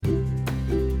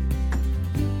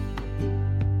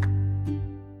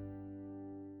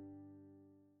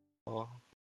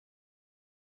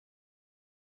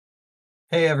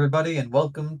Hey everybody, and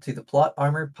welcome to the Plot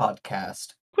Armor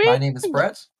Podcast. My name is Whee!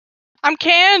 Brett. I'm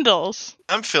Candles.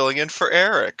 I'm filling in for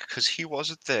Eric because he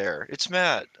wasn't there. It's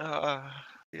Matt.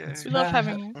 It's We love Matt.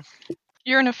 having you.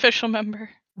 You're an official member.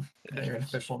 Yeah, you're an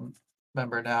official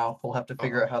member now. We'll have to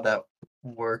figure out how that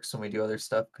works when we do other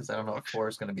stuff, because I don't know if 4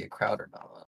 is going to be a crowd or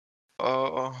not.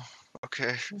 Oh,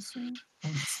 okay. We'll see.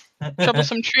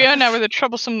 Troublesome trio, now we're the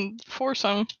troublesome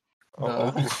foursome.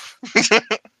 Oh.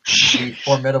 The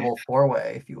formidable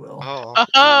 4-way, if you will. Oh,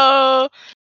 Oh,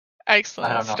 I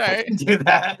excellent don't know start. if we can do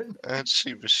that. that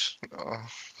seems.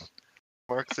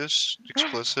 Mark this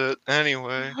explicit.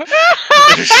 Anyway.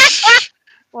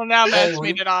 Well, now Matt's Hey,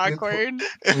 made it awkward.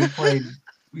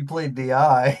 We played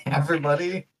DI,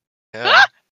 everybody. Yeah.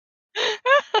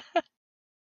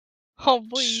 Oh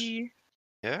boy.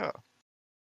 Yeah.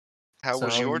 How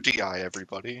was So- your DI,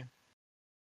 everybody?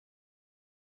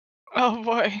 Oh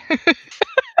boy.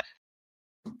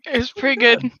 It was pretty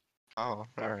good. Oh,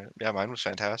 alright. Yeah, mine was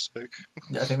fantastic.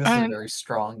 Yeah, I think this is a And- very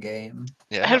strong game.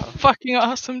 I had a Yeah. fucking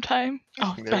awesome time.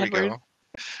 Oh, There we bad word. go.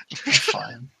 It's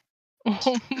fine.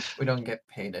 We don't get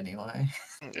paid anyway.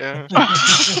 Yeah.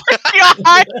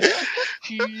 God.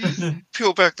 Jeez.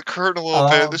 Peel back the curtain a little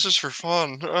bit. Um, This is for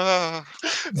fun. Yeah,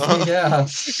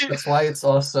 that's why it's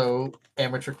also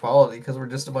amateur quality, because we're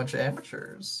just a bunch of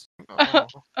amateurs. Oh.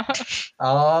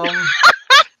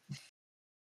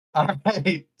 All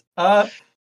right.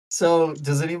 So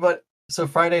does anybody? So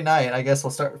Friday night. I guess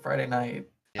we'll start with Friday night.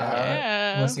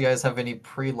 Yeah. Unless you guys have any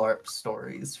pre-LARP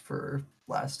stories for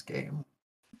last game.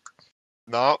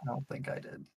 No, I don't think I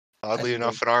did. oddly I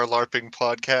enough, think- in our LARPing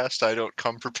podcast, I don't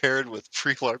come prepared with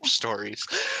pre-LARP stories.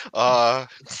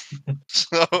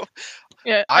 So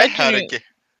Yeah, I do had a need- game.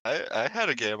 I had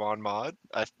a game on mod.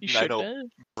 You I should know have.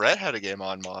 Brett had a game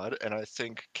on mod, and I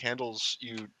think Candles,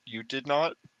 you did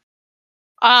not.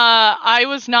 I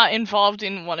was not involved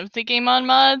in one of the game on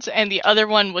mods, and the other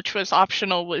one, which was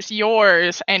optional, was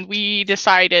yours, and we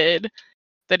decided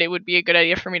that it would be a good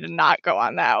idea for me to not go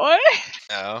on that one.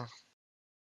 No.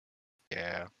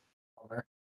 Yeah. Let's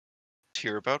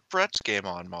hear about Brett's game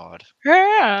on mod.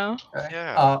 Yeah. Okay.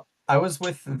 Yeah. I was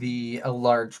with a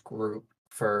large group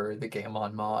for the game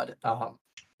on mod,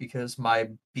 because my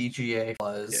BGA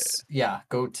was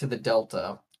go to the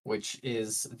Delta, which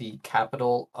is the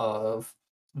capital of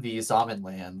the Zaman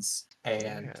lands,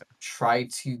 and Yeah. try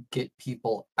to get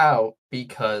people out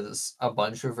because a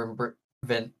bunch of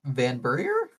Van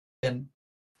Burrier and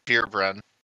Beer Bren.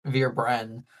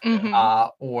 Veerbren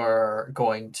Mhm. were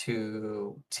going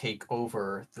to take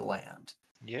over the land.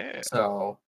 Yeah.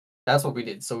 So that's what we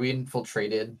did. So we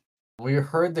infiltrated. We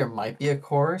heard there might be a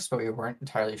course, but we weren't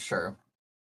entirely sure.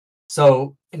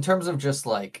 So in terms of just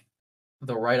like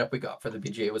the write-up we got for the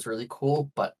BGA was really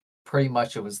cool, but pretty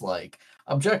much it was like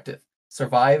objective.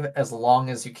 Survive as long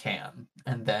as you can,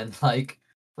 and then like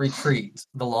retreat.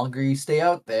 The longer you stay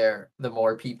out there, the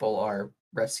more people are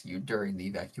rescued during the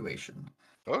evacuation.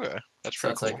 Okay, that's So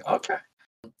pretty it's cool. like, okay.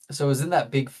 So it was in that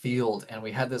big field, and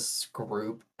we had this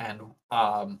group, and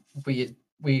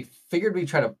we figured we'd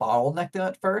try to bottleneck them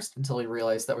at first until we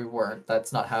realized that we weren't.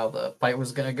 That's not how the fight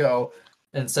was gonna go.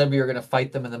 Instead, we were gonna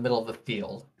fight them in the middle of the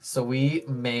field. So we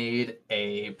made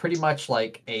a pretty much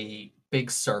like a big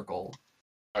circle,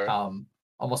 Alright.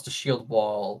 almost a shield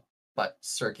wall, but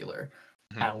circular.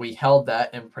 Mhm. And we held that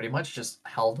and pretty much just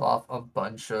held off a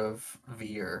bunch of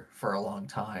Veer for a long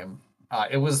time.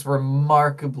 It was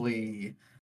remarkably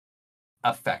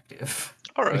effective.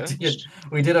 Alright.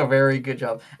 We did a very good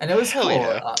job, and it was Hell cool.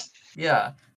 yeah.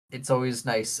 Yeah, it's always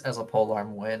nice as a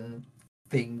polearm when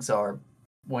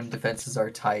when defenses are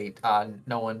tight.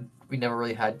 We never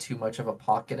really had too much of a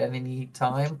pocket at any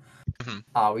time.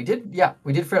 Mhm.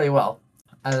 We did fairly well.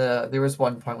 There was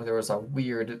one point where there was a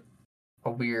weird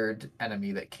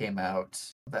enemy that came out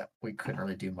that we couldn't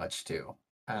really do much to,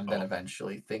 and then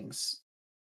eventually things.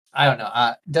 I don't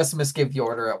know. Decimus gave the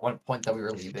order at one point that we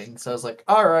were leaving, so I was like,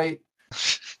 "All right,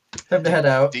 time to head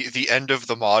out." The end of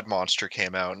the mod monster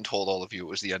came out and told all of you it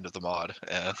was the end of the mod,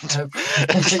 and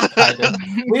Kind of.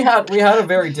 We had a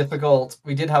very difficult.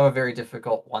 We did have a very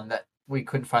difficult one that we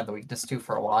couldn't find the weakness to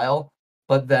for a while,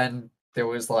 but then there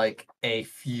was like a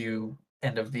few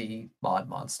end of the mod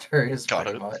monsters Got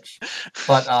pretty it. much.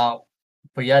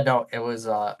 But yeah, no, it was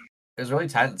really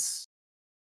tense.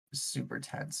 Super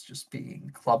tense, just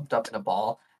being clumped up in a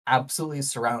ball, absolutely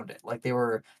surrounded. Like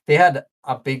they had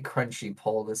a big crunchy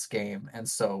pull this game, and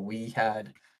so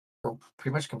were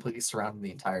pretty much completely surrounded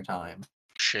the entire time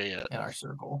Shit. in our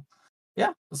circle. Yeah,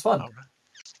 it was fun. Alright.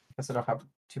 I guess I don't have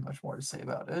too much more to say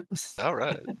about it.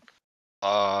 Alright.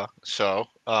 My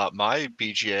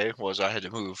BGA was I had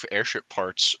to move airship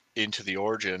parts into the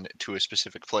Origin to a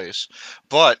specific place,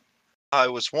 but I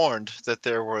was warned that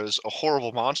there was a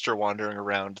horrible monster wandering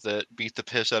around that beat the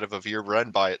piss out of a Veer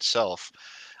Bren by itself.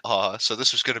 So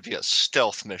this was going to be a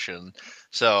stealth mission.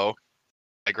 So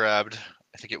I grabbed,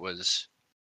 I think it was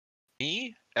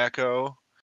me, Echo,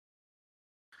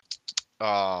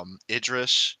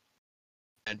 Idris,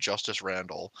 and Justice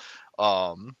Randall.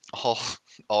 All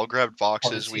all grabbed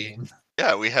boxes. We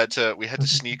had to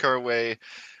sneak our way.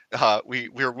 We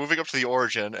were moving up to the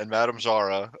Origin, and Madame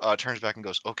Zara turns back and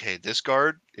goes, "Okay, this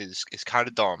guard is kind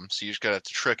of dumb, so you just gotta have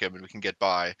to trick him, and we can get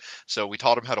by." So we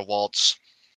taught him how to waltz,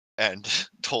 and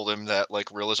told him that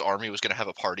like Rilla's army was gonna have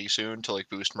a party soon to like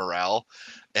boost morale,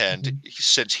 and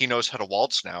since he knows how to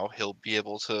waltz now, he'll be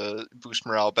able to boost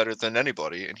morale better than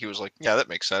anybody. And he was like, "Yeah, that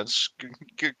makes sense.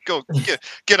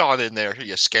 Get on in there,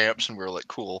 you scamps." And we were like,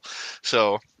 "Cool."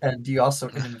 So And you also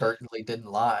inadvertently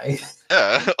didn't lie.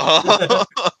 yeah.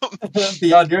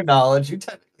 Beyond your knowledge, you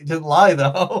technically didn't lie,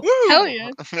 though. Hell yeah.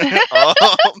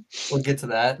 We'll get to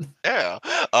that. Yeah.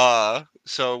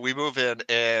 So we move in,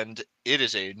 and it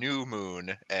is a new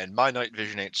moon, and my night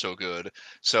vision ain't so good.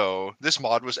 So this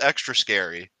mod was extra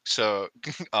scary. So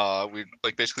we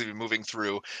like basically be moving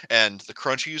through, and the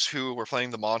Crunchies who were playing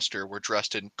the monster were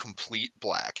dressed in complete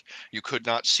black. You could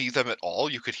not see them at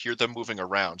all. You could hear them moving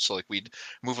around. So like we'd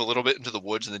move a little bit into the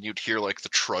woods, and then you'd hear like the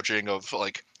trudging of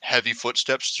like heavy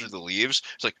footsteps through the leaves.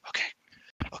 It's like,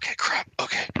 okay, crap,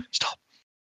 okay, stop.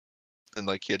 And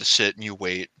like you had to sit and you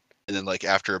wait, and then like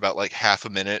after about like half a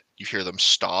minute you hear them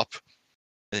stop,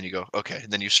 and then you go, okay,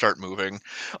 and then you start moving.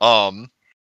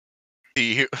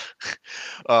 The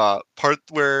part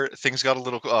where things got a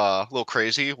little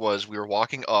crazy was we were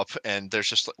walking up, and there's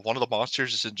just one of the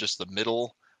monsters is in just the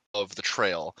middle of the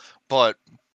trail, but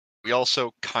we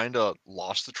also kind of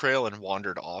lost the trail and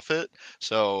wandered off it.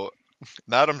 So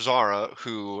Madame Zara,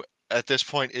 who at this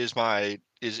point is my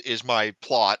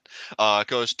plot,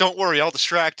 goes, "Don't worry, I'll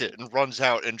distract it," and runs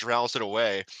out and drowls it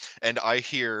away. And I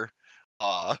hear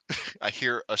I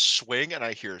hear a swing, and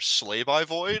I hear slay by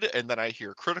Void, and then I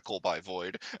hear critical by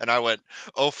Void, and I went,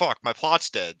 "Oh fuck, my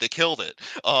plot's dead. They killed it."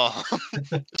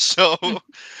 So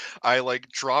I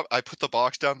put the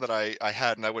box down that I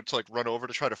had, and I went to like run over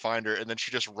to try to find her, and then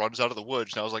she just runs out of the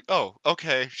woods, and I was like, "Oh,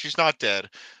 okay, she's not dead.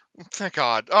 Thank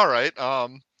God." All right.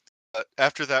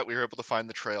 After that, we were able to find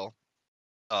the trail.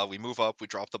 We move up, we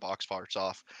drop the box parts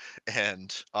off,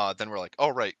 and then we're like,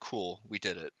 "All right, cool, we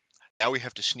did it." Now we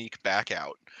have to sneak back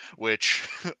out, which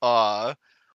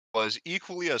was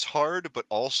equally as hard, but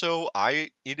also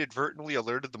I inadvertently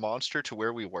alerted the monster to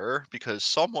where we were because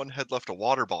someone had left a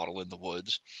water bottle in the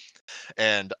woods,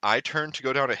 and I turned to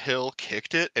go down a hill,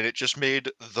 kicked it, and it just made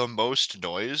the most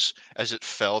noise as it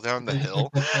fell down the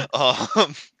hill.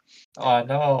 Um, Oh,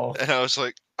 no. And I was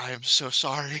like, "I am so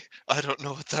sorry. I don't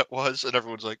know what that was." And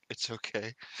everyone's like, "It's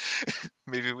okay.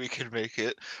 Maybe we can make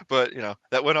it." But,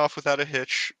 that went off without a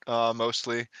hitch,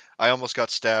 mostly. I almost got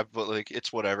stabbed, but like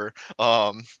it's whatever.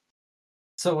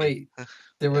 So wait,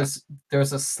 there Yeah.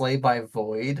 was a slay by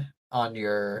Void on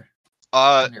your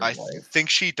I wife. think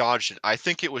she dodged it. I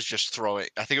think it was just throwing.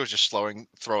 I think it was just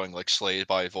throwing like Slay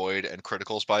by Void and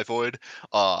criticals by Void.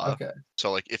 Okay.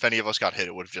 So like if any of us got hit,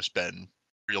 it would have just been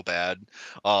real bad.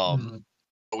 Um,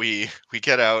 Mhm. we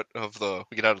get out of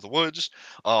the woods.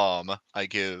 I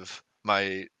give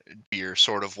my dear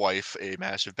sort of wife a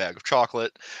massive bag of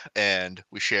chocolate, and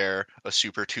we share a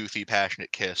super toothy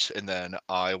passionate kiss, and then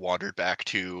I wandered back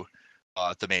to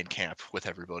the main camp with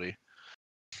everybody,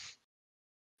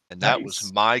 and that was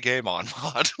Nice. my game on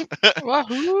mod.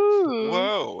 Wahoo!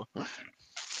 Whoa.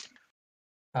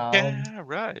 Um, Yeah,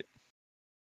 right.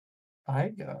 I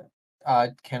got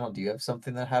Kendall, do you have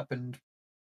something that happened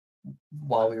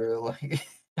while we were like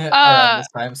around Uh, this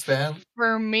time span?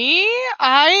 for me,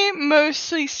 I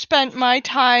mostly spent my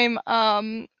time.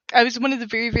 I was one of the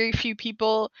very, very few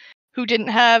people who didn't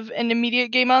have an immediate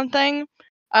game on thing.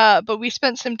 But we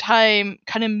spent some time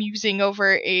kind of musing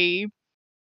over a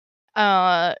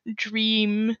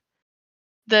dream,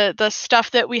 the stuff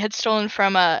that we had stolen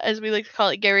from as we like to call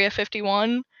it, Garia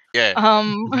 51. Yeah.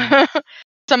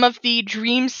 Some of the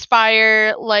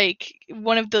Dreamspire, like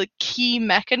one of the key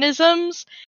mechanisms,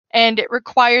 and it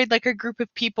required like a group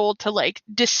of people to like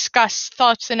discuss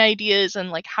thoughts and ideas and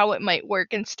like how it might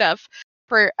work and stuff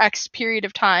for X period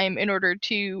of time in order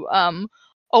to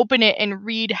open it and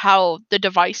read how the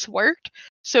device worked.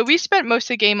 So we spent most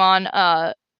of the game on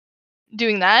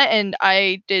doing that, and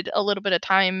I did a little bit of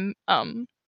time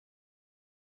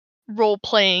role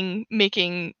playing,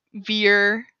 making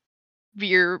Veer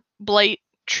blight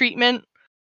treatment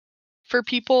for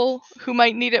people who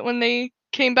might need it when they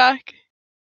came back.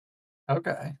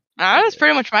 Okay. That's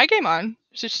pretty much my game on.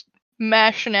 It's just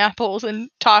mashing apples and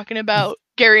talking about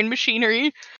Garian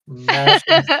machinery. Mash.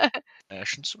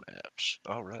 Mashing some apps.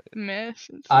 All right.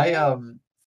 Mashing I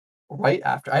right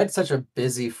after I had such a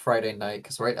busy Friday night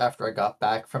because right after I got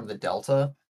back from the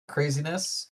Delta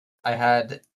craziness, I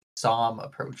had Som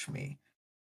approach me,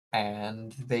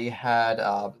 and they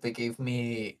gave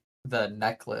me the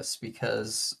necklace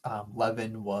because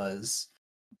Levin was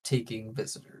taking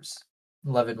visitors.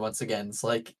 Levin once again is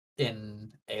like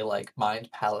in a like Mind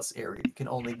Palace area. You can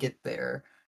only get there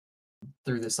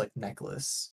through this like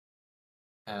necklace.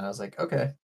 And I was like,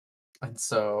 okay. And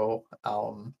so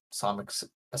Som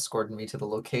escorted me to the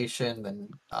location, then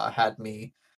had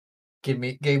me gave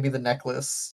me the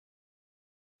necklace.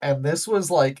 And this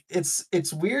was like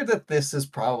it's weird that this is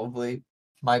probably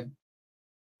my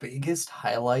biggest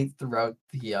highlight throughout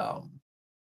the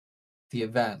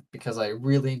event because I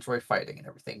really enjoy fighting and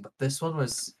everything. But this one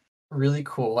was really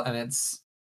cool, and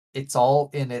it's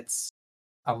all in its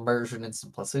immersion and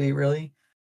simplicity. Really,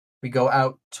 we go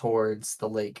out towards the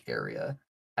lake area,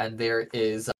 and there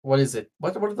is what is it?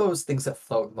 What are those things that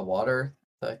float in the water?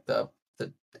 Like the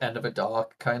end of a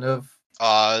dock, kind of.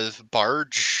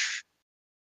 Barge.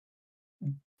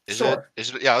 Sure.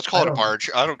 Is it? Yeah, let's I call it a don't know. barge.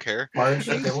 I don't care. Barge.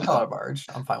 Okay, we'll call it a barge.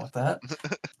 I'm fine with that.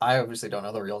 I obviously don't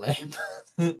know the real name,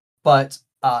 but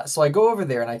so I go over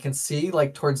there and I can see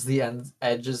like towards the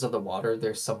edges of the water,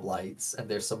 there's some lights, and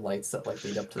there's some lights that like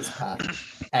lead up to this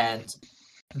path, and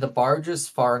the barge is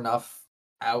far enough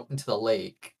out into the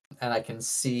lake, and I can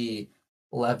see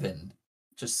Levin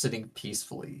just sitting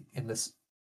peacefully in this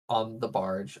on the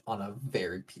barge on a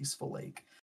very peaceful lake.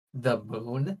 The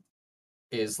moon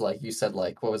is like you said,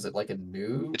 like what was it, like a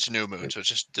new? It's new moon, so it's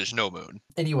just there's no moon.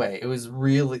 Anyway, it was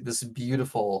really this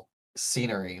beautiful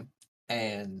scenery,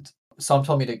 and Som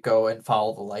told me to go and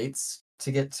follow the lights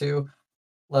to get to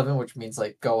Levin, which means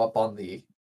like go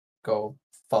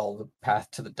follow the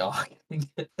path to the dock and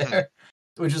get there,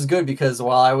 which is good because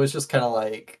while I was just kind of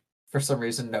like for some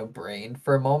reason no brain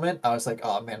for a moment, I was like,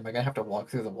 oh man, am I gonna have to walk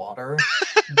through the water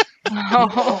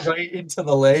right into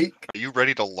the lake? Are you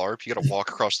ready to LARP? You gotta walk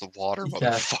across the water,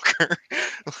 Yeah. motherfucker.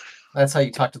 That's how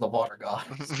you talk to the water god.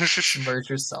 Submerge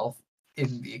yourself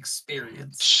in the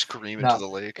experience. Scream No. into the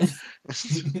lake.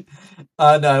 No,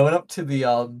 I went up to the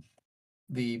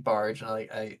barge and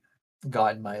I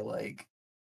got in my like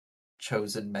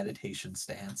chosen meditation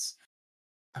stance.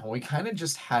 And we kind of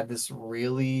just had this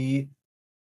really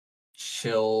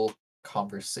chill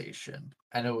conversation.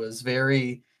 And it was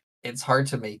it's hard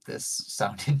to make this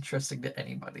sound interesting to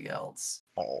anybody else.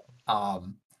 Oh.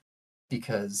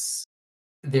 Because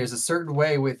there's a certain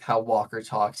way with how Walker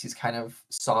talks. He's kind of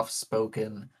soft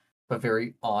spoken, but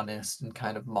very honest and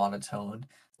kind of monotone.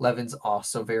 Levin's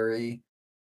also very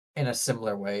in a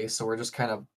similar way. So we're just kind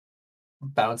of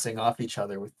bouncing off each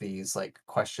other with these like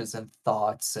questions and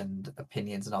thoughts and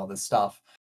opinions and all this stuff,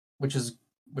 which was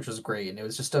great. And it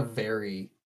was just a very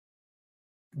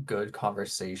good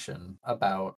conversation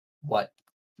about what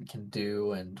we can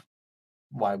do and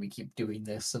why we keep doing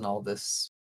this and all these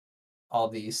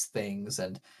things.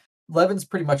 And Levin's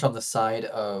pretty much on the side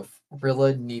of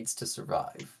Rilla needs to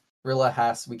survive.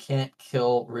 We can't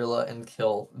kill Rilla and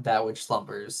kill that which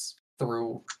slumbers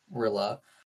through Rilla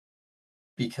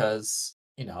because,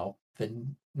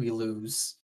 then we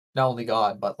lose not only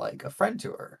God, but like a friend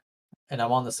to her. And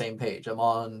I'm on the same page. I'm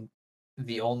on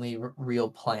the only real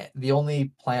plan. The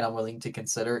only plan I'm willing to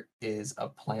consider is a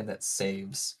plan that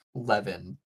saves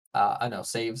Levin. I know,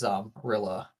 saves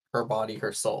Rilla, her body,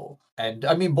 her soul. And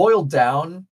I mean, boiled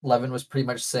down, Levin was pretty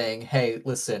much saying, hey,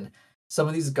 listen, some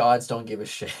of these gods don't give a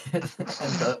shit.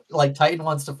 And like Titan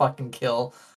wants to fucking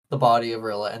kill the body of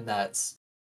Rilla, and that's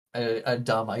a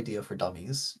dumb idea for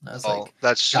dummies. And I was like,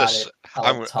 that's got just it.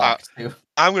 I'll talk to.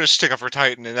 I'm gonna stick up for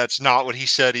Titan, and that's not what he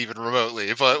said even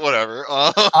remotely. But whatever.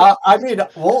 I mean,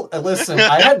 well, listen,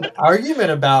 I had an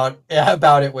argument about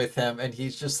it with him, and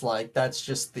he's just like, that's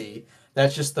just the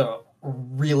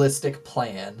realistic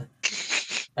plan.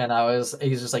 And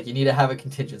he's just like, you need to have a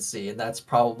contingency, and that's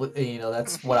probably,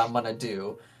 that's what I'm gonna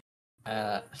do.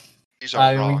 He's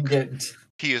our rock. We can get.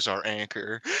 He is our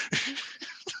anchor.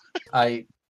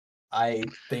 I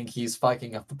think he's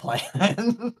fucking up the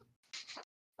plan.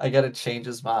 I gotta change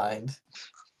his mind.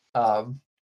 But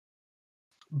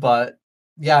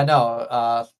yeah,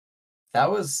 no,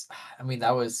 that was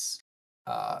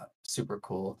super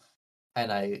cool.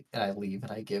 And I leave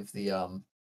and I give the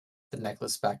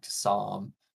necklace back to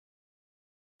Som.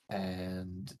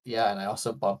 And yeah, and I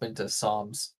also bump into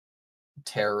Som's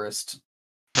terrorist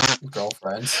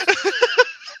girlfriend.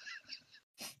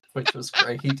 which was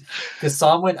great. Because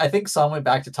I think Som went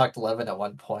back to talk to Levin at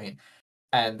one point,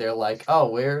 and they're like, "Oh,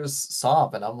 where's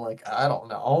Som?" And I'm like, "I don't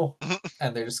know."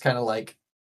 And they're just kind of like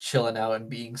chilling out and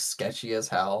being sketchy as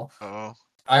hell. Oh.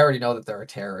 I already know that they're a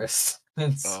terrorist,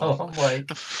 and so Oh. I'm like,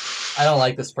 I don't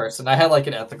like this person. I had like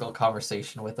an ethical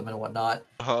conversation with them and whatnot.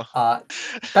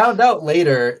 Found out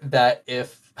later that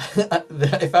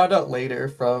I found out later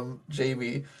from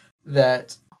Jamie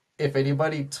that if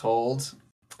anybody told,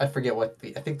 I forget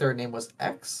I think their name was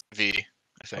X V,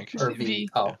 I think. or V. V.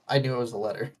 Oh, I knew it was a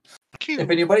letter. Q. If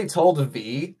anybody told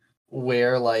V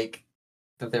where like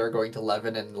that they were going to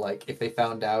Levin, and like if they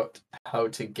found out how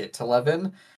to get to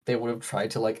Levin, they would have tried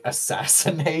to like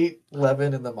assassinate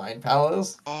Levin in the Mind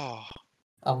Palace. Oh.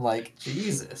 I'm like,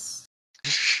 Jesus.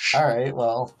 All right,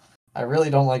 well, I really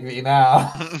don't like V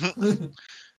now.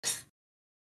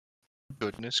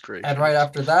 Goodness gracious. And right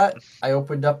after that, I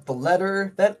opened up the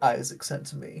letter that Isaac sent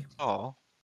to me. Oh.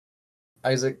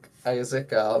 Isaac,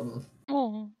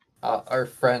 Oh. our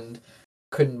friend,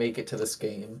 couldn't make it to this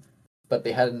game, but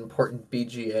they had an important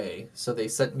BGA, so they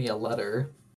sent me a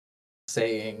letter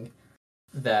saying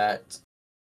that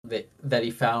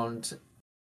he found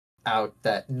out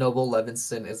that Noble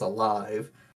Levinson is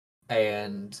alive,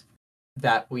 and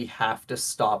that we have to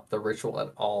stop the ritual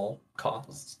at all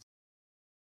costs.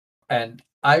 And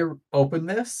I open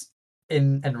this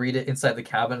and read it inside the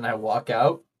cabin, and I walk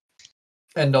out,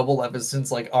 and Noble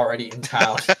Levinson's like already in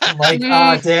town. I'm like,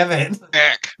 ah, damn it.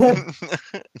 Heck.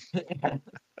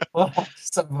 Oh,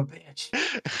 son of a bitch.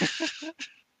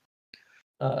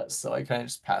 So I kind of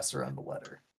just pass around the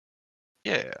letter.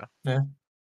 Yeah. Yeah.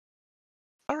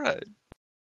 All right.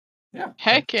 Yeah.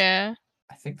 Heck yeah.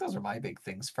 I think those are my big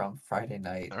things from Friday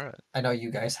night. All right. I know you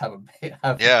guys have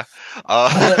Yeah.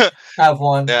 have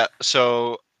one Yeah.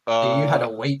 So. that you had to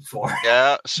wait for.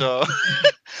 Yeah. So.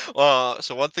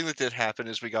 So one thing that did happen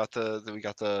is we got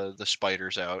the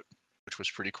spiders out, which was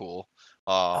pretty cool.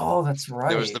 Oh, that's right.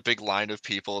 There was the big line of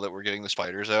people that were getting the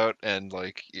spiders out, and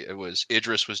like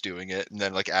Idris was doing it, and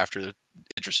then like after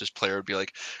Idris's player would be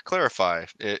like, clarify,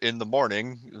 in the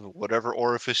morning, whatever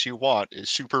orifice you want is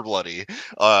super bloody.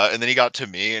 And then he got to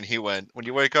me and he went, when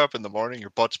you wake up in the morning, your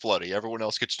butt's bloody. Everyone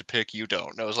else gets to pick, you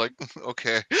don't. And I was like,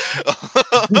 okay.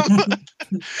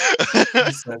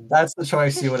 Listen, that's the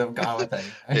choice you would have gone with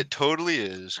anyway. It totally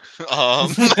is.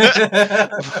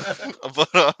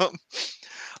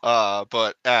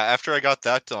 But after I got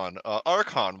that done,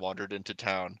 Archon wandered into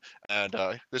town, and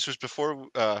this was before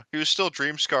he was still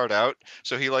dream scarred out.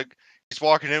 So he's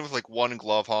walking in with like one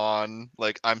glove on.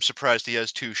 Like, I'm surprised he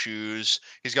has two shoes.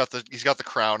 He's got the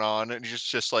crown on, and he's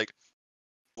just like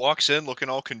walks in looking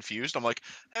all confused. I'm like,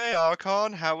 hey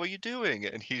Archon, how are you doing?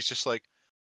 And he's just like,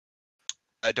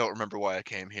 I don't remember why I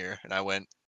came here. And I went,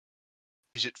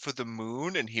 is it for the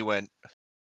moon? And he went,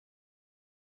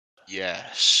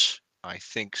 yes, I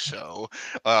think so.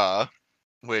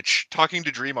 Which talking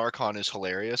to Dream Archon is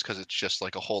hilarious because it's just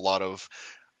like a whole lot of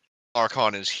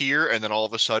Archon is here, and then all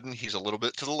of a sudden he's a little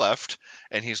bit to the left,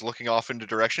 and he's looking off into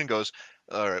direction. Goes,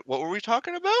 all right, what were we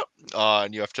talking about?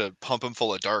 And you have to pump him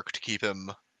full of dark to keep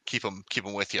him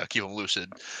with you, keep him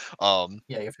lucid. Yeah,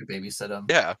 you have to babysit him.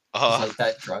 Yeah, he's like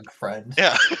that drug friend.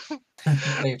 Yeah,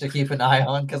 that you have to keep an eye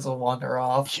on because he'll wander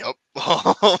off. Yep.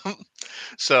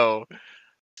 So,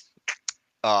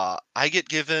 I get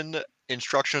given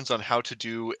instructions on how to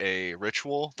do a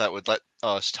ritual that would let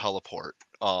us teleport.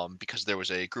 Because there was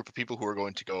a group of people who were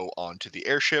going to go onto the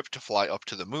airship to fly up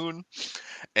to the moon,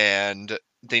 and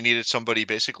they needed somebody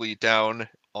basically down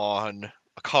on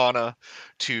Akana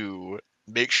to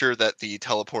make sure that the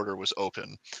teleporter was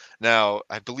open. Now,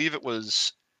 I believe it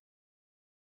was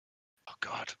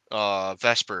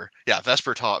Vesper. Yeah,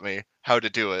 Vesper taught me how to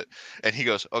do it. And he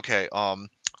goes, okay,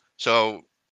 so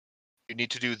you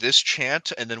need to do this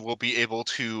chant and then we'll be able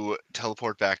to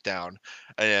teleport back down.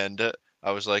 And I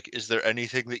was like, is there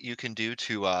anything that you can do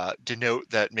to denote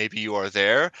that maybe you are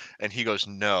there? And he goes,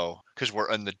 no, because we're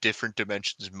on the different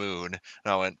dimensions moon.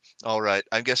 And I went, all right,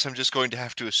 I guess I'm just going to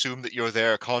have to assume that you're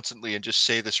there constantly and just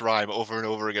say this rhyme over and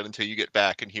over again until you get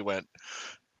back. And he went,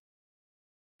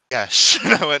 yes.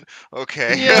 And I went,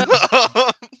 okay. Yeah.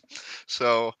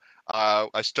 So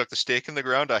I stuck the stake in the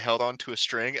ground, I held on to a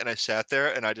string, and I sat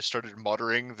there and I just started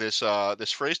muttering this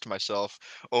phrase to myself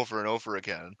over and over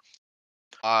again.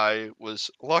 I was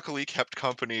luckily kept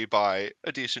company by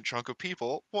a decent chunk of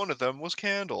people. One of them was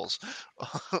Candles.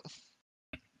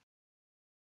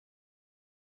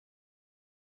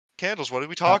 Candles, what did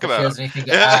we talk about? She has anything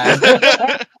to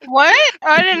add. What?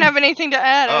 I didn't have anything to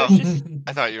add. I was just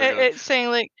I thought you were gonna... it's saying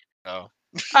like, Oh.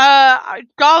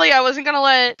 golly, I wasn't gonna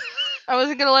let I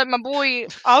wasn't gonna let my boy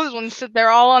Oswin sit there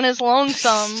all on his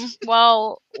lonesome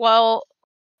while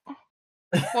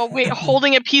wait,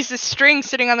 holding a piece of string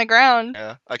sitting on the ground.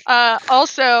 Yeah.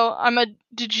 Also, I'm a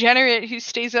degenerate who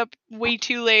stays up way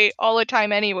too late all the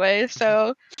time anyway,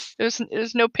 so it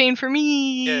was no pain for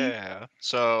me. Yeah.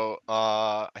 So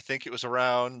I think it was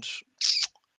around.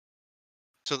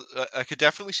 So I could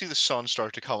definitely see the sun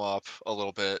start to come up a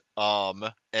little bit.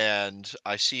 And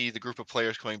I see the group of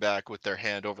players coming back with their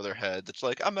hand over their head. That's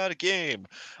like, I'm at a game.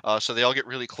 So they all get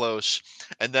really close,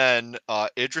 and then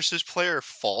Idris's player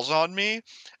falls on me,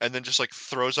 and then just like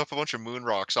throws up a bunch of moon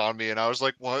rocks on me, and I was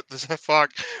like, what the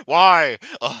fuck? Why?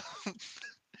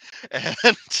 And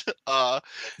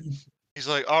he's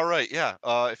like, all right, yeah.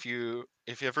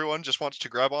 If everyone just wants to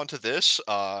grab onto this,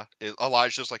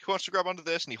 Elijah's like, who wants to grab onto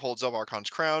this? And he holds up Archon's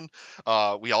crown.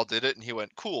 We all did it, and he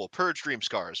went, cool, purge dream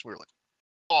scars. We were like,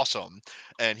 awesome.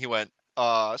 And he went,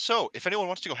 so if anyone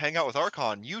wants to go hang out with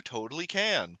Archon, you totally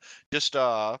can. Just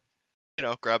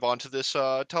grab onto this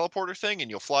teleporter thing,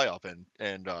 and you'll fly up,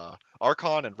 and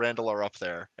Archon and Randall are up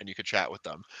there, and you could chat with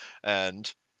them. And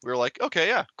we were like, okay,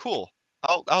 yeah, cool.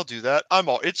 I'll do that.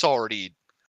 It's already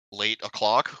late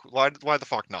o'clock. Why the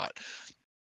fuck not?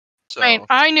 So, Right,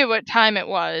 I knew what time it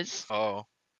was. oh,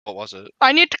 what was it?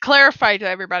 I need to clarify to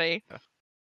everybody. Yeah.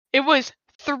 It was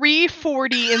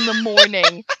 3:40 in the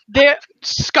morning. The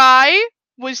sky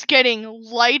was getting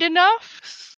light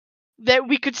enough that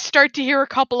we could start to hear a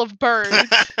couple of birds.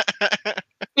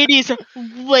 It is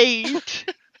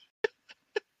late.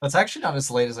 That's actually not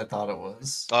as late as I thought it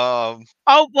was. Oh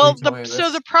well, Please tell me so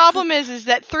this. the problem is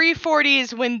that 3:40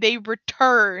 is when they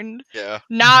returned, Yeah.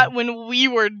 not when we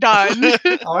were done.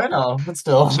 Oh, I know, but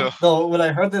still. So- Though when I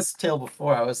heard this tale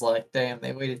before, I was like, damn,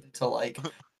 they waited until like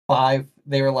 5.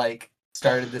 They were like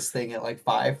started this thing at like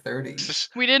 5:30.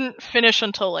 We didn't finish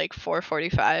until like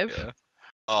 4:45. Yeah.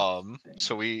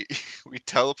 So we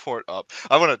teleport up.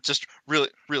 I want to just real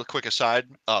quick aside.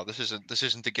 This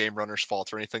isn't the game runner's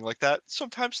fault or anything like that.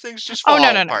 Sometimes things just fall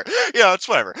no. apart. Yeah, it's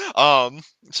whatever.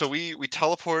 So we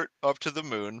teleport up to the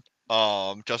moon.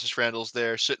 Justice Randall's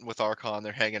there sitting with Archon.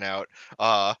 They're hanging out.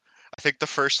 I think the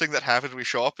first thing that happens when we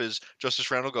show up is Justice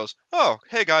Randall goes, "Oh,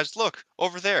 hey guys, look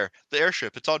over there, the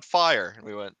airship. It's on fire." And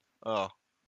we went, "Oh,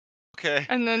 okay."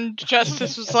 And then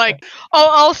Justice was like, "Oh,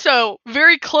 also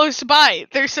very close by.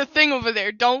 There's a thing over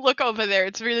there. Don't look over there.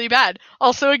 It's really bad.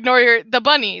 Also ignore the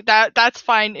bunny. That's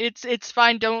fine. It's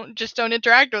fine. Don't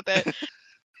interact with it.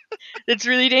 It's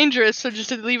really dangerous. So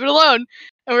just leave it alone."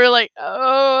 And we were like,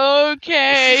 "Oh,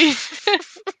 okay."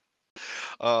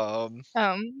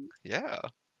 Yeah.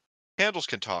 Candles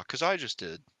can talk because I just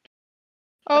did.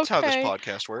 Okay. That's how this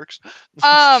podcast works.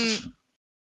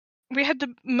 We had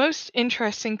the most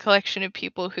interesting collection of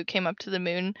people who came up to the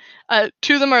moon.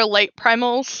 2 of them are light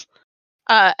primals,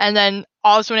 and then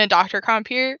Oswin and Dr.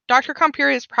 Compier. Dr.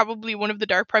 Compier is probably one of the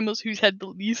dark primals who's had the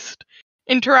least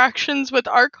interactions with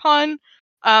Archon.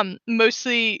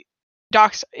 Mostly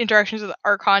Doc's interactions with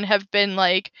Archon have been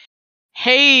like,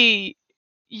 hey,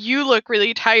 you look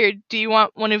really tired. Do you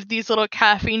want one of these little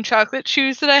caffeine chocolate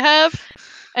chews that I have?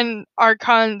 And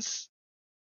Archon's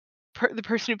the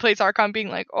person who plays Archon being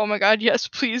like, oh my god, yes,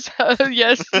 please,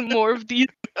 yes, more of these.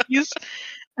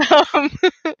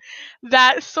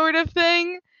 That sort of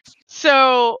thing.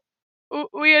 So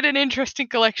we had an interesting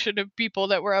collection of people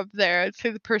that were up there. I'd say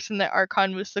the person that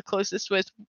Archon was the closest with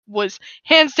was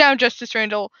hands down Justice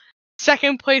Randall.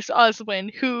 Second place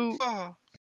Oswin,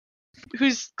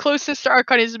 who's closest to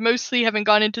Archon is mostly having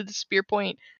gone into the spear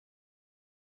point.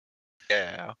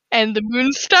 Yeah. And the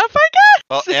moon stuff, I guess.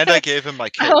 Well, and I gave him my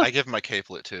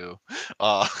capelet too.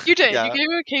 You did. Yeah. You gave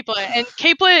him a capelet, and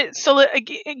capelet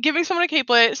giving someone a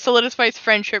capelet solidifies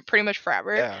friendship pretty much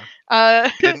forever. Yeah.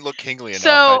 He didn't look kingly enough.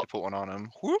 I had to put one on him.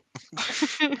 Whoop.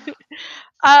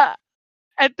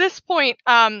 At this point,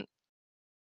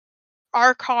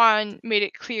 Archon made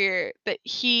it clear that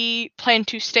he planned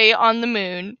to stay on the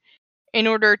moon in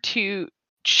order to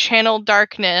channel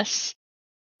darkness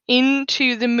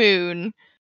into the moon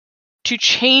to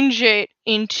change it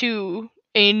into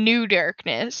a new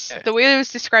darkness. Okay. The way it was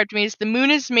described to me is the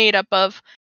moon is made up of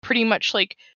pretty much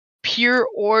like pure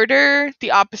order,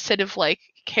 the opposite of like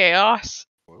chaos.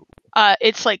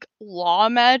 It's like law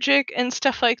magic and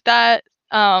stuff like that.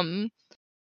 And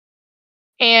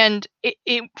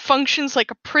it functions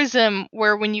like a prism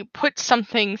where when you put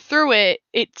something through it,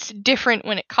 it's different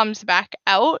when it comes back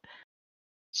out.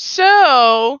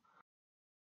 So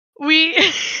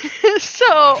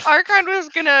Archon was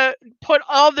gonna put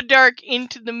all the dark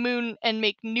into the moon and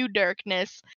make new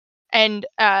darkness, and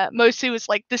mostly was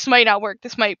like, this might not work.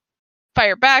 This might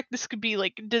fire back. This could be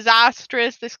like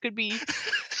disastrous. This could be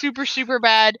super, super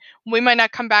bad. We might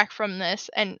not come back from this.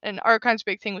 And Archon's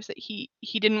big thing was that he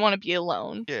didn't want to be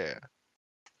alone. Yeah.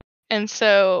 And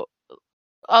so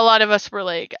a lot of us were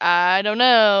like, I don't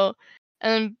know.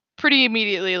 And then pretty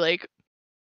immediately, like,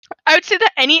 I would say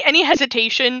that any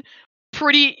hesitation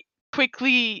pretty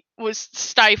quickly was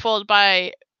stifled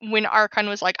by when Archon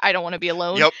was like, I don't want to be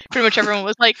alone. Yep. Pretty much everyone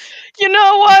was like, you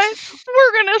know what?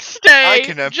 We're gonna stay. I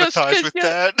can empathize with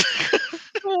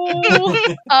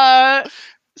that.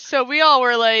 So we all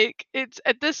were like, it's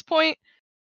at this point,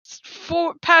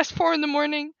 past 4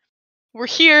 a.m. We're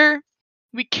here.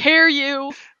 We care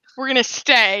you. We're gonna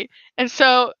stay. And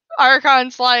so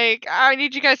Archon's like, I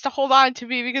need you guys to hold on to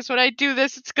me because when I do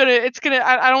this, it's gonna.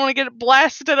 I don't want to get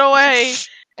blasted away.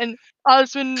 And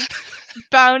Osmond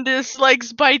bound his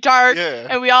legs by Dark, Yeah.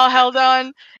 and we all held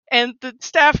on. And the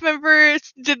staff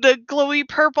members did the glowy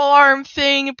purple arm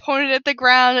thing and pointed at the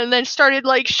ground, and then started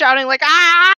like shouting like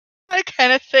ah, that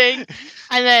kind of thing.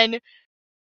 And then,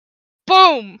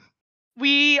 boom.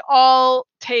 We all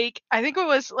take, I think it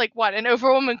was like what, an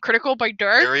overwhelming critical by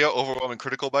Dark? Area overwhelming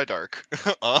critical by Dark.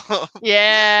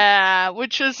 Yeah,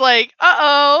 which was like,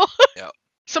 uh-oh. Yep.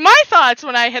 So my thoughts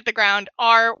when I hit the ground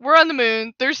are, we're on the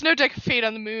moon, there's no Deck of Fate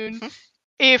on the moon.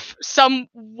 If some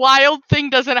wild thing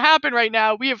doesn't happen right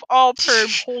now, we have all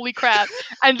permed, holy crap.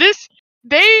 And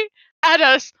they had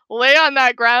us lay on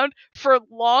that ground for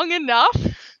long enough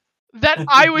that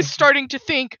I was starting to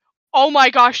think, oh my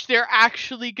gosh, they're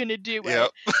actually gonna do it.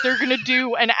 Yep. They're gonna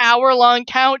do an hour-long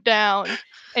countdown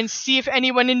and see if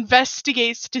anyone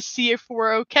investigates to see if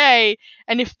we're okay.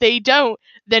 And if they don't,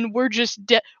 then we're just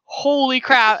dead. Holy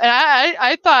crap. And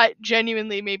I thought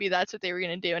genuinely maybe that's what they were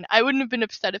gonna do. And I wouldn't have been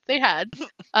upset if they had.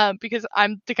 Because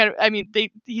I'm the kind of, I mean,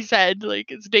 he said,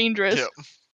 like, it's dangerous. Yep.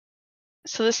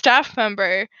 So the staff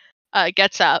member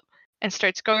gets up and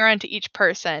starts going around to each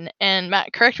person. And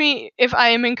Matt, correct me if I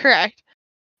am incorrect,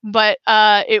 but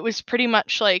it was pretty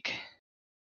much like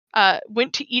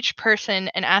went to each person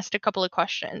and asked a couple of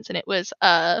questions, and it was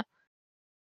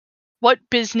what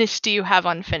business do you have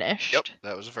unfinished? Yep,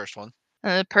 that was the first one.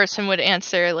 And the person would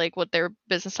answer like what their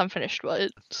business unfinished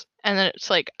was, and then it's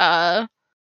like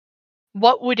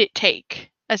what would it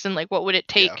take? As in, like, what would it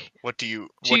take? Yeah. What do you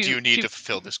need to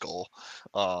fulfill this goal?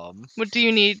 What do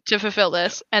you need to fulfill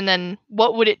this? And then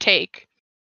what would it take?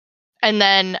 And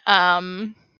then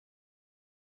I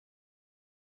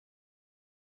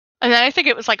think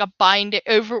it was like a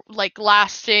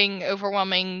lasting,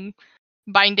 overwhelming,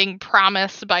 binding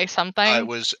promise by something. It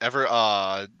was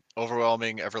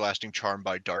overwhelming, everlasting charm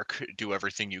by Dark. Do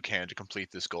everything you can to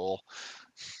complete this goal.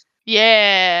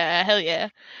 Yeah, hell yeah.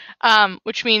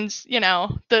 Which means, you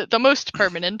know, the most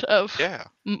permanent of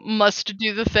must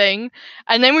do the thing.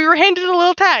 And then we were handed a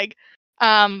little tag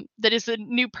that is a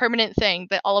new permanent thing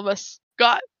that all of us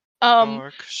got.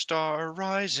 Dark Star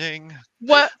Rising.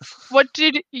 What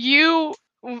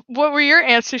were your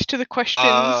answers to the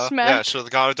questions, Matt? Yeah, so the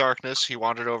God of Darkness, he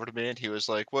wandered over to me and he was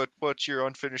like, what's your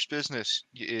unfinished business,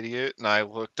 you idiot? And I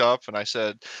looked up and I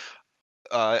said,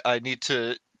 I need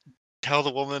to tell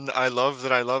the woman I love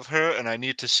that I love her, and I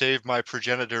need to save my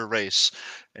progenitor race.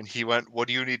 And he went, what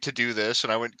do you need to do this?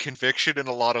 And I went, conviction and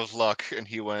a lot of luck. And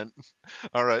he went,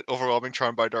 all right, overwhelming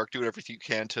charm by Dark, do everything you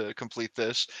can to complete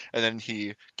this. And then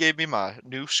he gave me my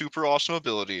new super awesome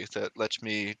ability that lets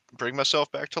me bring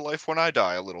myself back to life when I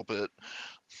die a little bit.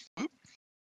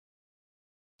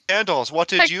 Candles, what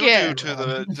did you do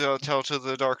to tell to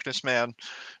the darkness man?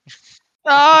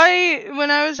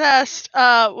 When I was asked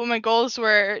what my goals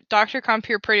were, Dr.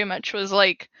 Compier pretty much was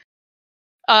like,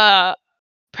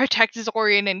 protect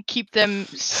Zorian and keep them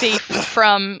safe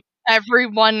from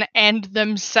everyone and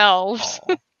themselves.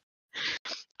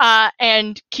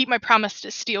 And keep my promise to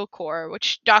Steel Core,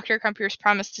 which Dr. Compier's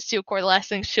promise to Steel Core, the last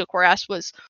thing Steel Core asked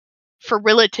was for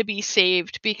Rilla to be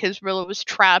saved because Rilla was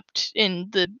trapped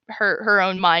in her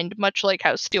own mind, much like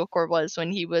how Steel Core was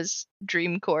when he was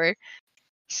Dream Core.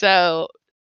 So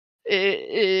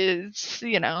it's,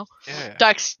 you know,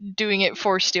 Doc's doing it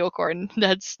for Steel Core, and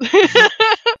that's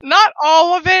not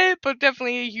all of it, but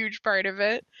definitely a huge part of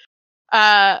it.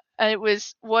 And it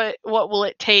was what will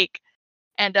it take?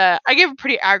 And I gave a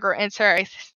pretty aggro answer.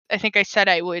 I think I said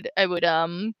I would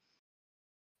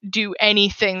do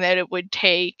anything that it would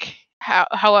take.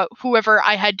 How whoever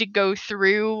I had to go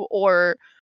through, or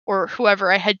whoever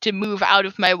I had to move out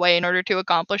of my way in order to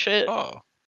accomplish it. Oh.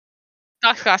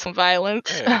 Doc's got some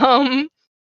violence. Yeah.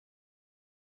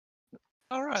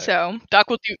 All right. So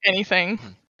Doc will do anything.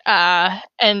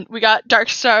 And we got Dark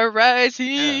Star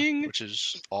Rising, which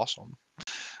is awesome.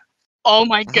 Oh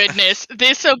my goodness,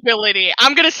 this ability.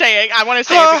 I'm gonna say it. I want to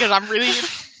say it because I'm really.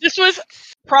 This was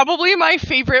probably my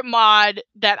favorite mod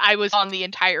that I was on the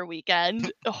entire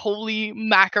weekend. Holy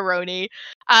macaroni.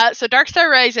 So Darkstar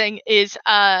Rising is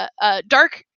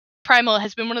Dark Primal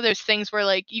has been one of those things where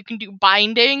like you can do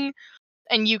binding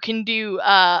and you can do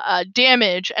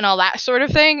damage and all that sort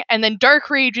of thing, and then Dark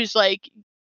Rage is like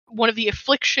one of the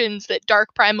afflictions that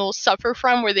Dark Primals suffer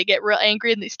from, where they get real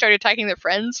angry and they start attacking their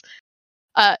friends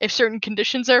if certain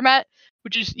conditions are met,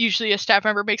 which is usually a staff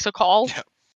member makes a call.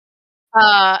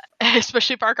 Yeah.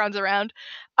 Especially if Archon's around.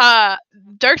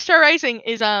 Darkstar Rising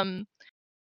is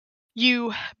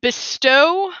you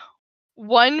bestow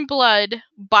 1 blood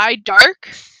by dark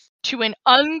to an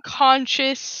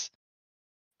unconscious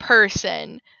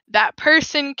person. That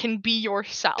person can be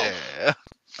yourself. Yeah.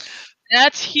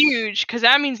 That's huge because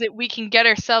that means that we can get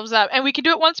ourselves up, and we can do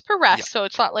it once per rest, so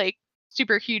it's not like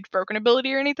super huge broken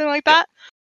ability or anything like that.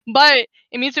 But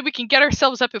it means that we can get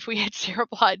ourselves up if we hit 0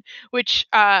 blood, which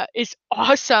is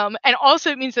awesome. And also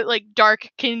it means that like Dark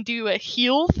can do a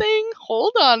heal thing.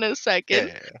 Hold on a second.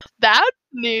 Yeah. That's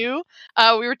new.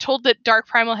 We were told that Dark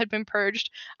Primal had been purged.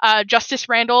 Justice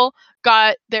Randall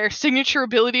got their signature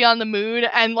ability on the moon,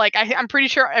 and like I'm pretty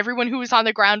sure everyone who was on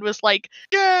the ground was like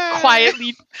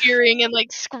quietly cheering and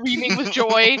like screaming with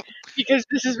joy because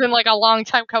this has been like a long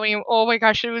time coming. Oh my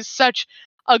gosh, it was such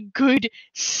a good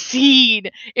scene.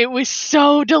 It was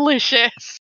so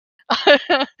delicious. We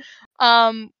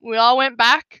all went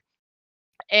back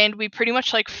and we pretty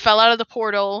much like fell out of the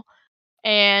portal,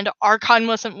 and Archon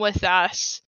wasn't with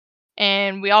us,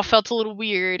 and we all felt a little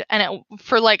weird, and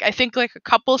for like I think like a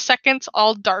couple seconds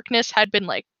all darkness had been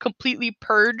like completely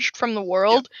purged from the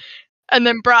world and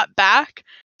then brought back.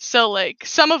 So like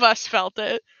some of us felt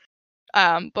it,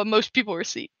 but most people were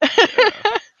asleep.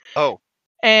 Oh.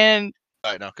 And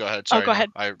All right, no, go ahead. Sorry, go ahead.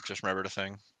 I just remembered a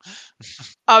thing.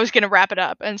 I was gonna wrap it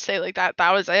up and say like that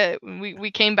was it. We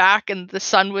came back and the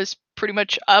sun was pretty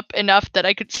much up enough that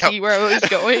I could see where I was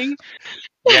going.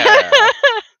 Yeah,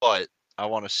 but I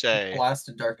want to say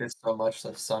Blasted darkness so much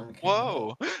the sun came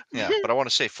out. whoa. Yeah, but I want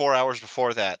to say 4 hours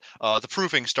before that, the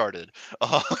proving started.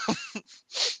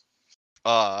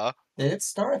 Did it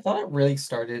start? I thought it really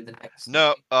started the next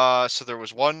No, night. so there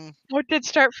was one. What did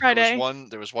start Friday?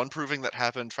 There was one proving that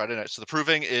happened Friday night. So the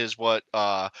proving is what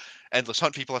Endless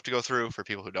Hunt people have to go through. For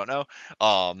people who don't know,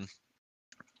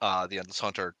 the Endless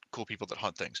Hunt are cool people that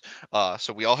hunt things.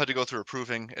 So we all had to go through a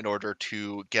proving in order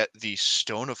to get the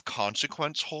Stone of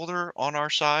Consequence holder on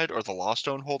our side, or the Lost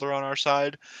Stone holder on our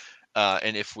side.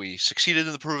 And if we succeeded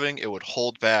in the proving, it would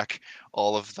hold back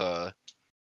all of the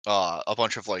a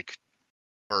bunch of like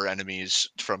our enemies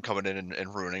from coming in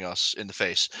and ruining us in the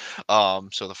face.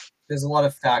 So there's a lot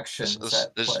of factions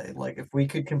at play. Like if we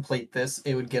could complete this,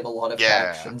 it would get a lot of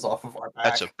factions off of our back.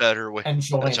 That's a better way. And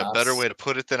join That's a better us. way to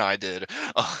put it than I did.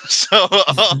 So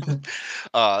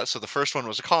the first one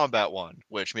was a combat one,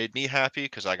 which made me happy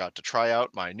because I got to try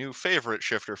out my new favorite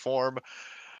shifter form,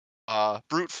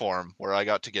 brute form, where I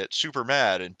got to get super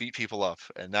mad and beat people up,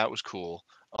 and that was cool.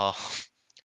 I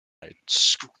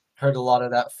heard a lot of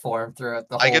that form throughout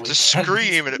the whole I get to weekend.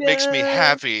 scream and it makes me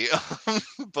happy.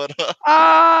 But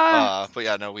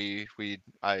yeah, no,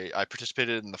 I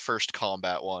participated in the first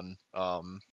combat one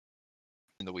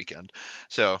in the weekend.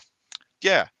 So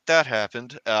yeah, that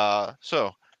happened.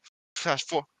 So fast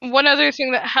forward. One other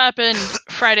thing that happened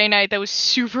Friday night that was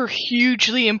super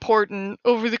hugely important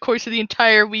over the course of the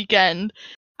entire weekend.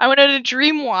 I went on a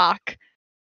dream walk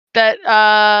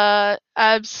that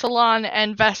Absalon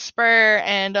and Vesper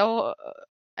and I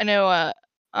know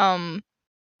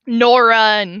Nora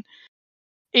and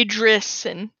Idris,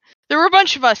 and there were a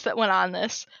bunch of us that went on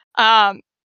this.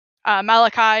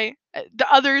 Malachi, the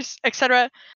others,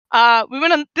 etc. We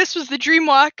went on. This was the dream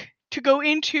walk to go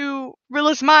into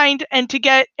Rilla's mind and to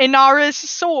get Inara's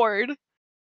sword.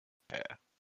 Yeah.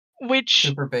 Which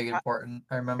super big important.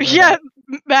 I remember. Yeah,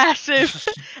 massive.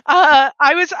 I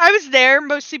was there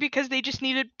mostly because they just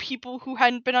needed people who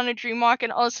hadn't been on a dream walk,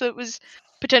 and also it was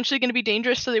potentially going to be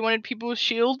dangerous, so they wanted people with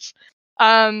shields.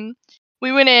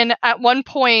 We went in at one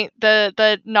point.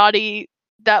 The naughty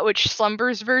That Which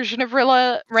Slumbers version of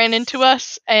Rilla ran into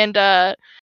us and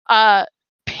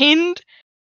pinned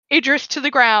Idris to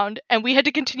the ground, and we had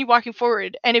to continue walking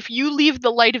forward. And if you leave the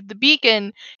light of the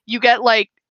beacon, you get like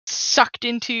sucked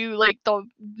into like the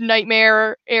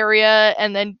nightmare area,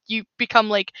 and then you become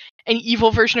like an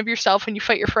evil version of yourself when you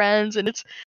fight your friends. And it's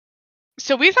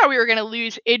so we thought we were gonna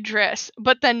lose Idris,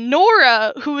 but then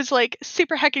Nora, who was like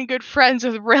super heckin' good friends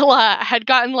with Rilla, had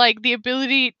gotten like the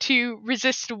ability to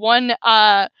resist one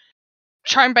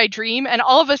Charmed by Dream, and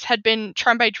all of us had been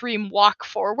Charmed by Dream walk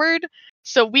forward.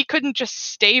 So we couldn't just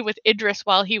stay with Idris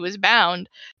while he was bound.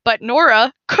 But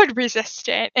Nora could resist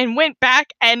it and went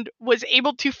back and was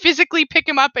able to physically pick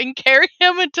him up and carry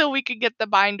him until we could get the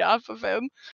bind off of him,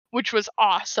 which was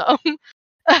awesome.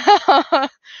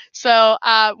 So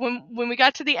when we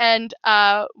got to the end,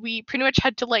 we pretty much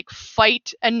had to like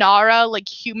fight Inara, like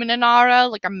human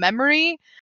Inara, like a memory.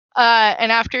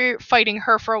 And after fighting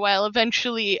her for a while,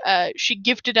 eventually she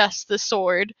gifted us the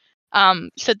sword.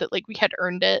 Said that like we had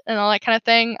earned it and all that kind of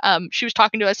thing. She was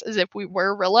talking to us as if we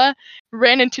were Rilla.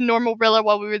 Ran into normal Rilla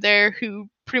while we were there, who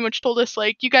pretty much told us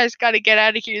like, "You guys got to get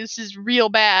out of here. This is real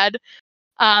bad."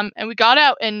 And we got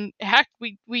out, and heck,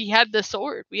 we had the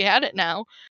sword. We had it now.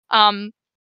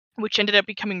 Which ended up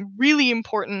becoming really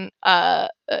important.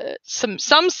 Some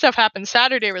stuff happened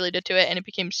Saturday related to it, and it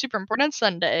became super important on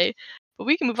Sunday. But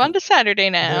we can move on to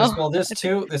Saturday now. There's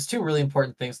two really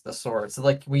important things to the sword. So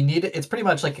like we need it's pretty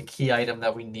much like a key item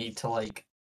that we need to like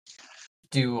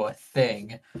do a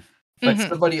thing. But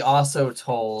somebody also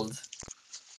told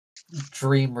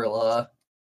Dreamrilla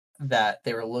that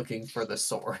they were looking for the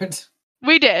sword.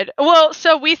 We did. Well,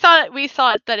 so we thought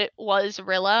that it was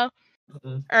Rilla.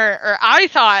 Or I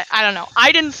thought, I don't know.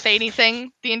 I didn't say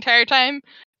anything the entire time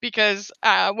because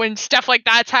when stuff like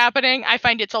that's happening, I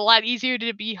find it's a lot easier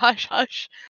to be hush hush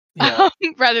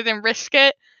rather than risk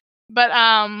it. But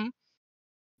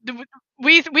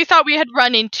we thought we had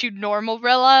run into normal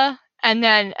Rilla, and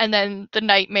then the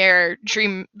nightmare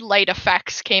dream light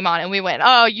effects came on, and we went,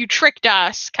 "Oh, you tricked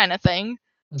us," kind of thing.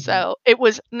 So it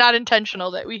was not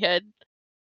intentional that we had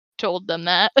told them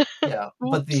that. Yeah,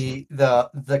 but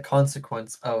the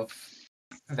consequence of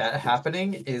that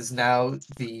happening is now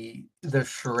the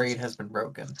charade has been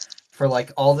broken. For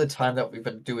like all the time that we've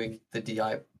been doing the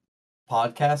DI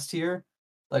podcast here,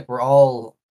 like we're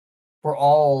all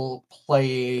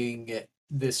playing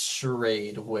this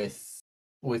charade with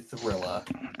Rilla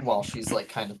while she's like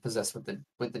kind of possessed with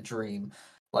the dream.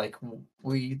 Like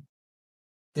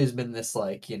there's been this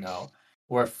like, you know,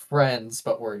 we're friends,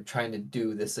 but we're trying to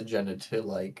do this agenda to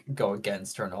like go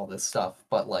against her and all this stuff.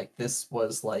 But like this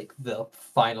was like the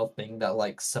final thing that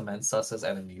like cements us as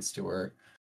enemies to her.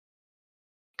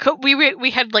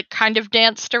 We had like kind of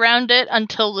danced around it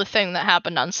until the thing that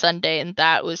happened on Sunday, and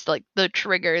that was like the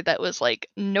trigger that was like,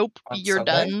 nope, you're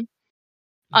Sunday? done.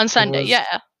 On Sunday,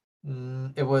 yeah.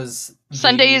 It was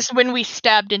Sunday is when we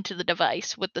stabbed into the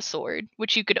device with the sword,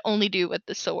 which you could only do with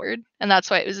the sword, and that's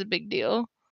why it was a big deal.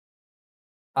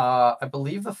 I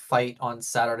believe the fight on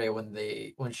Saturday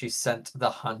when she sent the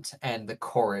hunt and the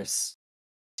chorus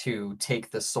to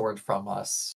take the sword from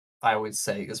us, I would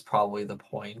say is probably the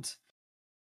point.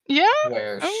 Yeah.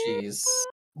 Where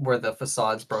the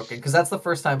facade's broken, because that's the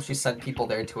first time she sent people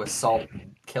there to assault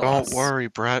and kill us. Don't worry,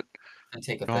 Brett. And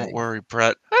take a Don't thing. worry,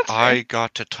 Brett. That's I fair.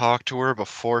 got to talk to her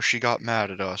before she got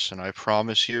mad at us, and I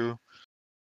promise you,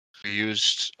 we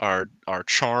used our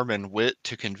charm and wit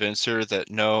to convince her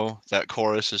that no, that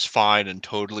chorus is fine and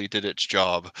totally did its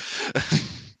job.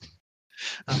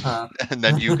 And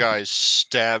then you guys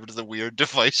stabbed the weird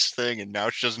device thing, and now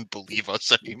she doesn't believe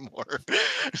us anymore.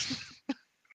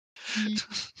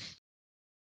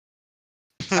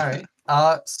 All right.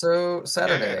 So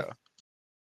Saturday.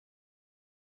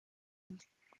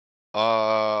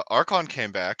 Archon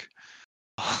came back.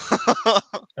 Oh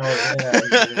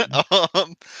yeah.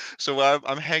 So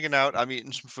I'm hanging out. I'm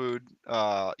eating some food.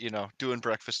 You know, doing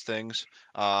breakfast things.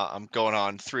 I'm going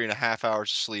on 3.5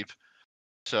 hours of sleep.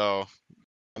 So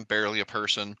I'm barely a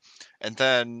person. And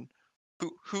then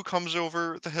who comes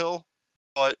over the hill?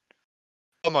 But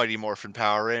a Mighty Morphin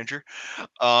Power Ranger.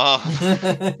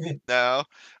 Now,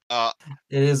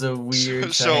 it is a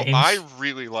weird so change. I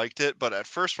really liked it, but at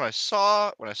first when I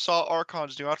saw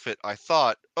Archon's new outfit, I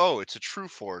thought, oh, it's a True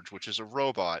Forge, which is a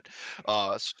robot.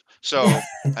 So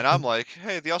and I'm like,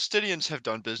 hey, the Alstidians have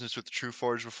done business with the True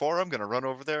Forge before. I'm gonna run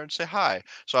over there and say hi.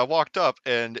 So I walked up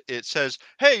and it says,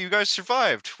 hey, you guys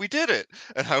survived. We did it.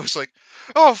 And I was like,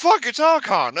 oh fuck, it's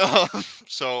Archon.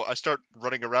 So I start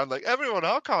running around like, everyone,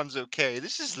 Archon's okay.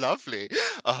 This is lovely.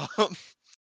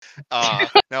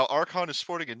 Now Archon is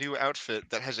sporting a new outfit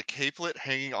that has a capelet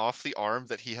hanging off the arm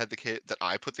that he had that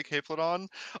I put the capelet on.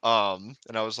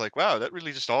 And I was like, wow, that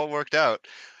really just all worked out.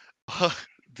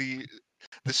 the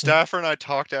staffer and I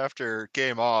talked after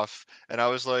game off, and I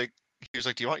was like, he was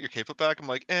like, do you want your capelet back? I'm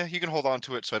like, you can hold on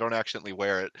to it so I don't accidentally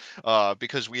wear it.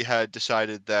 Because we had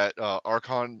decided that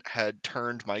Archon had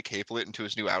turned my capelet into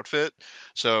his new outfit.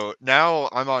 So now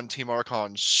I'm on Team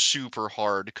Archon super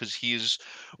hard because he's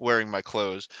wearing my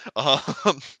clothes.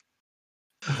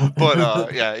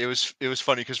 But yeah, it was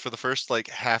funny because for the first like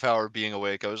half hour being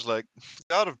awake, I was like,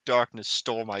 God of Darkness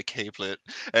stole my capelet,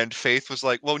 and Faith was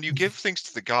like, well, when you give things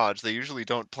to the gods, they usually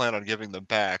don't plan on giving them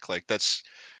back. Like that's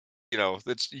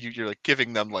that's you're like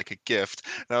giving them like a gift.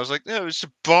 And I was like, no, it's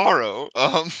to borrow.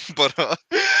 But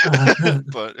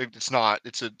but it's not.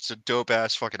 It's a dope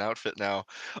ass fucking outfit now.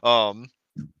 Um,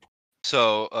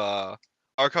 so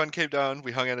Archon came down.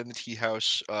 We hung out in the tea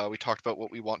house. We talked about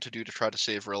what we want to do to try to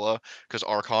save Rilla because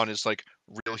Archon is like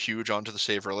real huge onto the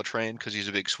save Rilla train because he's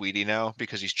a big sweetie now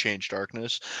because he's changed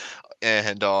darkness.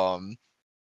 And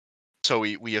so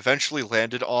we eventually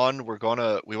landed on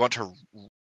we want to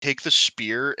take the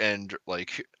spear and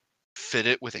like fit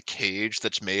it with a cage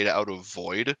that's made out of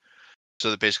void so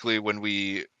that basically when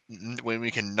we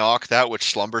can knock that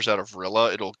which slumbers out of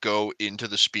Rilla, it'll go into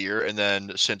the spear, and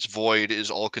then since void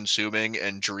is all consuming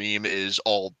and dream is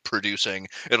all producing,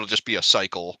 it'll just be a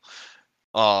cycle.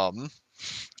 um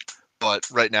but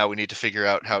right now we need to figure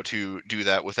out how to do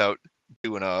that without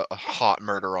doing a hot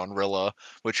murder on Rilla,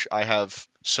 which I have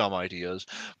some ideas,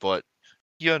 but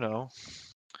you know.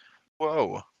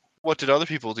 Whoa. What did other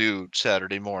people do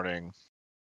Saturday morning?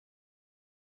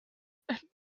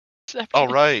 All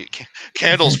right.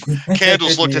 Candles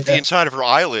looked at the Yeah. inside of her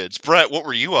eyelids. Brett, what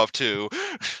were you up to?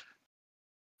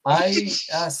 I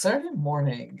Saturday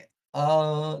morning.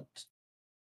 I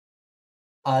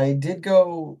did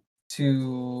go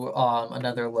to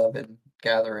another Levin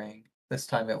gathering. This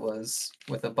time it was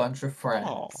with a bunch of Oh.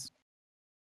 friends.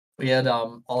 We had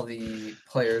all the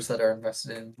players that are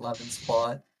invested in Levin's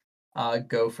plot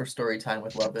go for story time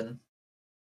with Levin.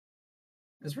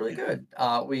 It was really good.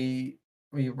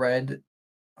 We read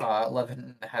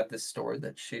Levin had this story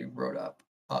that she wrote up.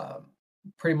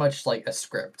 Pretty much like a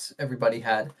script. Everybody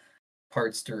had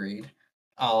parts to read.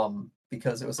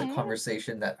 Because it was a Mm.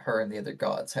 conversation that her and the other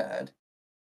gods had.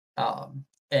 And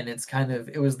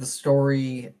it was the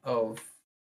story of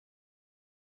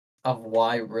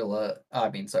why why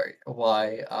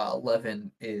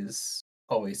Levin is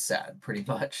always sad, pretty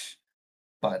much.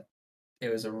 But it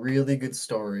was a really good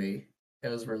story. It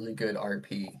was really good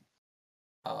RP.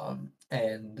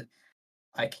 And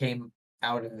I came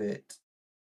out of it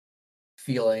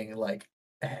feeling like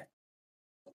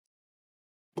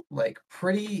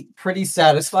pretty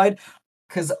satisfied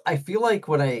because I feel like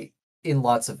when I in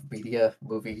lots of media,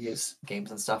 movies,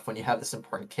 games and stuff, when you have this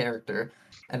important character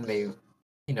and they,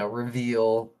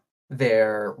 reveal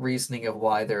their reasoning of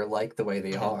why they're like the way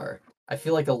they Mhm. are, I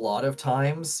feel like a lot of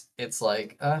times it's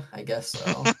like, I guess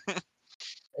so.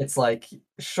 It's like,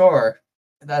 sure,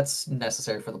 that's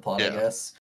necessary for the plot, I Yeah.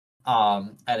 guess.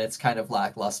 And it's kind of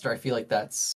lackluster. I feel like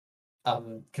that's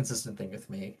consistent thing with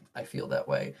me. I feel that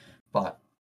way. But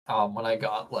when I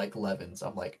got like Levins,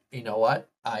 I'm like, you know what?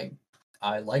 I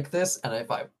like this and I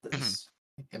vibe with Mhm. this.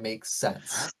 It makes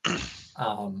sense.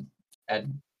 Um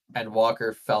and and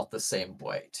Walker felt the same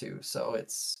way too. So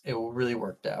it really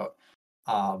worked out.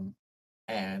 Um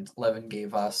and Levin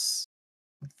gave us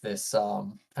this I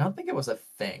don't think it was a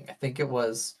thing. I think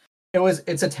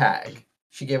it's a tag.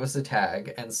 She gave us a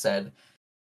tag and said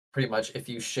pretty much if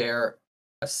you share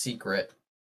a secret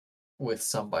with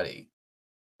somebody,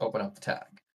 open up the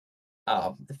tag.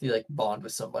 If you like bond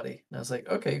with somebody. And I was like,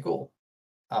 okay, cool.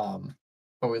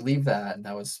 But we leave that and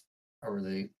that was a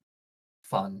really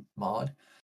fun mod.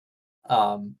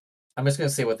 I'm just gonna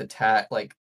say with the tag,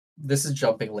 like this is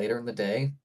jumping later in the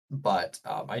day, but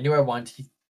I knew I wanted to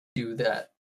do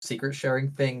that secret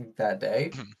sharing thing that day.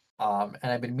 Mhm.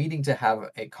 And I've been meaning to have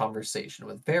a conversation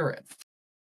with Varen.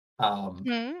 Um,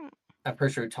 Mm. I'm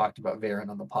pretty sure we talked about Varen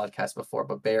on the podcast before,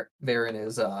 but Varen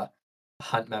is a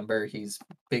hunt member. He's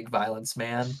big violence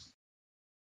man,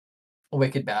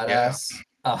 wicked Yeah. badass.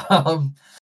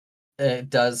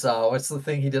 It does what's the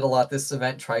thing he did a lot this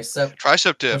event? Tricep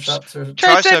Tricep dips. push-ups or Tricep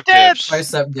Tricep dips. dips.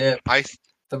 tricep dip. I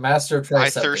The master of I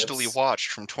tricep thirstily dips.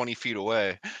 watched from 20 feet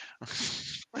away.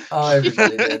 Oh,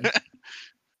 everybody did.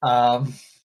 Um,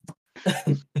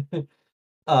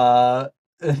 uh,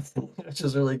 which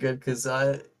is really good because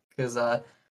at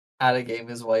a game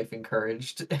his wife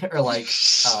encouraged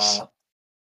or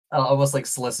almost like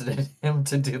solicited him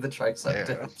to do the tricep Yeah.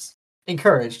 dips.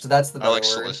 Encouraged, that's the I better like word.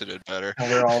 solicited better.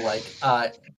 And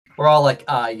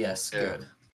yes, Yeah.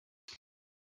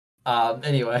 good.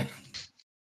 Anyway,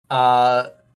 uh,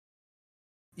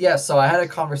 yeah. So I had a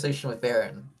conversation with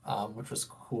Varen, which was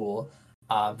cool.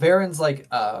 Varen's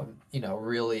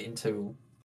really into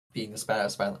being this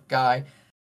badass violent guy,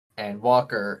 and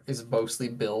Walker is mostly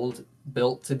built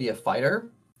to be a fighter,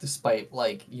 despite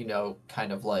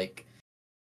kind of like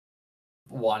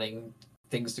wanting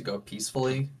things to go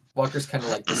peacefully. Walker's kind of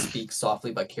like the speak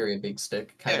softly but carry a big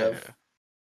stick kind Yeah. of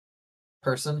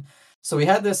person. So we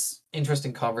had this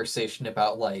interesting conversation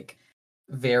about like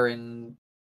Varen,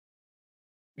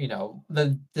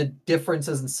 the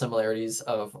differences and similarities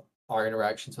of our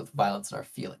interactions with violence and our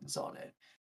feelings on it,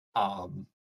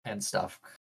 and stuff,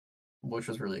 which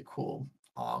was really cool.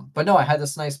 But no, I had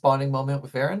this nice bonding moment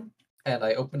with Varen, and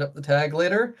I opened up the tag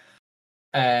later,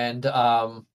 and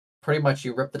pretty much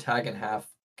you rip the tag in half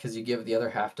because you give the other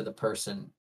half to the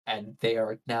person, and they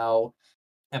are now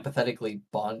empathetically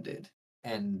bonded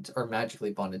or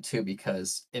magically bonded too,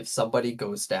 because if somebody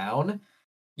goes down,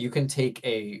 you can take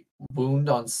a wound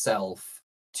on self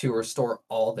to restore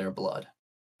all their blood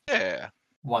Yeah.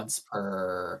 once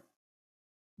per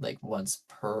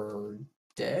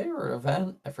day or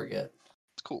event. I forget.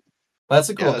 It's cool. But that's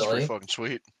a cool Yeah, that's pretty ability. fucking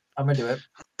sweet. I'm gonna do it.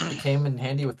 It came in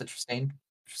handy with the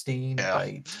Tristane Yeah.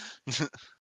 bite.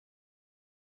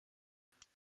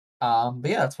 But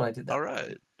yeah, that's what I did. All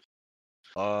right.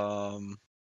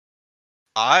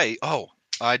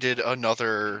 I did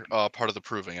another part of the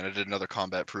proving, and I did another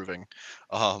combat proving.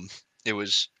 It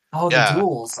was the yeah.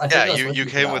 duels. I think Yeah, I was with you you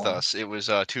for came that with one. us. It was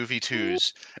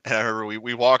 2v2s, and I remember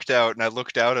we walked out, and I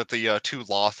looked out at the 2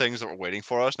 law things that were waiting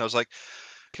for us, and I was like,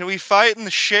 "Can we fight in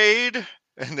the shade?"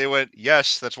 And they went,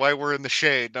 "Yes, that's why we're in the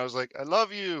shade." And I was like, "I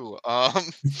love you."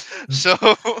 So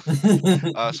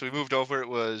so we moved over. It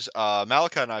was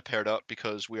Malika and I paired up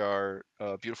because we are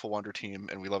a beautiful Wonder team,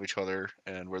 and we love each other,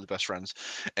 and we're the best friends.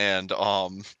 And uh,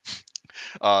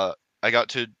 I got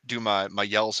to do my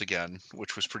yells again,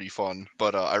 which was pretty fun.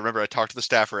 But I remember I talked to the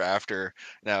staffer after.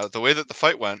 Now the way that the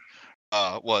fight went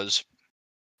was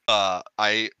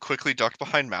I quickly ducked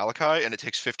behind Malachi, and it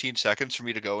takes 15 seconds for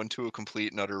me to go into a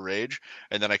complete and utter rage,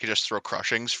 and then I could just throw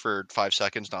crushings for 5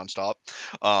 seconds nonstop.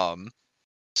 Um,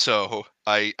 so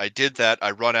I did that.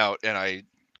 I run out and I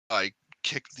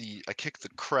kick the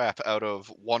crap out of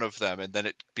one of them, and then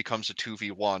it becomes a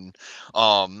 2v1.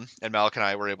 And Malik and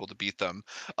I were able to beat them.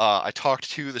 I talked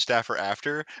to the staffer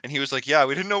after, and he was like, "Yeah,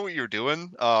 we didn't know what you were doing,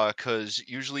 because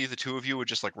usually the two of you would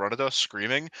just like run at us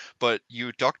screaming, but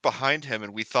you ducked behind him,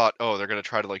 and we thought, oh, they're gonna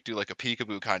try to like do like a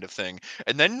peekaboo kind of thing,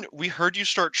 and then we heard you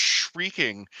start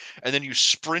shrieking, and then you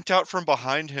sprint out from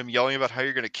behind him, yelling about how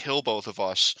you're gonna kill both of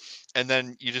us." And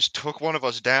then you just took one of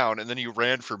us down, and then you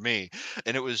ran for me,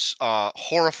 and it was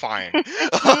horrifying.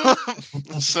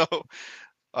 so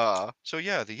so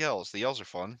yeah, the yells are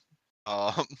fun.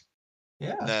 Um,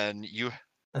 Yeah. and then you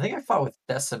I think I fought with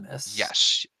Decimus.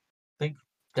 yes, I think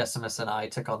Decimus and I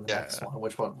took on the yeah, next one,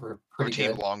 which one were our pretty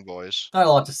team good. long boys. Not a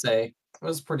lot to say. It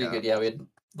was pretty Yeah, good. Yeah, we had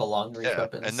the long range yeah, and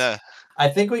weapons. then I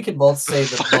think we could both say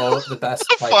the best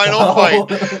fight. final fight,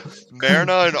 though.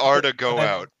 Marina and Arda go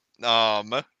out.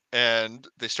 And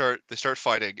they start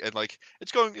fighting, and like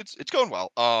it's going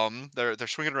well. They're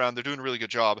swinging around, they're doing a really good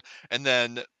job, and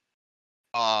then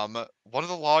one of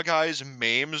the law guys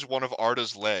maims one of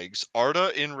Arda's legs.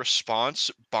 Arda, in response,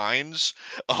 binds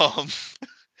um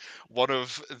one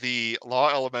of the law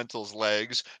elemental's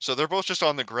legs, so they're both just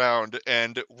on the ground,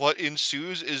 and what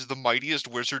ensues is the mightiest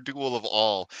wizard duel of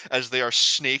all, as they are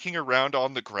snaking around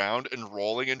on the ground and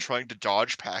rolling and trying to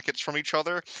dodge packets from each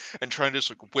other, and trying to just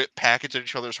like whip packets at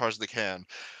each other as hard as they can.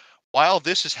 While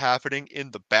this is happening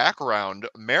in the background,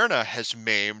 Marina has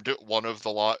maimed one of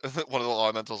the law one of the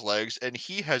elemental's legs, and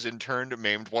he has in turn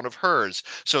maimed one of hers.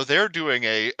 So they're doing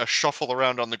a shuffle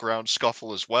around on the ground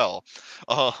scuffle as well.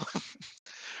 Uh,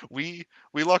 we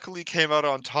luckily came out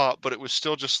on top, but it was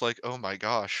still just like, oh my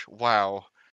gosh, wow,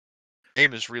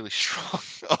 aim is really strong.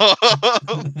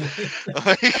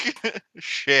 Like,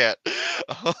 shit.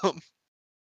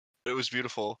 It was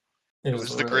beautiful. It It was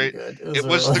was the really great. good. It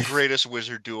was the greatest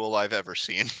wizard duel I've ever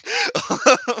seen.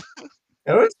 It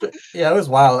was it was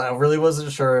wild. I really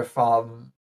wasn't sure if what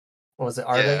was it,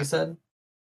 Arda? Yeah, You said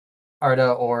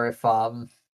Arda, or if Will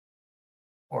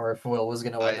was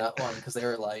gonna win I that one, because they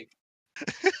were like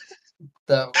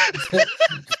that.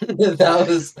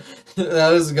 that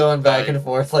was going back I and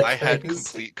forth like I had crazy.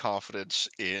 complete confidence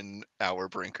in our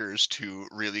Brinkers to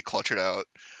really clutch it out.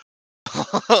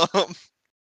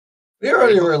 We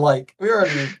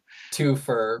already 2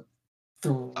 for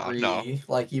No, 3.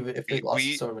 Like, even if they lost,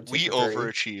 it sort of 2 we for 3.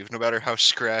 overachieve no matter how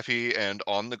scrappy and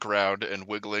on the ground and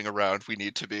wiggling around we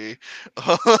need to be.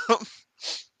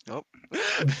 Nope.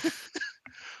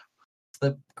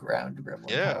 The ground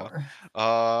gremlin Yeah.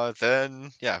 power.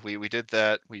 Then yeah, we did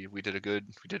that. We did a good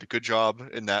job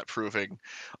in that proving.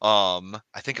 I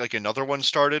think like another one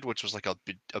started, which was like a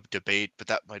debate, but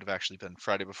that might have actually been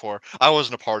Friday before. I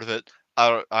wasn't a part of it.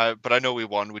 But I know we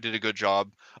won. We did a good job.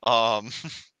 Um,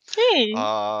 Hey.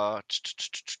 I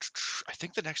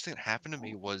think the next thing that happened to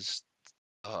me was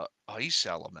ice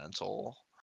elemental.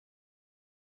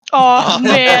 Oh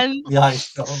man, The ice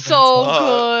so elemental.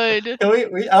 good. Can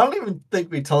we I don't even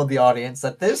think we told the audience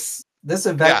that this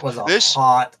event was a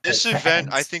hot This event,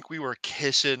 I event. think we were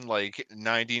kissing like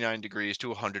 99 degrees to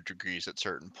 100 degrees at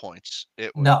certain points.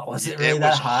 No, was it really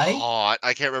that high? hot.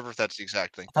 I can't remember if that's the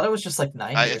exact thing. I thought it was just like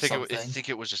 90 I or think something. I think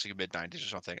it was just like mid 90s or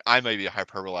something. I may be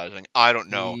hyperbolizing. I don't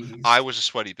know. Jeez. I was a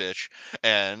sweaty bitch,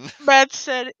 and Matt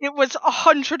said it was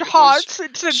 100 It was hots.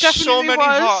 It definitely so many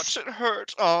was. hots it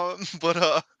hurt.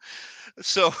 But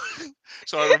so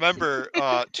so I remember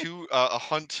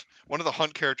one of the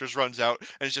hunt characters runs out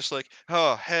and it's just like,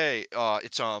 oh hey,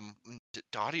 it's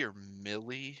Dottie or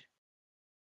Millie.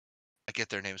 I get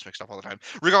their names mixed up all the time.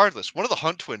 Regardless, one of the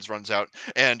Hunt twins runs out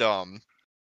and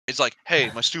it's like,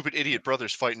 hey, my stupid idiot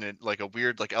brother's fighting it like a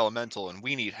weird like elemental and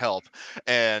we need help.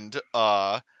 And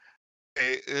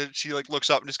she like looks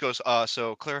up and just goes,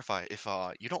 so clarify, if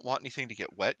you don't want anything to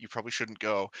get wet, you probably shouldn't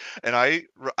go. And I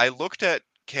looked at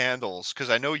Candles because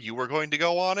I know you were going to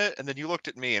go on it, and then you looked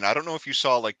at me, and I don't know if you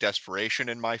saw like desperation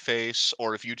in my face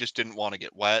or if you just didn't want to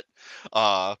get wet.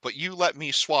 But you let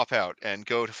me swap out and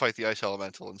go to fight the ice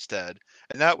elemental instead,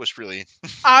 and that was really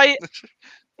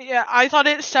I thought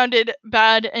it sounded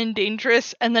bad and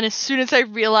dangerous, and then as soon as I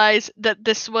realized that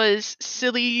this was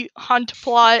silly hunt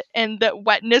plot and that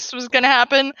wetness was gonna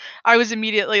happen, I was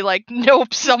immediately like,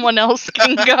 nope, someone else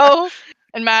can go.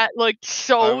 And Matt looked I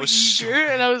so was so eager,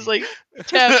 and I was happy. like,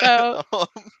 tap out.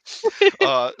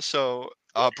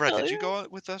 Brett, Hell did you yeah. go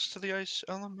with us to the ice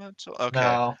elemental? Okay.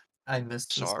 No, I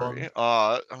missed this Sorry. one.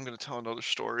 I'm gonna tell another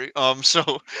story.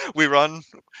 So we run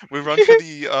for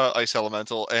the ice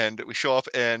elemental, and we show up,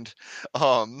 and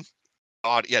um,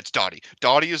 yeah, it's Dottie.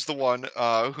 Dottie is the one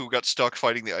who got stuck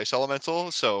fighting the ice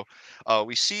elemental. So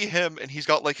we see him, and he's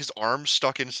got like his arm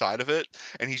stuck inside of it,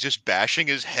 and he's just bashing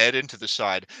his head into the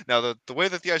side. Now the way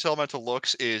that the ice elemental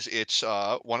looks is it's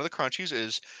one of the crunchies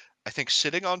is, I think,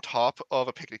 sitting on top of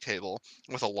a picnic table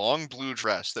with a long blue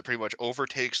dress that pretty much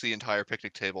overtakes the entire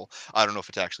picnic table. I don't know if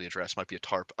it's actually a dress, might be a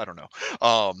tarp. I don't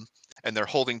know. And they're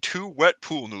holding two wet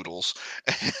pool noodles,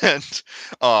 and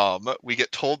we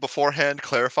get told beforehand,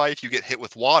 clarify, if you get hit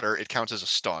with water, it counts as a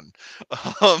stun.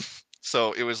 Um,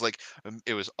 so it was like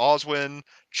it was Oswin,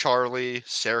 Charlie,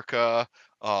 Serka.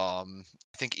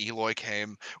 I think Eloy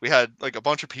came. We had like a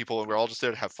bunch of people, and we are all just there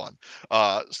to have fun.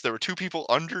 So there were two people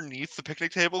underneath the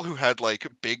picnic table who had like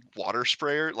big water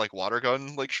sprayer, like water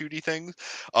gun, like shooty things.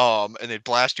 And they'd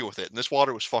blast you with it. And this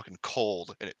water was fucking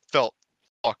cold, and it felt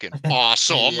fucking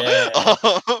awesome. Yeah.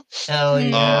 Hell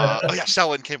yeah. Oh yeah,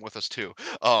 Selin came with us too.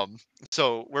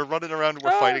 So we're running around and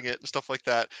we're Oh. fighting it and stuff like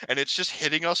that, and it's just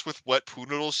hitting us with wet poo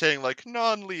noodles, saying like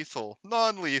non-lethal,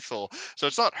 non-lethal. So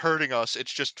it's not hurting us;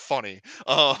 it's just funny.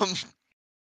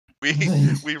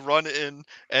 We run in,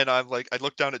 and I'm like, I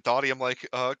look down at Dottie. I'm like,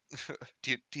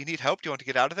 do you need help? Do you want to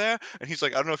get out of there? And he's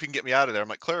like, I don't know if you can get me out of there. I'm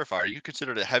like, clarify, are you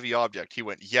considered a heavy object? He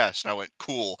went, yes. And I went,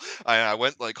 cool. I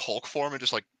went like Hulk form and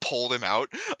just like pulled him out.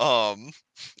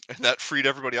 And that freed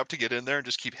everybody up to get in there and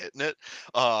just keep hitting it.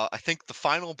 I think the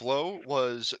final blow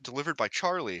was delivered by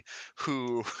Charlie,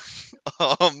 who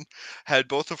had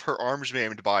both of her arms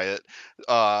maimed by it.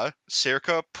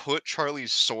 Serka put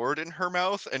Charlie's sword in her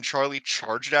mouth, and Charlie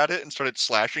charged at it and started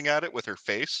slashing at it with her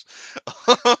face.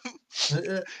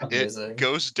 It Amazing.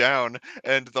 goes down,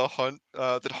 and the hunt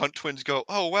twins go,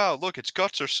 "Oh wow, look, its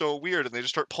guts are so weird," and they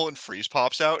just start pulling freeze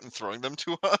pops out and throwing them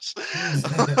to us.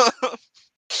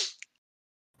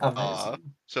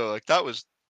 Amazing. So like that was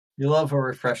You love a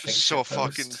refreshing so shitpost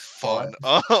fucking spot.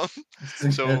 fun.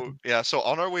 It's So good. yeah, so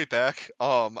on our way back,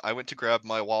 I went to grab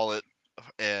my wallet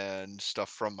and stuff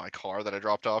from my car that I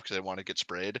dropped off because I wanted to get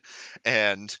sprayed,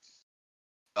 and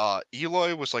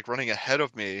Eloy was like running ahead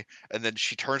of me, and then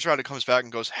she turns around and comes back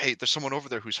and goes, "Hey, there's someone over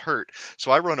there who's hurt."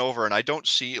 So I run over, and I don't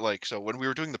see like, so when we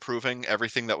were doing the proving,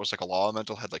 everything that was like a law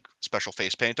elemental had like special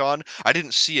face paint on. I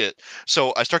didn't see it,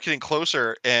 so I start getting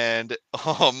closer, and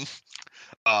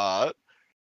uh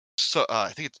so I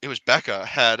think it was Becca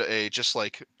had a just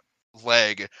like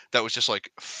leg that was just like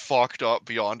fucked up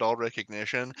beyond all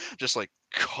recognition, just like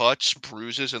cuts,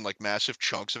 bruises, and like massive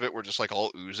chunks of it were just like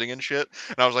all oozing and shit.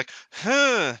 And I was like,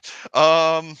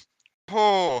 um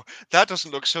oh, that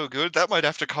doesn't look so good, that might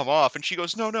have to come off. And she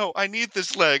goes, no, I need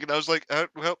this leg. And I was like,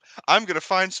 well, I'm gonna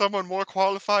find someone more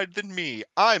qualified than me.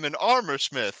 I'm an armor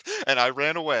smith. And I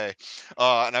ran away,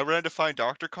 and I ran to find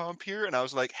Dr. Compier, and I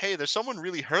was like, hey, there's someone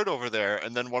really hurt over there.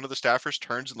 And then one of the staffers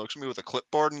turns and looks at me with a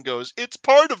clipboard and goes, it's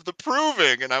part of the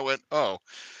proving. And I went, oh,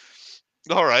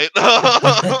 all right.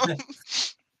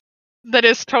 That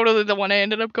is totally the one I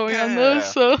ended up going on though, Yeah.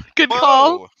 so good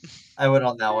call. Whoa. I went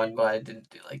on that one, but I didn't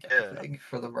do like Yeah. anything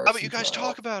for the mercy. How about you guys trial.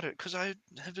 talk about it? Because I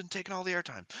have been taking all the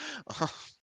airtime.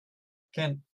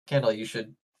 Kendall, you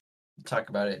should talk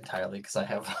about it entirely because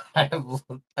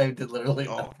I did literally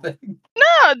Oh. nothing.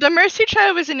 No, the Mercy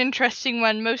Child was an interesting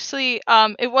one. Mostly,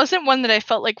 it wasn't one that I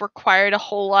felt like required a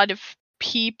whole lot of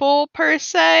people per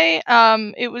se.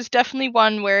 It was definitely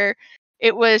one where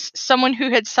it was someone who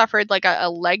had suffered like a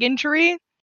leg injury,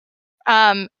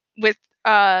 with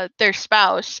their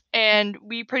spouse, and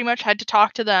we pretty much had to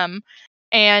talk to them.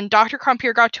 And Dr.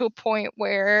 Crumpier got to a point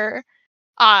where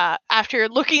after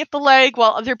looking at the leg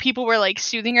while other people were like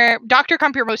soothing her, Dr.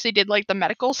 Crumpier mostly did like the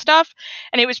medical stuff,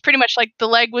 and it was pretty much like the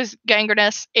leg was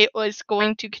gangrenous, it was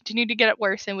going to continue to get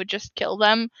worse and would just kill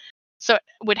them, so it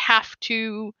would have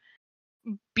to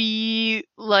be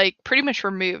like pretty much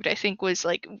removed. I think was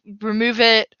like remove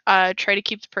it, try to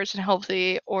keep the person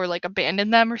healthy, or like abandon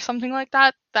them or something like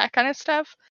that kind of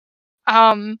stuff.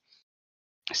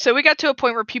 So we got to a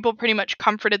point where people pretty much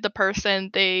comforted the person.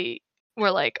 They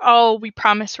were like, "Oh, we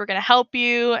promise we're gonna help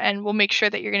you, and we'll make sure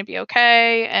that you're gonna be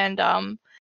okay." And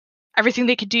everything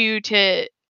they could do to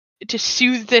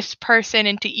soothe this person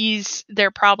and to ease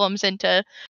their problems and to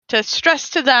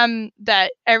stress to them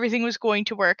that everything was going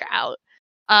to work out,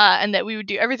 and that we would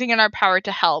do everything in our power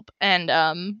to help. And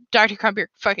Dr. Crumpier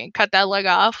fucking cut that leg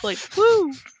off, like,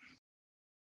 woo.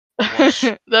 Nice.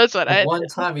 That's what The I. one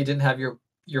time you didn't have your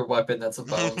weapon that's a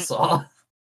bone saw.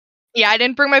 Yeah, I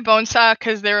didn't bring my bone saw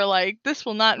because they were like, this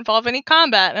will not involve any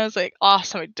combat. And I was like,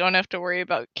 awesome, I don't have to worry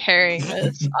about carrying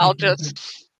this. I'll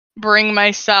just bring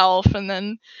myself. And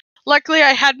then luckily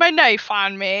I had my knife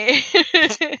on me.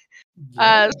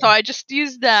 Yeah. So I just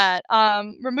used that.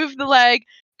 Removed the leg,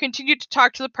 continued to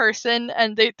talk to the person,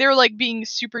 and they were like being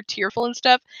super tearful and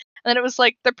stuff. And then it was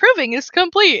like, the proving is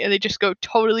complete. And they just go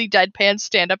totally deadpan,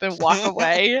 stand up, and walk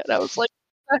away. And I was like,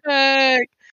 what the heck?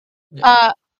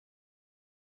 Yeah.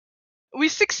 We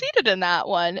succeeded in that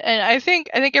one, and I think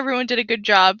everyone did a good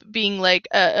job being like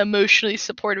emotionally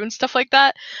supportive and stuff like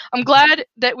that. I'm glad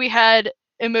that we had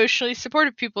emotionally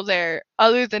supportive people there,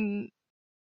 other than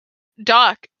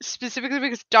Doc, specifically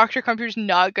because Dr. Crumper's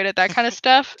not good at that kind of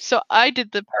stuff. So I did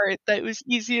the part that was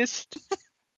easiest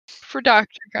for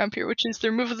Dr. Crumper, which is the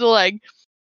remove of the leg,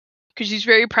 because she's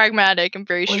very pragmatic and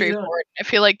very Well, straightforward. I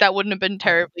feel like that wouldn't have been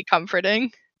terribly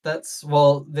comforting. I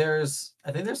think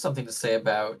there's something to say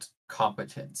about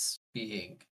competence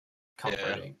being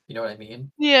comforting. You know what I mean?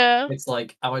 Yeah, It's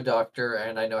like I'm a doctor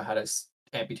and I know how to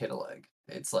amputate a leg.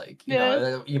 It's like,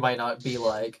 yeah. you might not be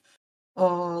like,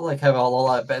 oh, like have a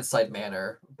lot of bedside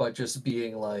manner, but just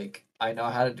being like, I know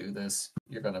how to do this,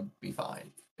 you're gonna be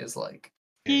fine. Is like,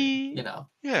 Yeah.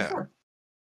 for sure.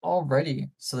 Alrighty.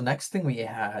 So the next thing we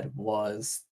had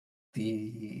was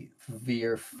the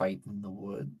Veer fight in the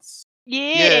woods.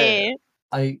 Yeah.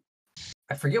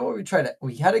 I forget what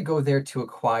we had to go there to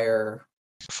acquire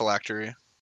Phylactery.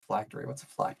 phylactery. What's a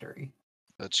phylactery?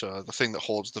 That's the thing that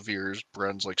holds the Veer's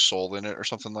Bren's like soul in it or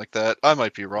something like that. I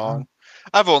might be Uh-huh. wrong.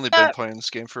 I've only been playing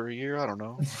this game for a year. I don't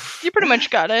know. You pretty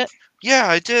much got it. Yeah,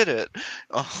 I did it.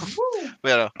 But Woo!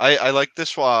 yeah, no, I like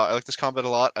this. I like this combat a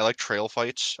lot. I like trail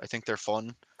fights. I think they're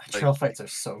fun. Trail fights are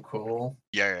so cool.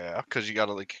 Yeah, because you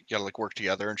gotta work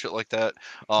together and shit like that.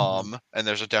 Mhm. And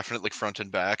there's a definite like front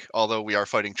and back. Although we are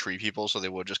fighting tree people, so they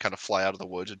would just kind of fly out of the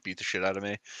woods and beat the shit out of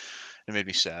me. It made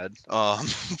me sad.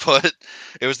 But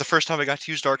it was the first time I got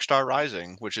to use Dark Star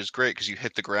Rising, which is great because you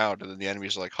hit the ground and then the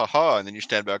enemies are like, haha, and then you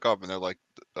stand back up and they're like,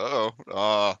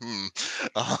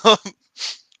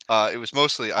 it was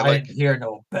mostly I didn't hear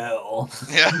no bell.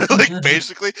 yeah, like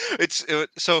basically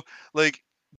so like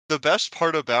the best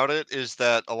part about it is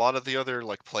that a lot of the other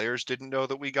like players didn't know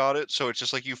that we got it, so it's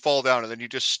just like you fall down and then you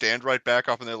just stand right back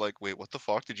up and they're like, wait, what the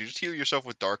fuck? Did you just heal yourself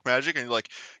with dark magic? And you're like,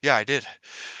 yeah, I did.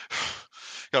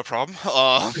 Got a problem?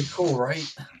 Pretty cool,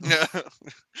 right? Yeah.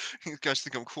 You guys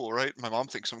think I'm cool, right? My mom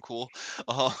thinks I'm cool.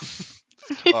 But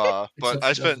Except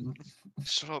I she spent doesn't.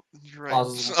 shut up, you're right.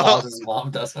 Oz's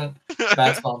mom doesn't.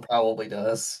 Matt's mom probably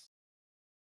does.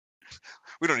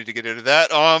 We don't need to get into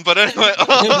that. But anyway,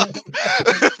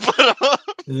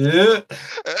 Yeah.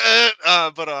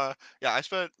 yeah, I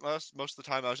spent most of the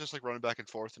time I was just like running back and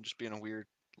forth and just being a weird,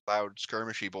 loud,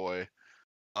 skirmishy boy.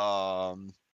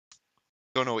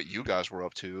 Don't know what you guys were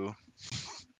up to.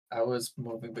 I was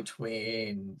moving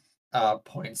between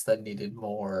points that needed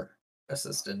more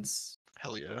assistance.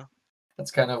 Hell yeah.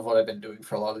 That's kind of what I've been doing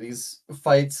for a lot of these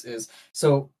fights.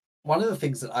 So one of the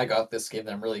things that I got this game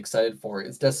that I'm really excited for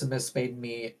is Decimus made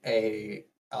me a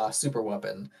super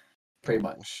weapon. Pretty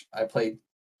much, I played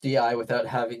DI without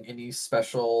having any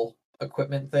special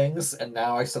equipment things, and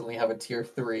now I suddenly have a tier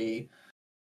 3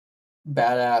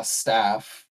 badass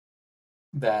staff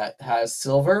that has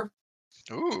silver.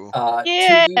 Ooh.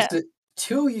 Yeah.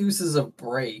 Two uses of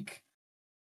break,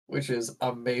 which is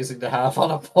amazing to have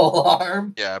on a pole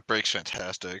arm. Yeah, break's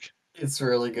fantastic. It's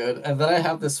really good. And then I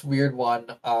have this weird one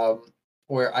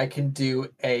where I can do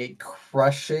a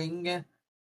crushing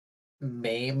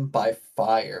maim by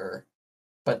fire,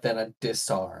 but then a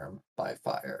disarm by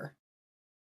fire.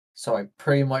 So I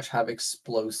pretty much have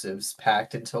explosives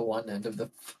packed into one end of one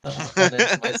end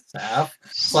of my staff,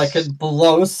 so I can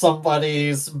blow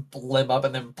somebody's limb up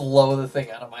and then blow the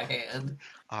thing out of my hand.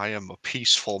 I am a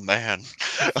peaceful man.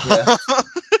 Yeah.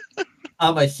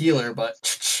 I'm a healer, but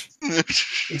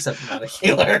except I'm not a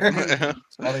healer. I'm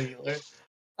not a healer.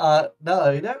 No,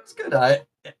 I mean that was good. I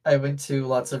went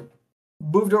to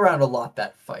moved around a lot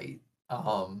that fight.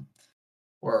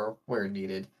 Where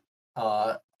needed.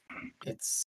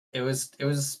 It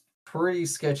was pretty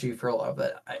sketchy for a lot of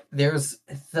that. There's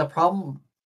the problem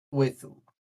with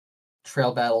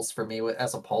trail battles for me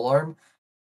as a polearm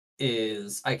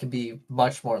is I can be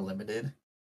much more limited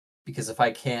because if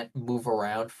I can't move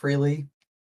around freely,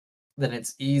 then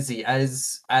it's easy,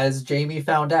 as Jamie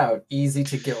found out, easy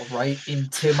to get right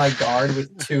into my guard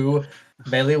with 2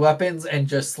 melee weapons and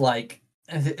just like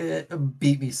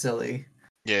beat me silly.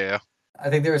 Yeah. I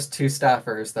think there was 2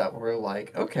 staffers that were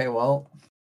like, okay, well,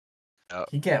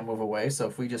 he can't move away, so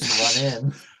if we just run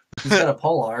in, he's got a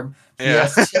pole arm. Yeah.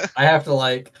 I have to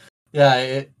like,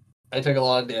 I took a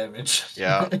lot of damage.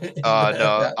 Yeah.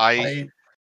 No,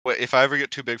 if I ever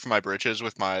get too big for my britches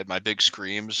with my big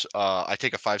screams, I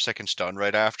take a 5-second stun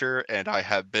right after, and I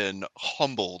have been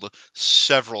humbled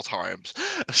several times.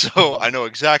 So I know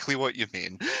exactly what you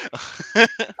mean.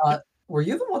 Were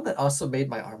you the one that also made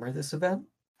my armor this event?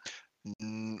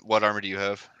 What armor do you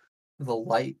have?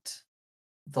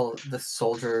 The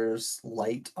soldier's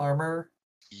light armor.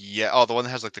 Yeah. Oh, the one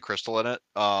that has like the crystal in it,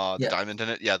 the Yeah. diamond in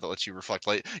it. Yeah, that lets you reflect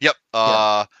light. Yep.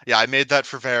 Yeah, I made that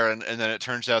for Varen, and then it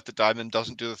turns out the diamond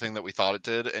doesn't do the thing that we thought it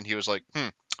did, and he was like,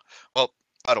 well,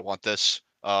 I don't want this.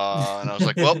 And I was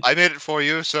like, well, I made it for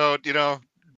you, so What do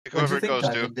whoever you it think goes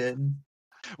to. diamond did?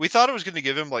 We thought it was going to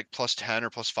give him like +10 or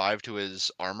 +5 to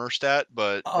his armor stat,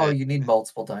 but Oh, you need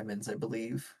multiple diamonds, I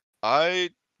believe. I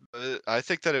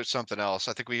think that it was something else.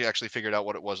 I think we actually figured out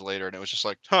what it was later, and it was just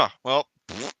like, well,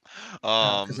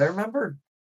 Because I remember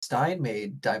Stein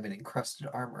made diamond encrusted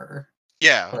armor,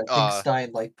 yeah. but I think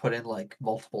Stein like put in like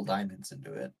multiple diamonds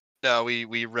into it. No,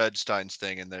 we read Stein's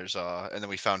thing, and there's and then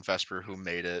we found Vesper who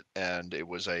made it, and it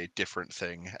was a different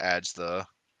thing. Adds the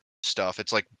stuff.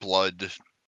 It's like blood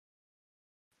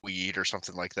weed or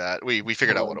something like that. We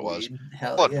figured out what it was.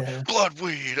 Hell yeah.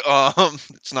 Bloodweed.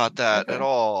 It's not that at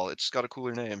all. It's got a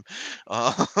cooler name.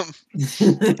 But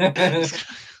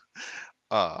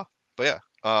yeah.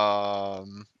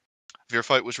 Your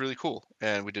fight was really cool,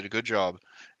 and we did a good job.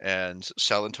 And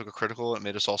Selen took a critical, and it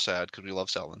made us all sad because we love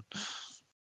Selen.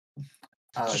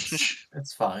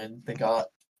 It's fine. They got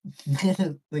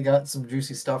they got some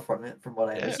juicy stuff from it, from what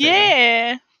I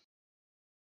understand.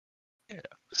 Yeah.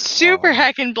 Super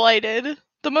heckin' blighted.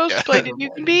 The most blighted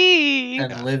you can be.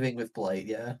 And living with blight,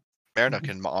 yeah. Marina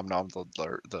can nom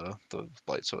the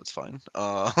blight, so it's fine.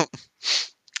 I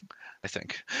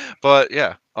think. But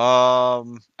yeah.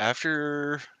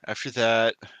 After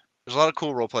that, there's a lot of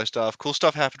cool roleplay stuff. Cool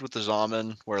stuff happened with the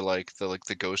Zaman, where like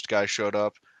the ghost guy showed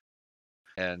up,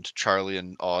 and Charlie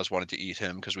and Oz wanted to eat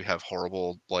him because we have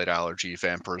horrible blight allergy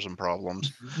vampirism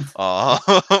problems.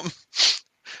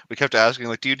 We kept asking,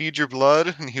 like, do you need your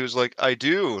blood? And he was like, I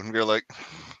do. And we were like,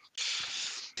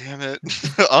 damn it.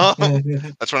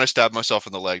 That's when I stabbed myself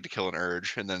in the leg to kill an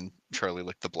urge, and then Charlie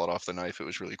licked the blood off the knife. It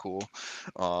was really cool.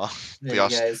 You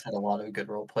guys had a lot of good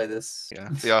roleplay this.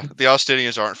 Yeah, the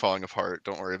Austinians aren't falling apart.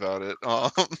 Don't worry about it.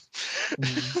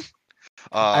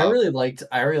 I really liked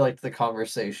the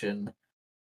conversation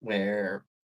where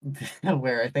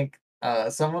I think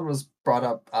someone was brought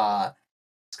up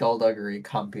skullduggery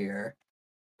compeer,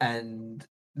 and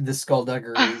the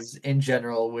skullduggeries in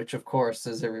general, which of course,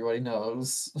 as everybody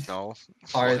knows,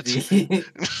 are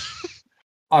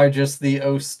are just the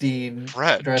Osteen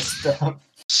dressed up.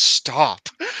 Stop.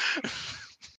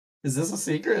 Is this a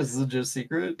secret? Is this just a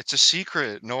secret? It's a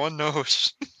secret. No one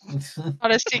knows.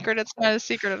 Not a secret. It's not a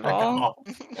secret at all.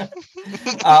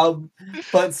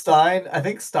 But Stein, I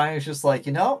think Stein is just like,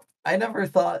 I never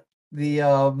thought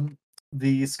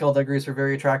the skullduggeries were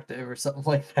very attractive or something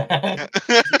like that.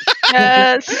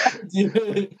 Yes.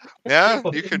 Yeah,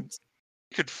 you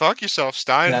could fuck yourself,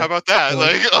 Stein. Yeah. How about that?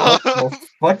 Well,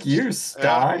 fuck you,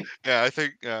 Stein. Yeah, I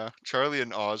think Charlie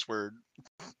and Oz were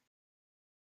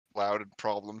loud and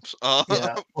problems.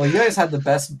 Yeah. Well, you guys had the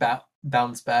best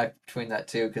bounce back between that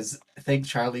too, because I think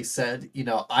Charlie said,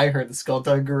 I heard the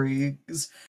skullduggeries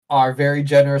are very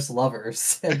generous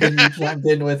lovers, and then you chimed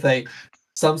in with a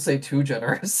Some say too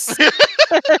generous.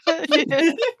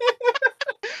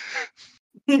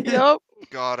 Yep.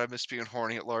 God, I miss being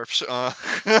horny at LARPs.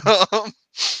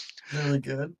 Really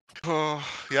good. Oh,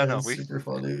 yeah, no, That's super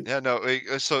funny. yeah, no.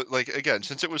 So, like, again,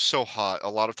 since it was so hot, a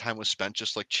lot of time was spent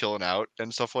just like chilling out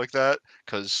and stuff like that,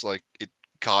 because like it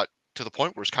got to the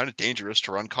point where it's kind of dangerous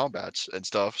to run combats and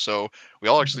stuff. So we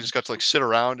all actually just got to like sit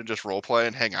around and just role play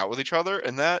and hang out with each other,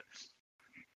 and that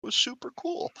was super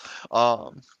cool.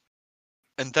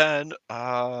 And then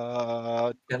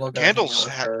Candles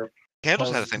had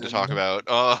a thing to talk about.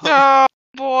 Oh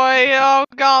boy, oh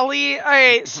golly.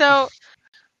 Alright, so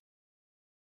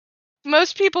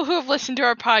most people who have listened to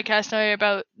our podcast know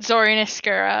about Zorian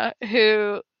Escura,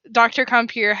 who Dr.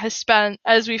 Compier has spent,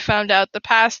 as we found out, the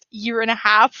past year and a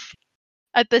half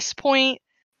at this point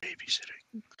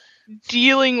babysitting.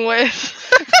 dealing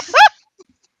with.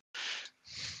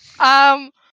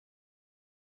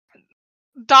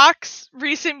 Doc's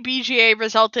recent BGA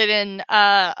resulted in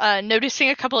noticing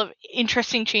a couple of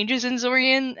interesting changes in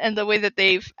Zorian and the way that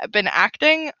they've been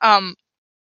acting.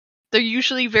 They're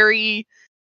usually very...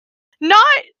 Not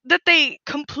that they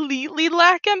completely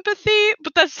lack empathy,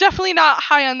 but that's definitely not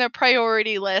high on their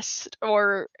priority list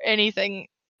or anything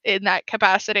in that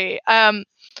capacity.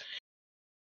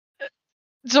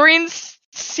 Zorians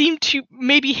seem to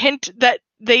maybe hint that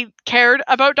they cared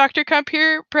about Dr.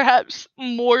 Compier, perhaps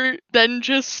more than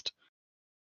just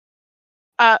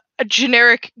a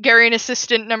generic Garian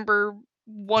assistant number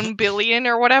 1 billion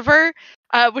or whatever,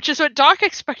 which is what Doc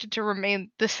expected to remain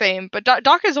the same. But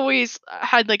Doc has always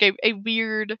had like a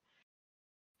weird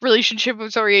relationship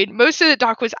with Zorian. Most of the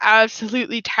Doc was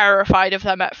absolutely terrified of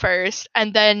them at first,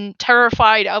 and then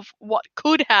terrified of what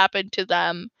could happen to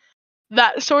them,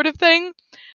 that sort of thing.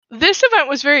 This event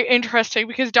was very interesting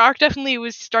because Doc definitely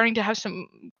was starting to have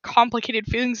some complicated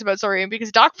feelings about Zorian,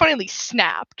 because Doc finally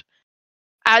snapped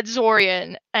at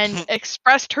Zorian and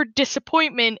expressed her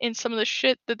disappointment in some of the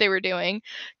shit that they were doing.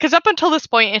 Because up until this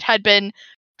point, it had been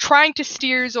trying to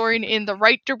steer Zorian in the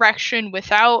right direction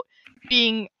without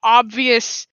being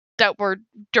obvious that we're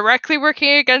directly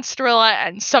working against Rilla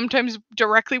and sometimes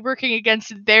directly working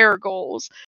against their goals,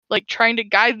 like trying to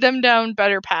guide them down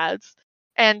better paths.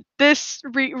 And this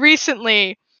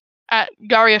recently at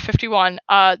Garia 51,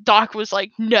 Doc was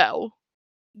like, no,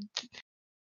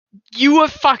 you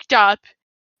have fucked up.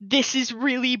 This is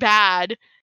really bad.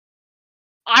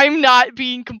 I'm not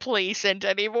being complacent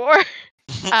anymore.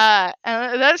 And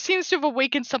that seems to have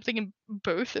awakened something in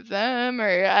both of them.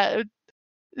 Or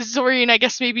Zorian, I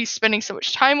guess, maybe spending so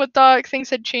much time with Doc, things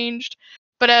had changed.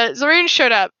 But Zorian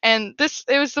showed up, and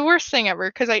it was the worst thing ever,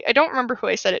 because I don't remember who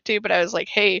I said it to, but I was like,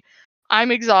 hey, I'm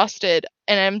exhausted,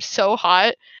 and I'm so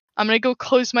hot. I'm gonna go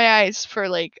close my eyes for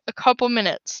like a couple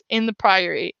minutes in the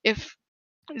Priory. If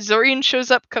Zorian shows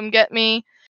up, come get me.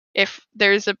 If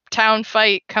there's a town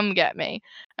fight, come get me.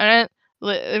 And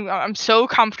I'm so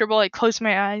comfortable, I close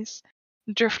my eyes,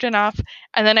 drifting off,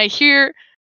 and then I hear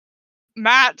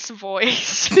Matt's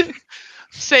voice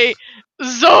say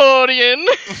Zorian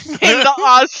in the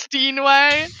Austin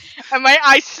way, and my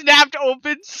eyes snapped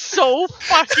open so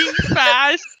fucking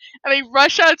fast, and I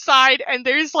rush outside, and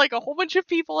there's like a whole bunch of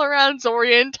people around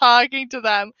Zorian talking to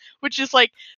them, which is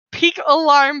like peak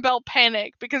alarm bell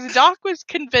panic, because Doc was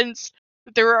convinced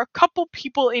that there were a couple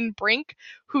people in Brink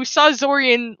who saw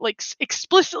Zorian like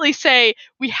explicitly say,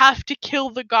 we have to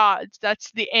kill the gods,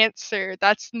 that's the answer,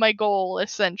 that's my goal,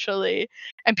 essentially.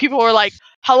 And people were like,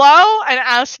 hello? And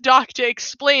asked Doc to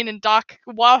explain, and Doc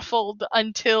waffled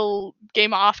until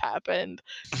Game Off happened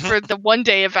for the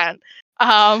one-day event,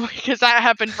 because that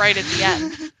happened right at the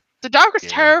end. So Doc was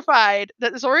terrified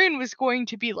that Zorian was going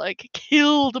to be, like,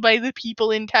 killed by the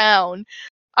people in town.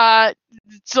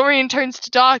 Zorian turns to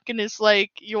Doc and is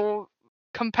like, your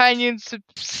companions have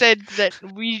said that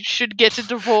we should get a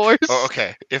divorce. Oh,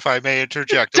 okay, if I may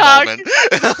interject a Doc. moment.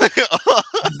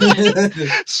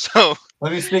 So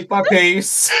let me speak my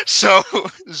piece. So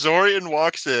Zorian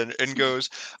walks in and goes,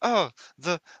 oh,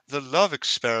 the love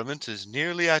experiment is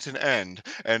nearly at an end.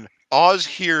 And Oz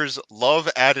hears love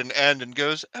at an end and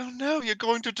goes, oh no, you're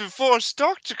going to divorce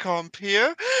Dr.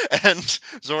 Compier? And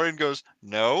Zorian goes,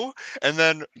 no. And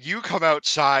then you come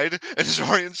outside and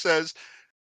Zorian says,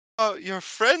 your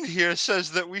friend here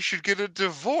says that we should get a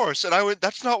divorce. And I went,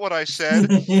 that's not what I said.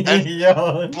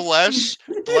 And bless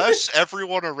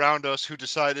everyone around us who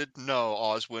decided, no,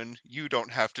 Oswin, you don't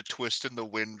have to twist in the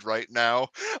wind right now.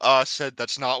 Said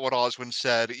that's not what Oswin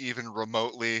said, even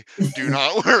remotely. Do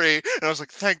not worry. And I was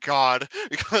like, thank God,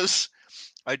 because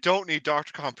I don't need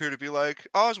Dr. Compier to be like,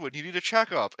 Oswin, you need a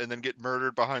checkup, and then get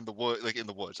murdered behind the wood, like in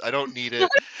the woods. I don't need it.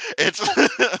 It's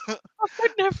I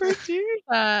would never do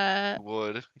that.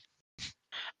 wood.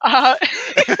 Uh,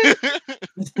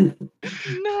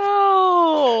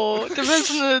 no,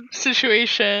 depends on the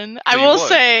situation. I will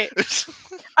say,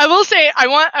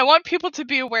 I want people to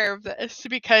be aware of this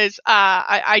because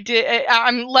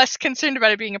I'm less concerned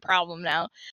about it being a problem now.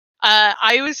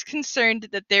 I was concerned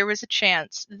that there was a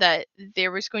chance that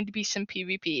there was going to be some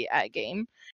PvP at game,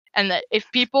 and that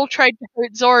if people tried to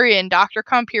hurt Zorian, Dr.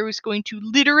 Compier was going to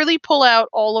literally pull out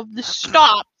all of the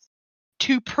stops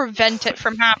to prevent it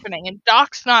from happening. And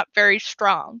Doc's not very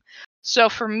strong. So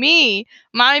for me,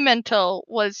 my mental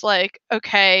was like,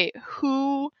 okay,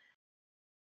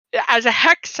 as a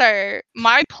hexer,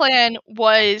 my plan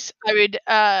was I would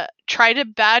try to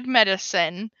bad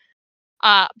medicine,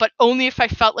 but only if I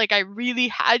felt like I really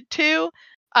had to.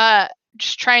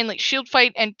 Just try and like shield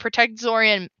fight and protect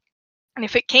Zorian. And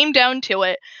if it came down to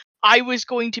it, I was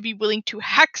going to be willing to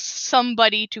hex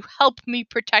somebody to help me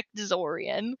protect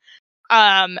Zorian.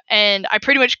 And I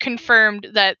pretty much confirmed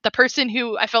that the person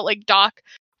who I felt like Doc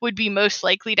would be most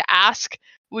likely to ask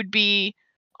would be,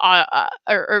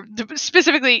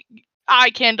 specifically,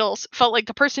 Eye Candles felt like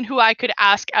the person who I could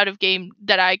ask out of game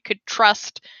that I could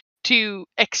trust to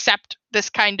accept this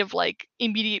kind of like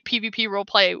immediate PvP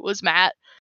roleplay was Matt.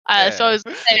 So I was,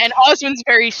 and Oswin's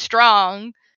very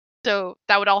strong, so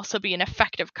that would also be an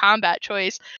effective combat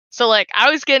choice. So like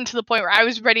I was getting to the point where I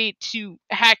was ready to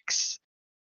hex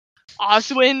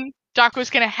Oswin. Doc was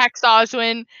gonna hex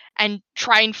Oswin and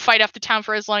try and fight off the town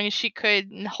for as long as she could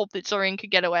and hope that Zorian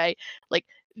could get away. Like,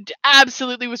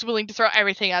 absolutely was willing to throw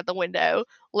everything out the window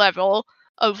level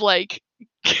of like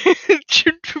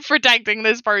protecting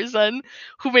this person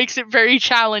who makes it very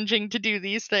challenging to do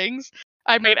these things,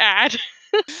 I might add.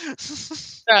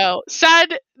 So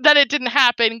sad that it didn't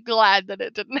happen, glad that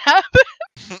it didn't happen.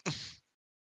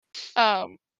 I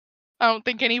don't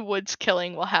think any woods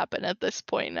killing will happen at this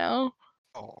point now.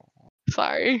 Oh.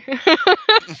 Sorry.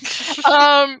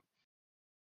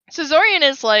 So Zorian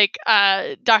is like,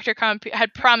 Dr. Compier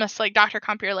had promised, like, Dr.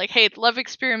 Compier, like, hey, the love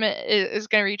experiment is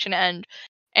going to reach an end,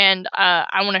 and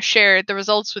I want to share the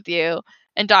results with you.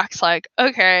 And Doc's like,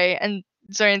 okay. And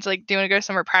Zorian's like, do you want to go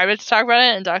somewhere private to talk about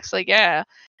it? And Doc's like, yeah.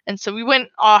 And so we went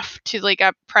off to, like,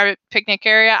 a private picnic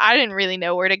area. I didn't really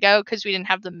know where to go because we didn't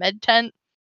have the med tent.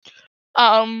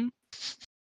 And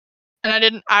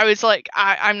I was like,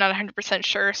 I'm not 100%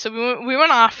 sure. So we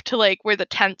went off to, like, where the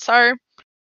tents are.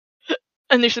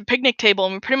 And there's a picnic table,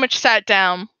 and we pretty much sat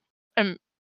down. And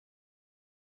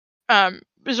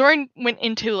Zorian went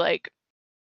into, like,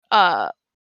 after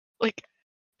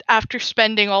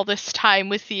spending all this time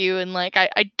with you, and, like,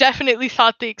 I definitely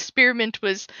thought the experiment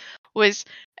was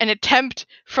an attempt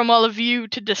from all of you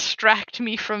to distract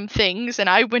me from things, and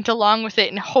I went along with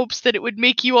it in hopes that it would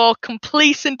make you all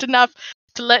complacent enough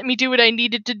to let me do what I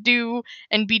needed to do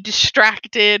and be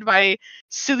distracted by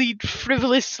silly,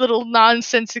 frivolous little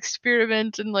nonsense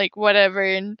experiment and like whatever,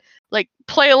 and like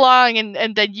play along,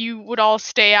 and then you would all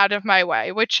stay out of my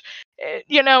way, which,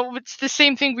 it's the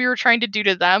same thing we were trying to do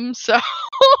to them, so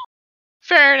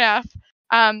fair enough.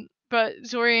 But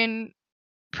Zorian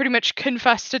pretty much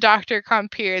confessed to Dr.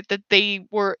 Compier that they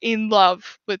were in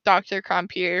love with Dr.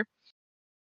 Compier.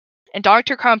 And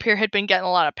Dr. Compier had been getting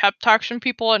a lot of pep talks from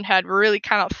people and had really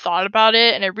kind of thought about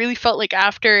it. And it really felt like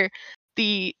after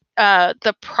the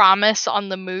promise on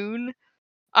the moon,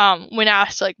 when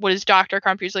asked, like, what is Dr.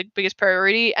 Compier's, like, biggest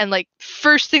priority? And, like,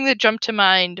 first thing that jumped to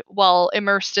mind while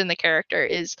immersed in the character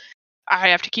is I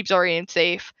have to keep Zorian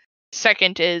safe.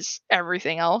 Second is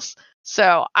everything else.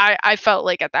 So I felt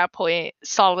like at that point,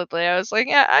 solidly, I was like,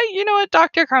 yeah, you know what?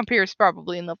 Dr. Compier is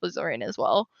probably in love with Zorian as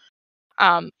well.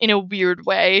 In a weird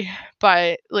way,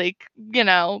 but like,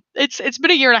 it's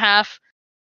been a year and a half.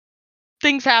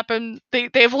 Things happen.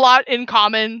 They have a lot in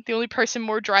common. The only person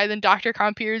more dry than Dr.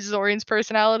 Compier is Zorian's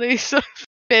personality, so it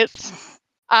fits.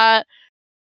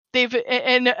 They've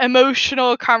an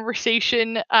emotional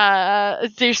conversation.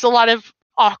 There's a lot of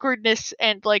awkwardness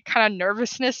and like kind of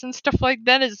nervousness and stuff like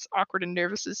that. As awkward and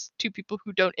nervous as two people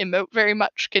who don't emote very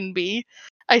much can be,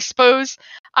 I suppose.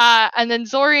 And then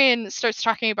Zorian starts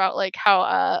talking about like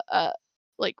how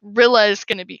like Rilla is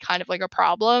going to be kind of like a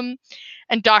problem,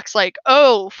 and Doc's like,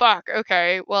 oh fuck,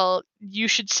 okay, well you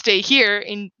should stay here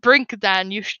in Brink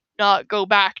then. You should not go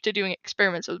back to doing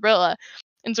experiments with Rilla.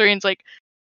 And Zorian's like,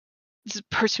 this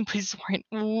person please Zorian.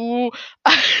 Ooh.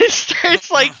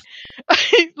 Starts like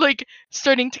like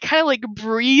starting to kind of like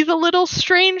breathe a little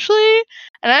strangely,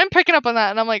 and I'm picking up on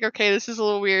that, and I'm like, okay, this is a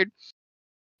little weird.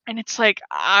 and it's like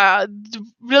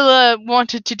Rilla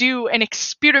wanted to do an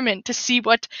experiment to see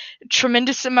what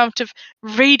tremendous amount of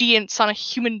radiance on a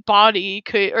human body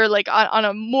could, or like on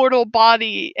a mortal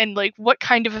body, and like what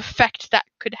kind of effect that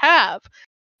could have.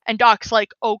 And Doc's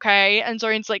like, okay. And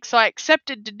Zorian's like, so I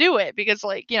accepted to do it because,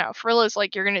 like, you know, Frilla's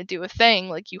like, you're gonna do a thing,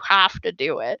 like, you have to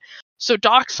do it. So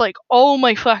Doc's like, oh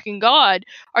my fucking god,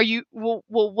 are you, well,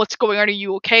 what's going on? Are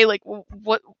you okay? Like,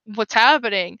 what's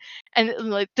happening? And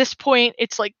like, this point,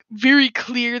 it's like very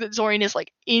clear that Zorian is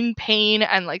like in pain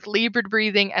and like labored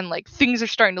breathing, and like things are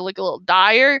starting to look a little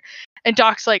dire. And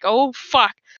Doc's like, oh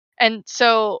fuck. And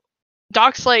so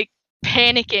Doc's like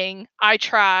panicking. I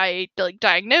try like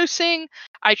diagnosing,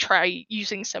 I try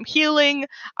using some healing,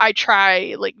 I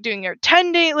try like doing a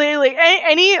tending, like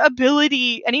any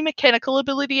ability, any mechanical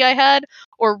ability I had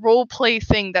or role play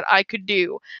thing that I could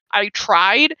do, I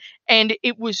tried, and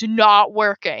it was not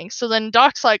working. So then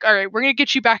Doc's like, all right, we're gonna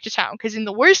get you back to town, because in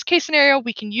the worst case scenario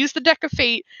we can use the deck of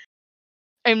fate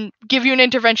and give you an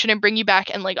intervention and bring you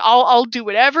back, and like I'll do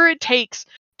whatever it takes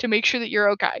to make sure that you're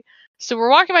okay. So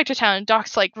we're walking back to town, and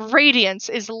Doc's like, radiance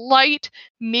is light,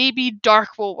 maybe dark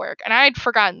will work. And I had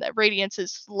forgotten that radiance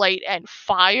is light and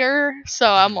fire. So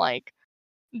I'm like,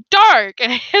 dark,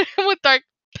 and I hit him with dark,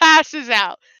 passes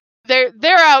out. They're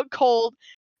out cold.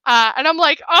 And I'm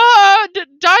like,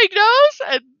 diagnose?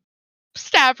 And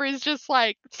Staffer is just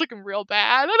like, it's looking real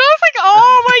bad. And I was like,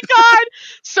 oh my god!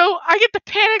 So I get the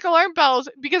panic alarm bells,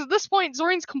 because at this point,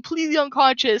 Zorian's completely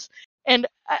unconscious. And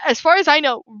as far as I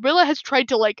know, Rilla has tried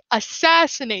to like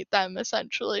assassinate them,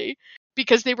 essentially,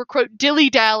 because they were, quote,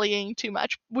 dilly-dallying too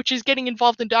much, which is getting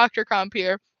involved in Dr.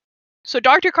 Compier. So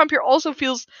Dr. Compier also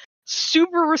feels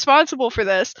super responsible for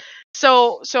this.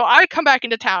 So I come back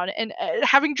into town, and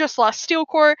having just lost Steel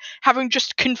Core, having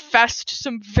just confessed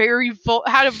some very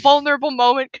had a vulnerable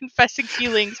moment confessing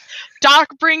feelings,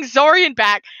 Doc brings Zorian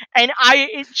back, and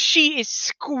she is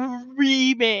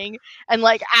screaming and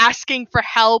like asking for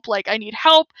help. Like, I need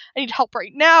help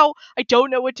right now. I don't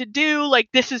know what to do. Like,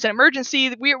 this is an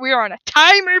emergency. We are on a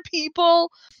timer,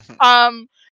 people.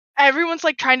 Everyone's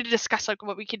like trying to discuss like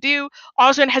what we could do.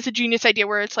 Oswin has a genius idea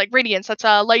where it's like radiance, that's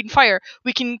light and fire.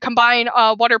 We can combine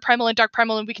water primal and dark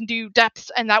primal, and we can do depths,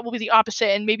 and that will be the opposite,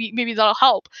 and maybe that'll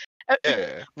help.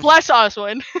 Bless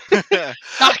Oswin.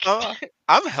 Doc,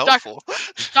 I'm helpful.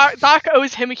 Doc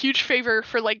owes him a huge favor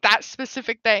for like that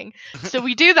specific thing. So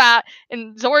we do that,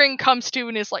 and Zorian comes to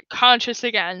and is like conscious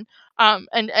again,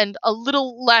 and a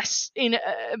little less in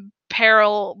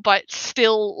peril, but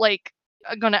still like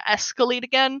gonna escalate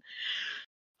again.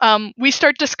 We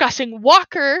start discussing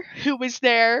Walker, who was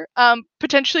there,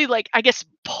 potentially like, I guess,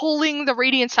 pulling the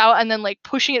radiance out and then like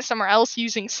pushing it somewhere else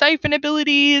using siphon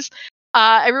abilities.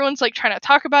 Everyone's like trying to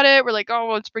talk about it. We're like, oh,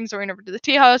 well, let's bring Zorian over to the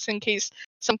tea house in case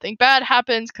something bad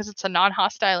happens, because it's a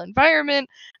non-hostile environment.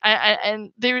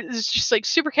 And it's just like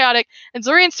super chaotic. And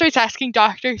Zorian starts asking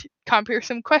Dr. Compier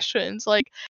some questions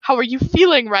like, how are you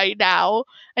feeling right now?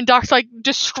 And Doc's like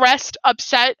distressed,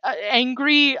 upset,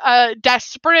 angry,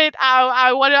 desperate.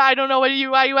 I don't know. Why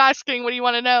are you asking? What do you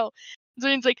want to know?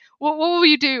 Zorian's like, what will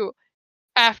you do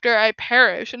after I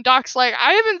perish? And Doc's like,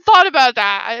 I haven't thought about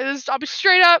that. I'll be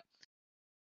straight up.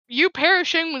 You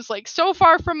perishing was like so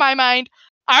far from my mind.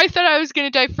 I thought I was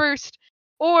gonna die first,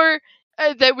 or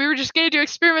that we were just gonna do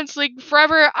experiments like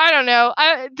forever. I don't know.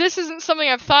 This isn't something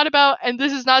I've thought about, and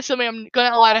this is not something I'm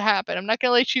gonna allow to happen. I'm not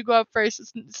gonna let you go up first.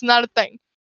 It's not a thing.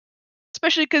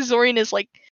 Especially because Zorian is like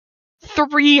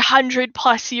 300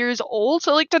 plus years old.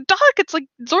 So like to Doc, it's like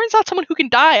Zorian's not someone who can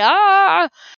die.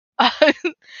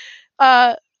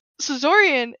 So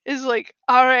Zorian is like,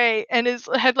 all right, and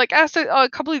had like asked a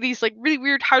couple of these like really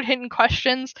weird, hard-hitting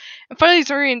questions, and finally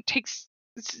Zorian takes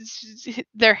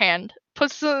their hand,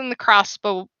 puts it in the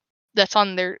crossbow that's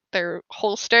on their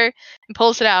holster, and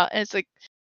pulls it out, and it's like,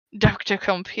 Dr.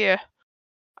 Compier,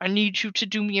 I need you to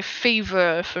do me a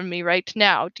favor for me right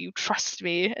now. Do you trust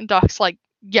me? And Doc's like,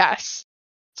 yes.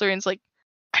 Zorian's like,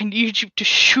 I need you to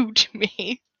shoot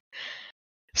me.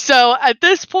 So at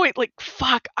this point, like,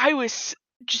 fuck, I was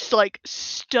just like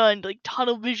stunned, like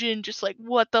tunnel vision, just like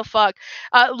what the fuck.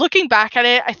 Looking back at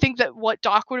it, I think that what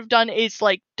Doc would have done is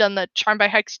like done the charm by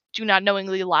hex, do not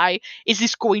knowingly lie. Is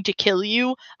this going to kill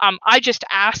you? I just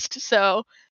asked, so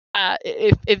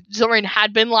if Zorian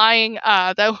had been lying,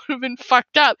 that would have been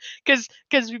fucked up, because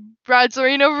we brought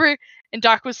Zorian over and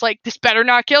Doc was like, this better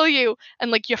not kill you,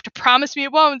 and like, you have to promise me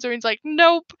it won't. And Zorian's like,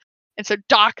 nope. And so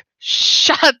Doc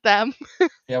shot them.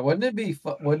 Yeah, wouldn't it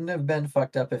have been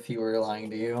fucked up if he were lying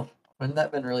to you? Wouldn't that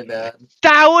have been really bad?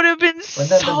 That would have been Wouldn't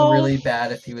that have been really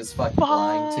bad if he was fucking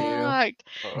lying to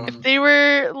you? If they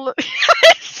were...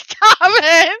 Stop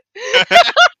it!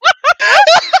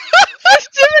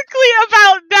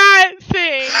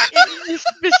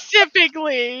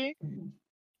 Technically,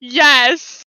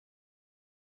 yes.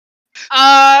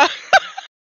 God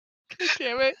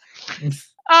damn it.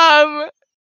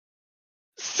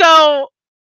 So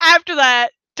after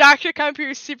that, Dr.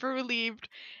 Computer is super relieved,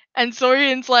 and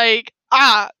Zorian's like,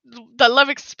 the love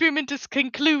experiment is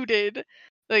concluded.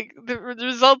 Like, the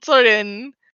results are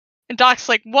in. And Doc's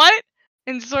like, what?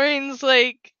 And Zorian's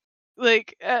like,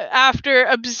 after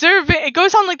observing, it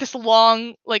goes on like this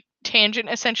long, like, tangent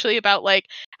essentially about, like,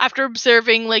 after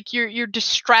observing, like, your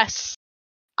distress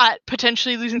at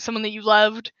potentially losing someone that you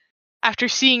loved, after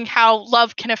seeing how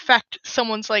love can affect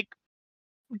someone's, like,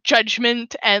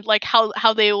 judgment and like how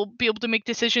they will be able to make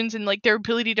decisions and like their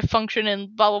ability to function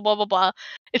and blah blah blah blah blah,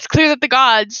 it's clear that the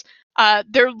gods,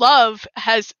 their love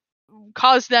has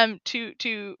caused them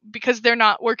to because they're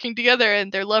not working together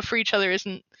and their love for each other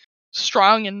isn't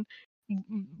strong and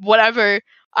whatever,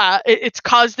 it's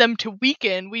caused them to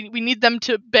weaken. We need them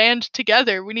to band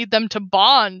together, we need them to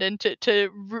bond and to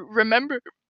remember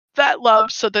that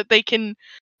love so that they can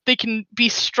be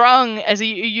strong as a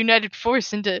united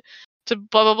force and to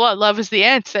blah blah blah. Love is the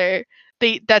answer.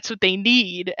 That's what they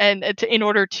need, and in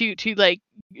order to like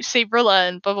save Rilla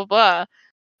and blah blah blah.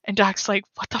 And Doc's like,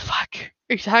 what the fuck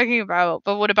are you talking about?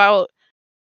 But what about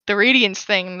the Radiance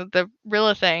thing, the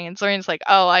Rilla thing? And Zorian's like,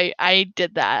 oh, I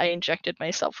did that. I injected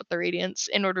myself with the Radiance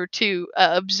in order to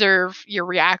observe your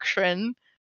reaction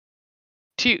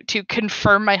to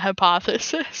confirm my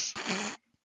hypothesis.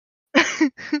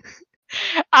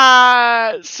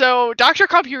 So Dr.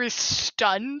 Computer is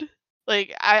stunned.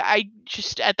 Like, I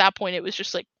just, at that point, it was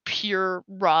just like pure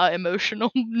raw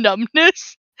emotional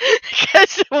numbness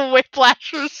because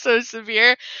Whiplash was so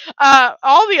severe.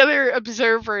 All the other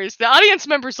observers, the audience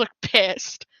members, look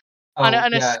pissed on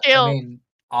a scale. I mean,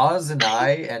 Oz and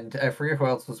I forget who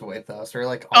else was with us. We're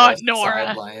like on the Nora.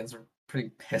 sidelines. We're pretty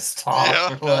pissed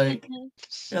off. We're like,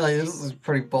 this is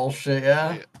pretty bullshit.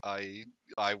 Yeah.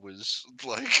 I was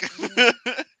like,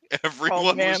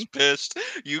 everyone was pissed.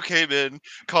 You came in,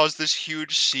 caused this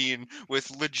huge scene with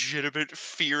legitimate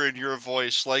fear in your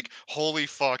voice. Like, holy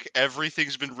fuck,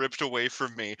 everything's been ripped away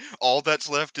from me. All that's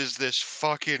left is this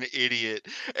fucking idiot.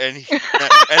 And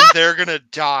they're gonna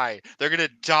die. They're gonna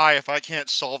die if I can't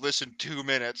solve this in 2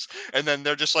 minutes. And then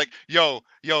they're just like, yo,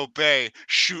 Bae,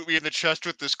 shoot me in the chest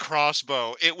with this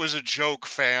crossbow. It was a joke,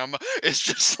 fam. It's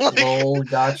just like... Oh,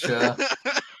 gotcha.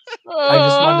 I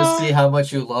just wanted to see how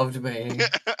much you loved me.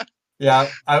 Yeah,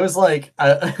 I was like,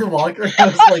 Walker was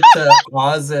like to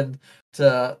Oz and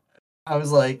to, I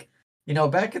was like,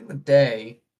 back in the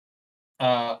day,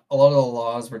 a lot of the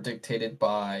laws were dictated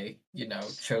by,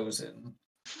 Chosen.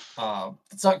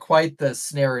 It's not quite the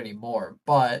snare anymore,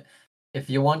 but if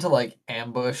you want to like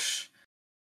ambush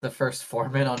the first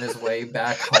foreman on his way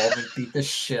back home and beat the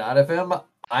shit out of him,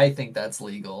 I think that's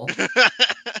legal.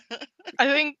 I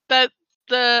think that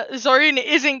the Zorian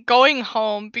isn't going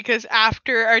home because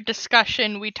after our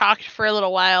discussion, we talked for a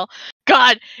little while.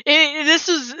 God, this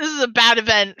is a bad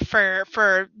event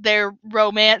for their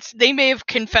romance. They may have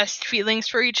confessed feelings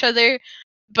for each other,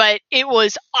 but it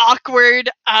was awkward.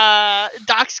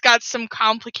 Doc's got some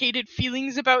complicated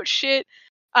feelings about shit.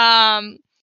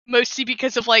 Mostly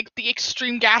because of like the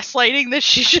extreme gaslighting that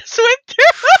she just went through.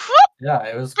 Yeah,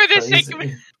 it was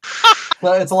crazy.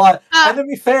 But it's a lot. And to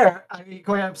be fair, I mean,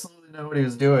 Corey absolutely knew what he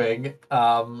was doing.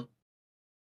 One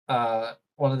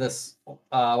of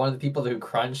the people who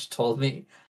crunched told me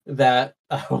that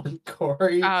when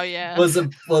Corey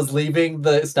was leaving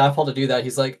the staff hall to do that,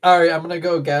 he's like, "All right, I'm gonna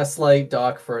go gaslight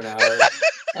Doc for an hour,"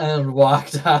 and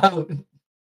walked out.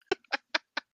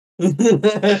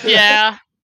 Yeah.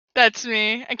 That's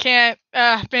me. I can't.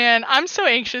 Man, I'm so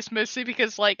anxious mostly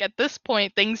because, like, at this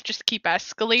point, things just keep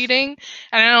escalating,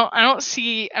 and I don't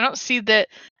see things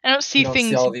de-escalating.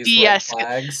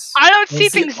 I don't see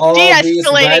things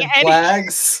de-escalating any.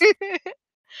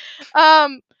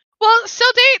 Well, so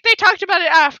they talked about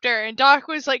it after, and Doc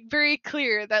was like very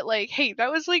clear that like, hey,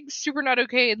 that was like super not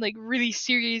okay and like really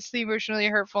seriously emotionally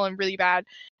hurtful and really bad.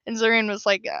 And Zorian was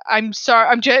like, I'm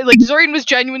sorry. Zorian was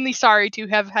genuinely sorry to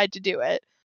have had to do it.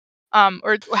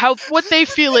 Or what they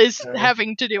feel is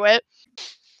having to do it.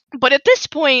 But at this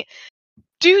point,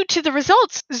 due to the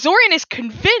results, Zorian is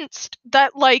convinced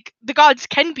that like the gods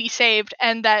can be saved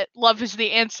and that love is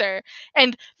the answer.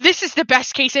 And this is the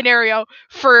best case scenario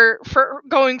for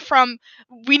going from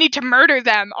we need to murder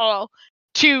them all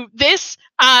to this.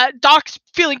 Doc's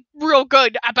feeling real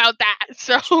good about that.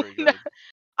 So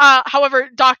However,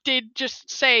 Doc did just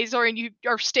say, Zorian, you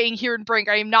are staying here in Brink.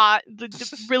 I am not.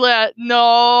 Rilla,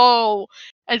 no.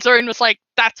 And Zorian was like,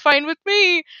 that's fine with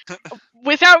me,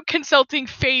 without consulting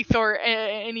Faith or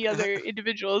any other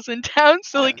individuals in town.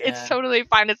 So, Oh, like, it's man. totally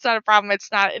fine. It's not a problem.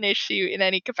 It's not an issue in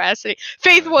any capacity.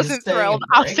 Faith He's wasn't staying thrilled. in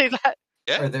I'll say Brink? that.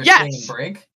 Yeah. Or they're staying in Yes.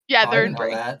 Brink? Yeah, Oh, I they're in didn't know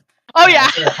Brink. that. Oh, Man,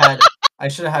 yeah. I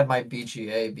should have had my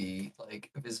BGA be like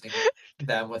visiting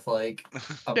them with like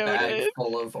a bag Noted.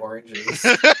 full of oranges.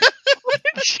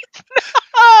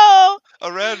 Oh!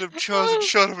 A random chosen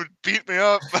showed would beat me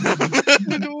up.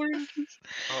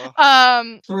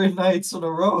 Um, 3 nights in a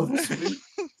row this week.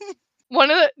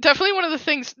 definitely one of the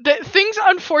things that things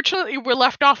unfortunately were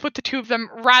left off with the two of them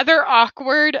rather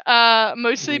awkward,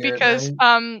 mostly Weird, because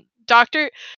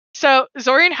right? so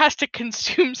Zorian has to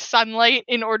consume sunlight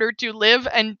in order to live,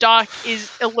 and Doc is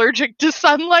allergic to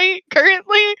sunlight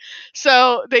currently.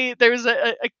 So there's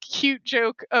a cute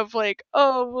joke of like,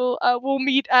 oh, we'll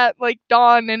meet at like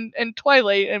dawn and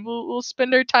twilight, and we'll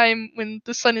spend our time when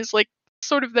the sun is like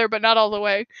sort of there but not all the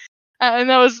way. And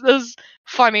that was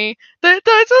funny. There's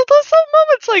some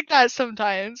moments like that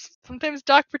sometimes. Sometimes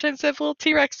Doc pretends to have little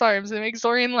T-Rex arms and makes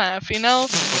Zorian laugh, you know?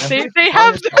 Whatever you They tell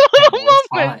have their yourself, little Kendall, it's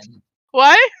moments. fine.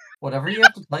 What? Whatever you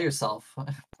have to tell yourself.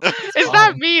 It's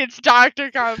not me, it's Dr.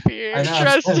 Comfy. I know.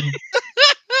 Trust me.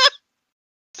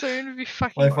 Zorian would be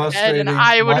fucking My dead, and frustrating,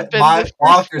 I would have been my the first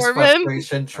Walker's foreman.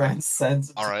 frustration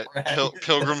transcends All into right, Brad.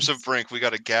 Pilgrims of Brink, we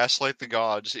got to gaslight the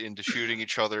gods into shooting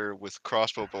each other with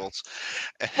crossbow bolts.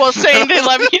 While saying they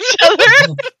love each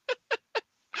other.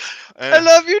 I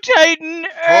love you, Titan.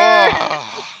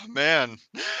 Oh, man.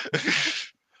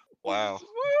 Wow.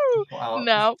 Woo. Wow.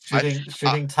 No.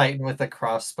 Shooting Titan with a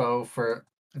crossbow for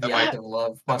the That act of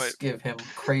love must give him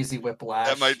crazy whiplash.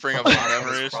 that might bring up from some the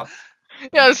memories. cross-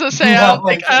 Yeah, I was gonna say, Yeah,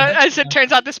 like, like- as it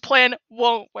turns out, this plan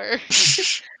won't work.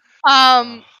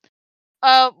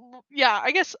 Yeah,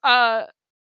 I guess,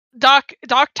 Doc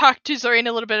talked to Zorian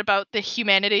a little bit about the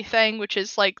humanity thing, which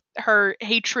is like her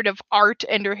hatred of art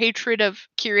and her hatred of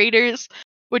curators,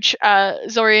 which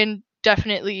Zorian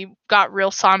definitely got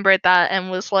real somber at that and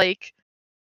was like,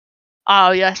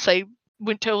 oh yes, I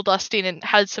went to Old Dustin and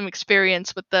had some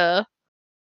experience with the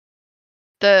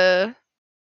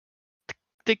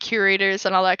curators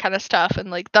and all that kind of stuff, and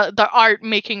like the art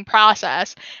making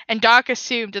process. And Doc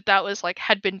assumed that was like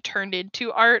had been turned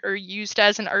into art or used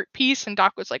as an art piece, and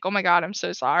Doc was like, oh my god, I'm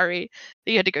so sorry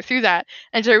that you had to go through that.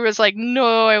 And Jerry was like,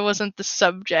 no, I wasn't the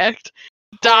subject.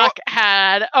 Doc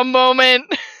had a moment.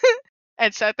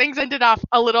 And so things ended off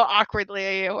a little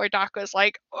awkwardly, where Doc was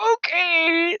like,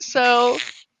 okay, so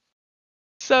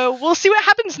we'll see what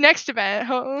happens next event.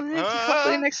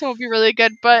 Hopefully next one will be really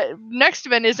good, but next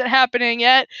event isn't happening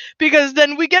yet, because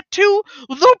then we get to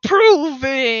the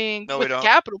proving No, we with don't.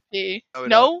 capital P. No, we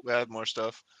No? don't. We have more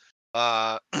stuff.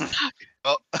 Well,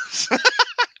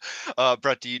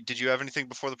 Brett, did you have anything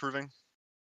before the proving?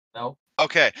 Nope.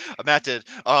 Okay, Matt did.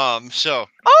 So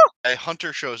a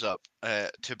hunter shows up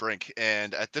to Brink,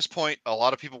 and at this point, a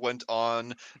lot of people went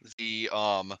on the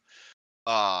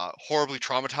horribly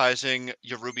traumatizing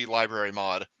Yorubi library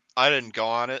mod. I didn't go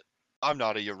on it. I'm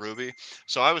not a Yorubi,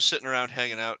 so I was sitting around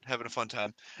hanging out, having a fun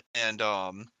time, and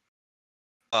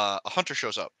a hunter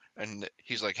shows up. And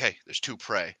he's like, "Hey, there's 2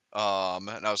 prey."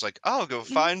 And I was like, "I'll go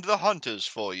find the hunters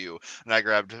for you." And I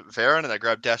grabbed Varen and I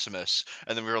grabbed Decimus,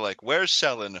 and then we were like, "Where's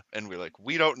Selen?" And we were like,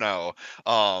 "We don't know."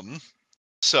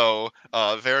 So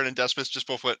Varen and Decimus just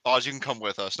both went, "Oz, you can come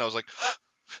with us." And I was like,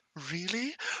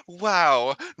 "Really?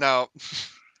 Wow." Now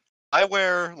I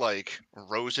wear like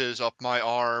roses up my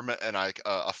arm and like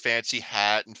a fancy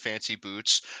hat and fancy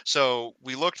boots. So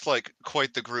we looked like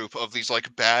quite the group of these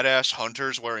like badass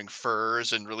hunters wearing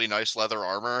furs and really nice leather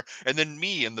armor, and then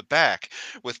me in the back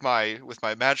with my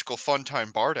magical fun time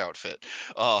bard outfit.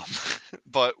 Um,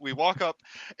 but we walk up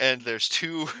and there's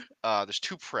two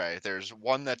prey. There's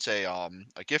one that's a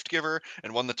gift giver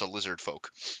and one that's a lizard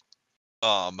folk.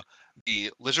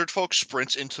 The lizard folk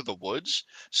sprints into the woods,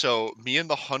 so me and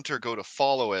the hunter go to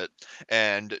follow it,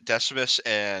 and Decimus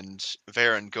and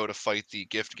Varen go to fight the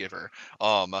gift giver.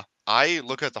 I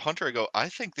look at the hunter, I go, I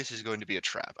think this is going to be a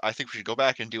trap. I think we should go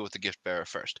back and deal with the gift bearer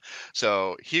first.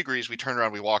 So he agrees, we turn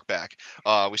around, we walk back.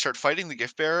 We start fighting the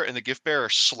gift bearer, and the gift bearer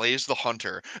slays the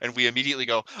hunter, and we immediately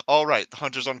go, all right, the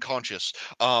hunter's unconscious.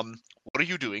 What are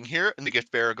you doing here? And the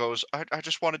gift bearer goes, I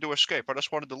just wanted to escape. I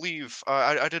just wanted to leave.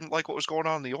 I didn't like what was going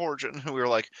on in the origin. And we were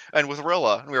like, and with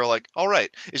Rilla, and we were like, all right,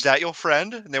 is that your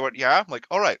friend? And they went, yeah. I'm like,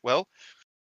 all right, well,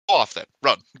 go off then.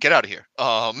 Run. Get out of here.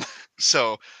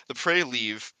 So the prey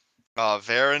leave.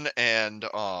 Varen and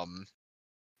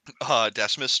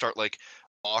Decimus start like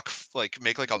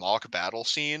make like a mock battle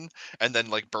scene, and then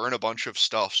like burn a bunch of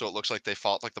stuff so it looks like they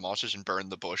fought like the monsters and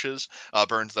burned the bushes,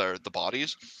 burned the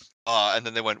bodies. And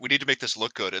then they went, we need to make this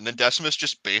look good. And then Decimus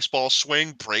just baseball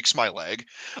swing breaks my leg.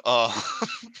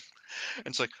 And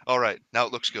it's like, all right, now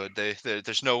it looks good.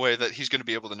 There's no way that he's going to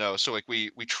be able to know. So like we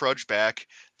trudge back.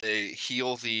 They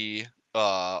heal the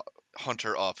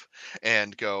hunter up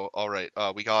and go, all right,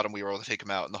 we got him. We were able to take him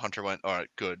out. And the hunter went, all right,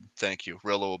 good, thank you.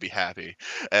 Rillo will be happy.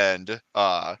 And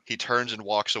he turns and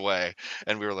walks away.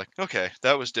 And we were like, okay,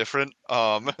 that was different.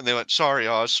 And they went, sorry,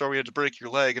 Oz, sorry we had to break your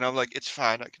leg. And I'm like, it's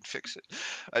fine, I can fix it.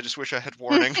 I just wish I had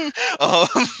warning.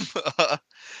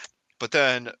 But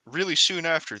then really soon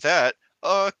after that,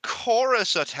 a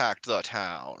chorus attacked the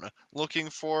town, looking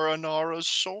for Anara's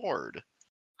sword.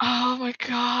 Oh my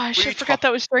gosh, I We forgot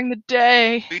that was during the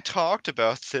day. We talked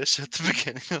about this at the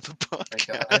beginning of the My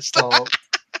podcast. God,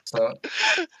 so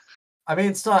I mean,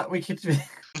 it's not. We could.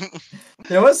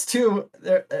 There was two.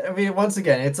 I mean, once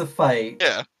again, it's a fight,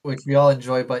 Yeah. which we all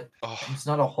enjoy, but Oh, it's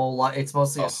not a whole lot. It's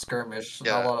mostly Oh, a skirmish.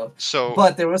 yeah. Not a lot of. So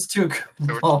But there was two good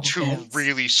there were moments. two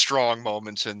really strong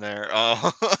moments in there.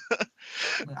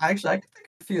 Actually, I can think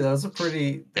of a few. That was a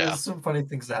pretty. Yeah. There's some funny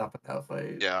things that happened that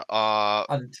fight. Yeah.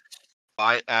 Un-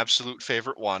 My absolute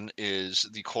favorite one is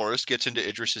the chorus gets into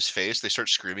Idris's face. They start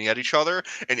screaming at each other,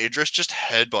 and Idris just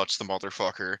headbutts the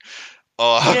motherfucker.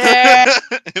 Yeah.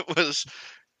 It was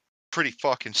pretty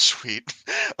fucking sweet.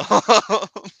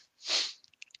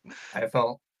 I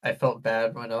felt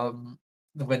bad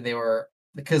when they were,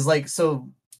 because like, so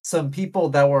some people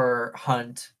that were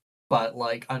Hunt but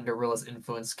like under Rilla's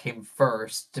influence came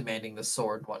first, demanding the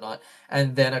sword and whatnot,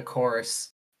 and then of course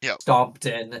Yep. stomped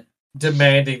in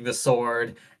demanding the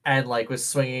sword and like was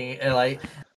swinging, and like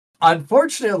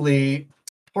unfortunately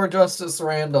poor Justice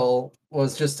Randall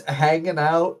was just hanging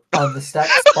out on the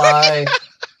steps by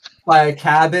a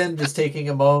cabin, just taking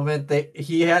a moment.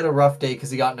 He had a rough day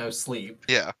because he got no sleep.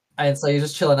 Yeah. And so he's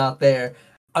just chilling out there.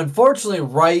 Unfortunately,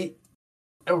 right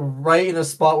in a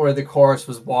spot where the chorus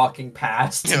was walking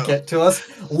past to get to us,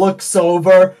 looks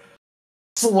over,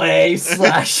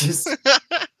 slashes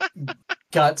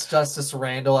guts Justice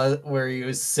Randall where he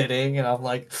was sitting, and I'm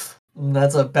like,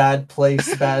 that's a bad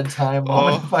place, bad time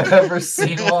moment if I've ever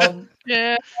seen one.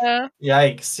 Yeah.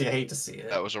 Yikes! You hate to see it.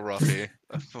 That was a roughie.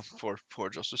 poor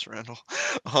Justice Randall.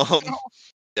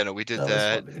 Yeah, no, we did That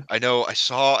that. was funny. I know. I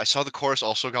saw the chorus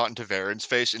also got into Varen's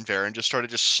face, and Varen just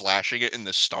started slashing it in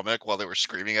the stomach while they were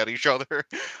screaming at each other.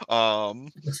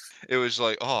 It was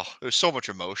like, oh, there was so much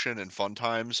emotion and fun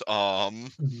times.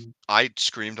 Mhm. I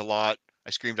screamed a lot. I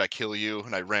screamed, "I kill you!"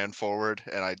 and I ran forward,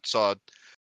 and I saw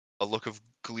a look of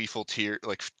gleeful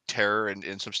terror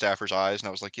in some staffers' eyes, and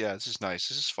I was like, "Yeah, this is nice.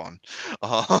 This is fun."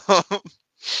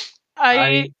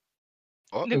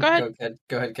 No, go ahead.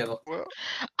 Go ahead, Kendall. Well,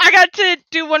 I got to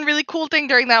do one really cool thing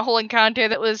during that whole encounter.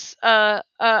 That was I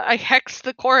hexed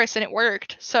the chorus and it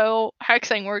worked. So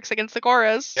hexing works against the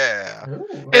chorus. yeah. Ooh.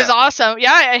 It was awesome.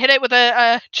 Yeah, I hit it with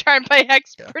a Charmed by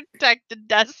Hex protected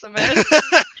Decimus.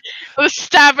 The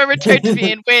stabber returned to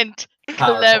me and went,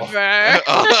 Powerful. clever.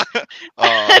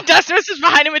 Decimus was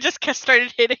behind him and just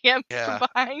started hitting him Yeah. from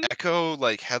behind. Echo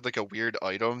had a weird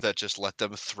item that just let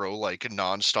them throw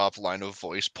non-stop line of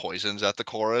voice poisons at the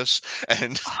chorus,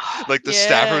 and the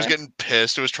staffer was getting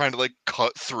pissed. It was trying to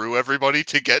cut through everybody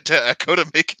to get to Echo to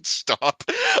make it stop.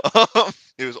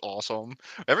 It was awesome.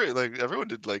 Everyone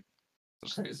did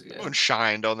Crazy, yeah. everyone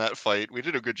shined on that fight. We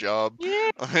did a good job.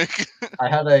 Yeah. I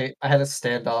had a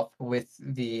standoff with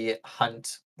the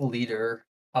Hunt leader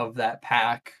of that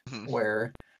pack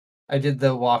where I did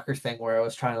the Walker thing where I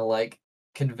was trying to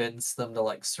convince them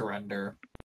to surrender,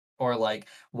 or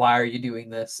why are you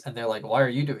doing this? And they're like, why are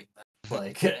you doing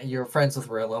that? You're friends with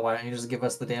Rilla, why don't you just give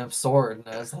us the damn sword? And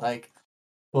I was like,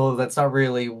 well, that's not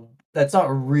really what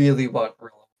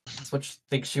Rilla wants. That's what she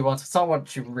thinks she wants. It's not what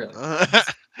she really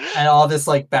wants. And all this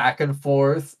back and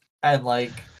forth, and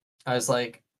I was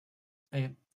like,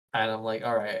 and I'm like,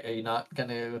 all right, are you not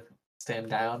gonna stand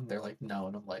down? They're like, no,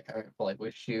 and I'm like, all right, well, I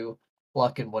wish you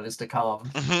luck in what is to come.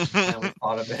 And we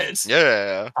fought a bit.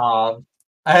 Yeah.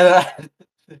 And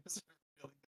it was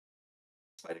really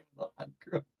fighting with the Hunt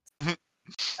group,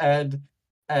 and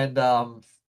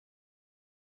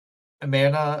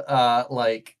Amanda,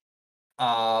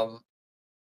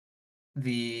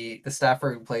 the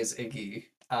staffer who plays Iggy,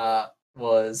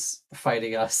 was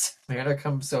fighting us. Amanda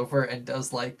comes over and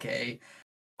does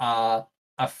a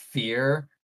fear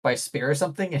by spear or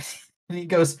something, and he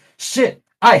goes, shit,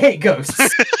 I hate ghosts.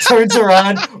 Turns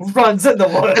around, runs in the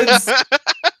woods.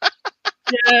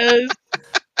 Yes.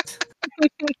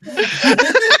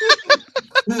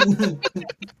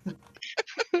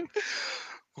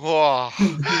 Whoa.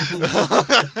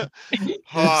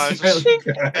 It's That's really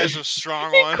good. a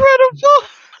strong one. Incredible.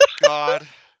 God.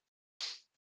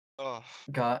 Oh,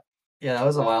 God, yeah, that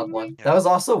was a wild one. Yeah. That was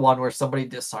also one where somebody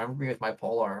disarmed me with my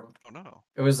polearm. oh no.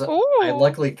 It was I Ooh.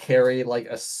 luckily carry like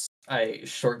a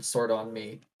short sword on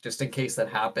me just in case that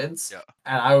happens. Yeah.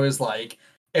 And I was like,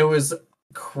 it was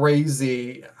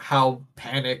crazy how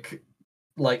panicked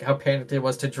it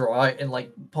was to draw it and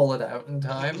like pull it out in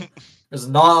time. There's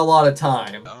not a lot of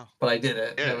time, Oh. but I did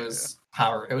it. Yeah, It was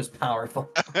powerful.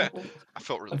 I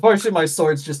felt really Unfortunately, my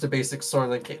sword's just a basic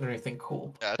sword that can't do anything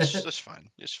cool. Yeah, it's fine.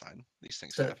 It's fine. These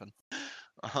things So- happen.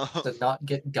 To not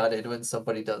get gutted when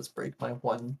somebody does break my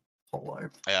one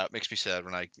polearm. Yeah, it makes me sad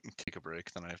when I take a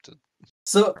break, then I have to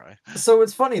So cry. so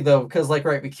it's funny though, because like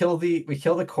right, we kill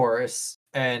the chorus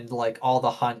and like all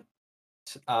the hunt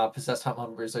possessed hunt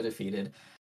members are defeated.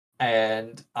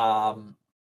 And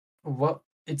what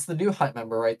it's the new hunt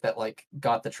member, right, that like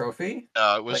got the trophy?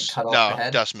 It was cut off the no,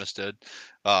 head? Decimus did.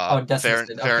 Decimus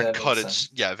did. Okay, Varen that cut makes its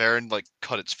sense. Varen like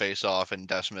cut its face off, and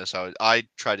Decimus. I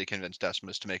tried to convince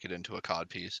Decimus to make it into a cod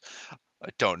piece. I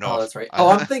don't know Oh, if that's right. Oh,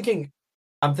 I'm thinking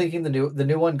the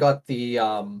new one got the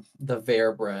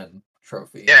Verbren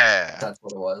trophy. yeah. That's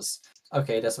what it was.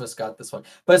 Okay, Decimus got this one.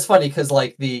 But it's funny because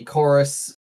like the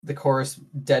chorus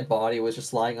dead body was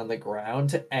just lying on the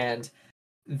ground, and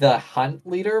the hunt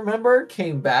leader member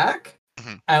came back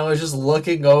Mhm. and was just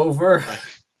looking over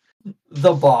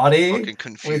the body Fucking with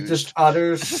confused. just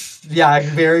utter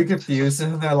very confused,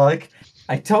 and they're like,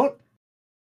 I don't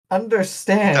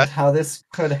understand how this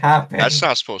could happen. That's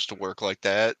not supposed to work like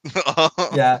that.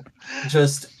 Yeah,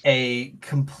 just a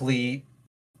complete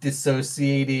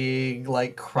dissociating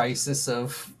like crisis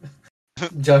of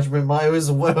judgment. It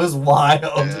was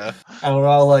wild, Yeah. and we're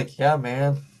all like, "Yeah,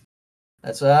 man,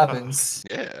 that's what happens."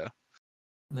 Yeah.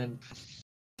 And then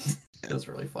it was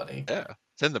really funny. Yeah.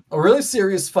 Then A really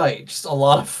serious fight, just a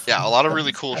lot of a lot of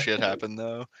really cool shit happened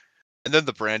though. And then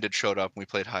the Branded showed up and we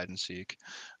played hide and seek.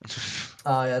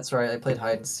 Oh, yeah, that's right. I played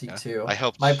hide and seek Yeah, too. I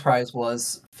helped. My prize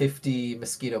was 50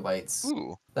 mosquito bites.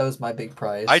 Ooh. That was my big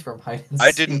prize from hide and seek.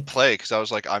 I didn't play because I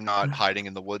was like, I'm not hiding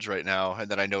in the woods right now. And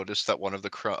then I noticed that one of the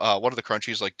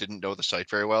crunchies like didn't know the site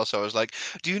very well. So I was like,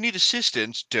 "Do you need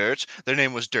assistance, Dirt?" Their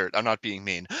name was Dirt. I'm not being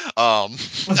mean. And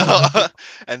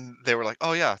they were like,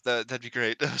 "Oh yeah, that'd be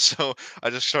great." So I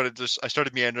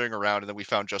started meandering around, and then we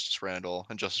found Justice Randall,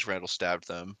 and Justice Randall stabbed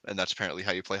them. And that's apparently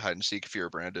how you play hide and seek if you're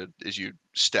Branded, is you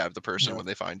stab the person when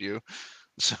they find you.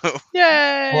 So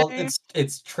Yay. Well,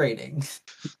 it's trading.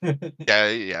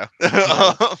 yeah.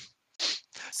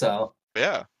 So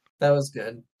Yeah. that was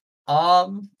good.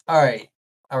 All right.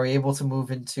 Are we able to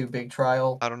move into big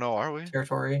trial I don't know, are we?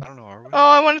 territory? I don't know, are we? Oh,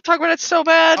 I want to talk about it so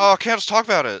bad. Oh, can't just talk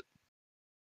about it.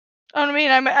 I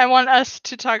mean, I want us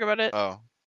to talk about it. Oh.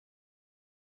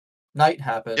 Night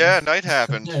happened. Yeah, night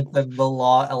happened. And then the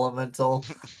law elemental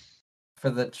for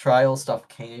the trial stuff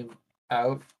came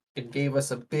out and gave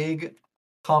us a big,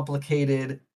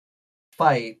 complicated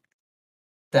fight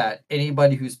that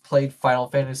anybody who's played Final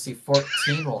Fantasy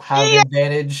XIV will have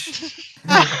advantage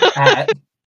at.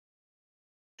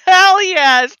 Hell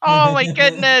yes! Oh my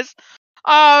goodness!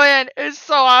 Oh man, it was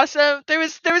so awesome. There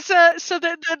was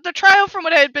the trial, from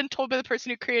what I had been told by the person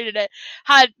who created it,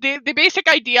 had the basic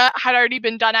idea had already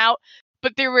been done out,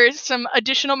 but there were some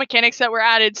additional mechanics that were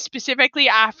added specifically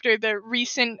after the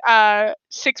recent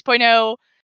 6.0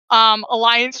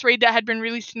 alliance raid that had been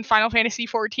released in Final Fantasy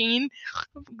XIV.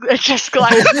 Just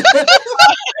glad.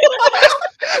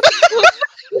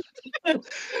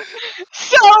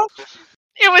 So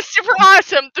it was super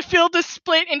awesome. The field is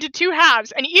split into two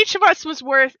halves, and each of us was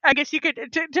worth, I guess you could,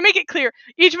 to make it clear,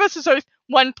 each of us was worth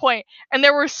 1 point. And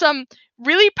there were some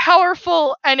really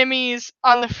powerful enemies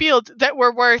on the field that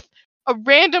were worth a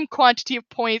random quantity of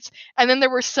points, and then there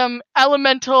were some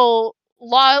elemental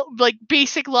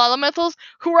basic law elementals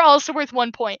who were also worth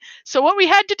 1 point. So what we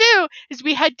had to do is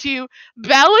we had to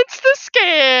balance the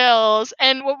scales,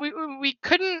 and what we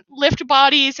couldn't lift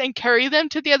bodies and carry them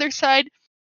to the other side.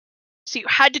 So you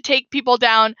had to take people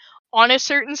down on a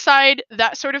certain side,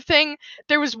 that sort of thing.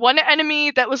 There was one enemy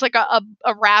that was like a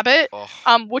rabbit,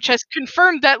 which has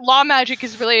confirmed that law magic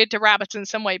is related to rabbits in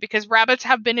some way, because rabbits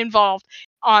have been involved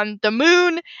on the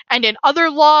moon and in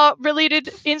other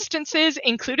law-related instances,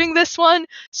 including this one.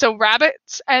 So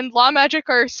rabbits and law magic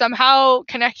are somehow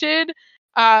connected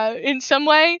in some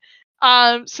way.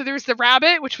 So there was the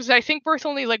rabbit, which was, I think, worth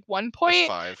only like 1 point.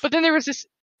 That's 5. But then there was this...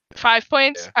 5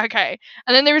 points? Okay.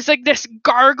 And then there was like this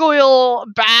gargoyle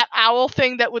bat owl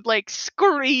thing that would like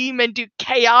scream and do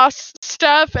chaos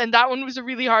stuff, and that one was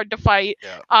really hard to fight.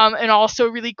 Yeah. And also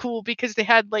really cool because they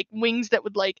had like wings that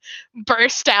would like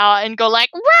burst out and go like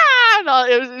rah! And all,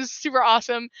 it was super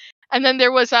awesome. And then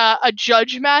there was a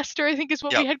judge master, I think is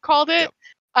what we had called it.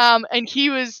 And he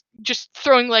was just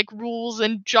throwing like rules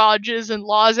and judges and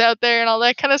laws out there and all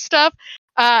that kind of stuff.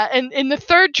 And in the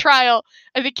third trial,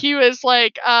 I think he was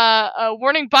like, a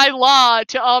warning by law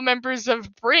to all members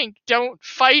of Brink, don't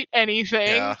fight anything.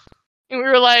 Yeah. And we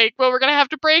were like, well, we're going to have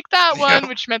to break that Yeah. one,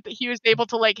 which meant that he was able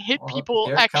to like hit Well, people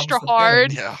here extra comes the hard.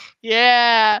 pain. Yeah.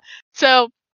 Yeah. So,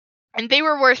 and they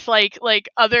were worth like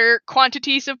other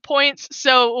quantities of points.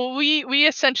 So we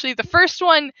essentially, the first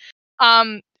one,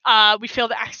 we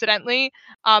failed accidentally,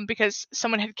 because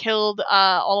someone had killed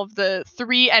all of the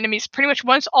 3 enemies. Pretty much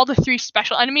once all the 3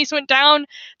 special enemies went down,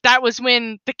 that was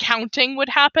when the counting would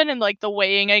happen and like the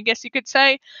weighing, I guess you could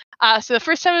say. So the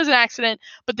first time it was an accident,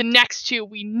 but the next 2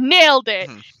 we nailed it.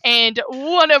 Mhm. And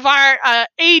one of our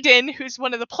Aiden, who's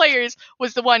one of the players,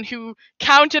 was the one who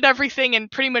counted everything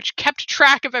and pretty much kept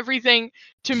track of everything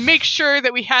to make sure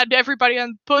that we had everybody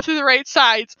on both of the right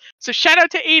sides. So shout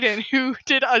out to Aiden, who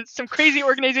did some crazy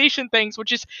organization things,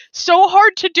 which is so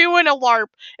hard to do in a LARP,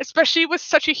 especially with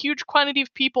such a huge quantity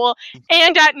of people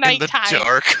and at In the nighttime.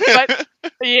 dark. But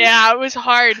yeah, it was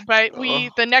hard, but Oh.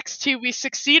 the next 2 we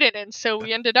succeeded in, so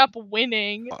we ended up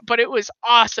winning. But it was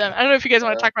awesome. I don't know if you guys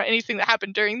want to talk about anything that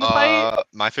happened during the fight.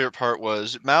 My favorite part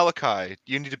was Malachi.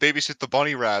 You need to babysit the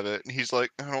bunny rabbit, and he's like,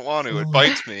 I don't want to. It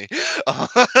bites me.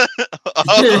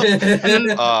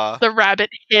 The rabbit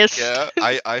hissed. Yeah,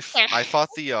 I fought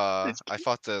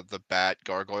the bat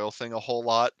gargoyle thing a whole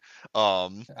lot.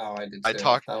 Oh, I did too. I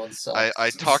talked- That one sucks. I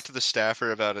talked to the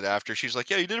staffer about it after. She's like,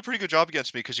 yeah, you did a pretty good job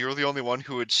against me because you were the only one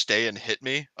who would stay and hit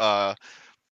me. But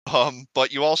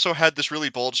you also had this really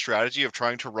bold strategy of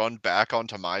trying to run back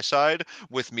onto my side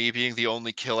with me being the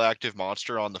only kill active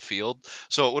monster on the field.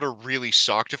 So it would have really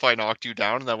sucked if I knocked you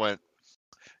down and I went,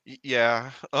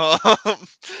 yeah.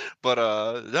 But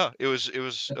no, it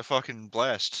was a fucking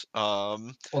blast.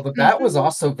 Well, the bat was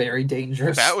also very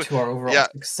dangerous bat was- to our overall yeah.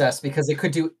 success because it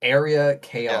could do area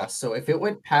chaos. Yeah. So if it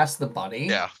went past the bunny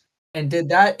Yeah. and did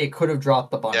that, it could have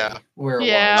dropped the bunny Yeah. where it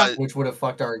Yeah. was, which would have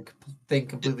fucked our thing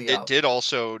completely It up. did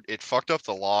also. It fucked up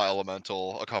the law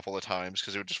elemental a couple of times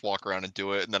because it would just walk around and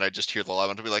do it, and then I just hear the law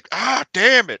elemental be like, "Ah,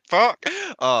 damn it, fuck."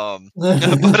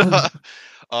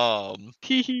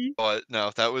 But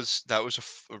no, that was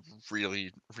a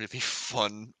really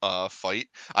fun fight.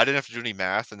 I didn't have to do any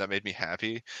math, and that made me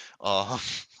happy.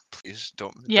 Please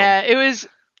don't. Yeah, it was.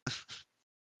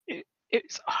 It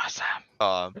was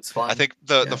awesome. It's fun. I think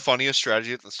the funniest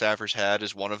strategy that the staffers had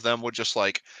is one of them would just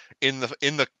like in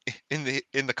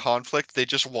the conflict they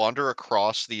just wander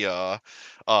across the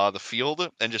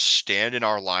field and just stand in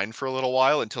our line for a little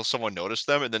while until someone noticed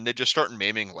them, and then they just start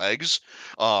maiming legs.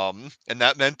 And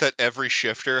that meant that every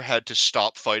shifter had to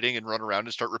stop fighting and run around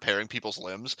and start repairing people's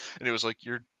limbs. And it was like,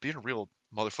 you're being a real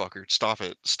motherfucker. Stop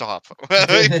it. Stop.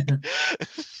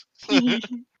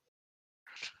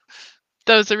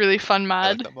 That was a really fun I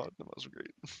like mod. that mod. That was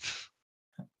great.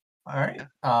 All right.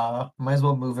 Might as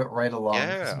well move it right along. 'Cause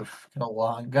Yeah.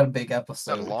 we've got a big Not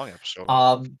episode. a long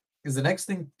episode. Is the next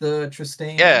thing the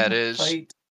Tristane Yeah, it is.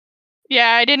 fight?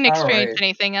 Yeah, I didn't experience Alright.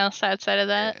 anything else outside of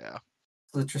that. Yeah.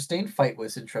 So the Tristane fight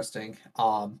was interesting.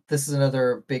 This is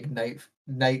another big night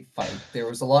fight. There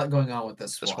was a lot going on with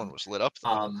this This one. one was lit up.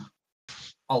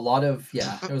 A lot of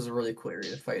it was a really cool area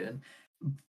to fight in.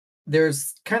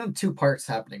 There's kind of 2 parts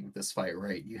happening with this fight,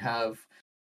 right? You have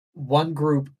one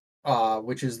group,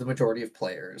 which is the majority of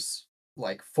players,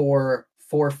 like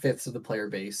 4/5 of the player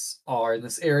base are in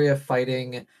this area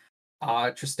fighting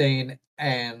Tristane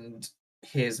and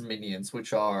his minions,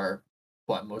 which are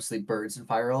mostly birds and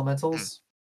fire elementals.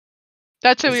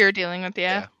 That's what we were dealing with,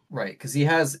 yeah. Right, because he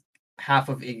has half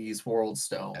of Iggy's world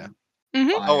stone. Yeah.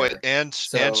 Mhm. fire. Oh, and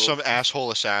So- some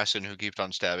asshole assassin who kept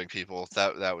on stabbing people.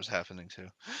 That was happening too.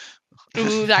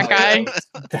 Ooh, that guy.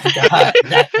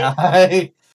 That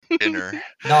guy. Dinner.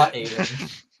 Not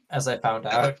Aiden, as I found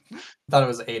out. Thought it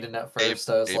was Aiden at first.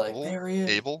 I was like, Abel? there he is.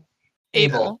 Abel.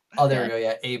 Abel. Oh, there we go.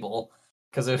 Yeah, Abel.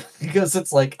 Because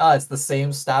it's like, it's the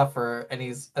same staffer, and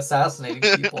he's assassinating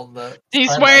people in the. He's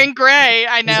timeline. wearing gray,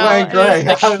 I know. He's wearing and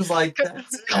it's gray. like, I was like,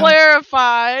 that's him.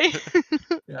 clarify.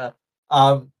 Yeah.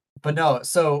 But no.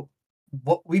 So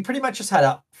what we pretty much just had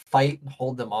to fight and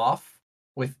hold them off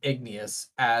with Igneous,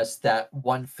 as that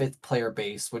 1/5 player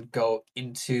base would go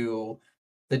into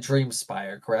the Dream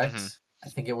Spire. Correct. Mhm. I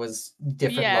think it was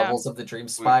different Yeah. levels of the Dream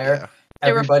Spire. Yeah.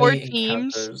 There were 4 Everybody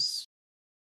teams. encounters.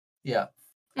 Yeah.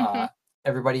 Mhm.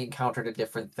 Everybody encountered a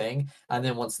different thing, and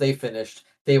then once they finished,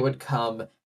 they would come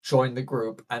join the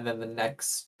group, and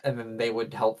then they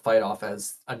would help fight off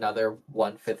as another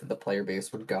 1/5 of the player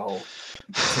base would go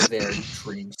to their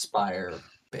Dream Spire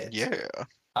bit. Yeah.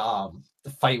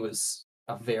 The fight was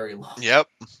a very long. Yep.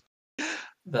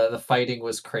 The fighting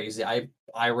was crazy.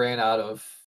 I ran out of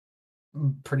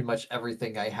pretty much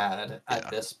everything I had at Yeah.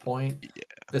 this point. Yeah.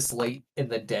 This late in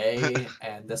the day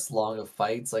and this long of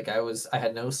fights, like I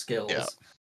had no skills.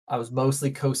 I was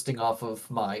mostly coasting off of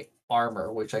my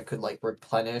armor, which I could like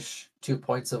replenish 2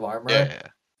 points of armor Yeah.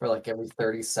 for like every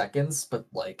 30 seconds, but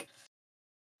like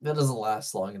that doesn't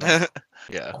last long enough.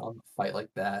 Yeah. Fight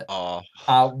like that. Oh,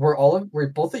 Were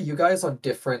both of you guys on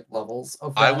different levels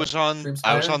of I that was on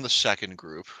Dreamspire? the second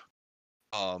group.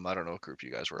 I don't know what group you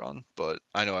guys were on, but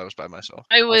I know I was by myself.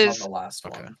 I I was on was the last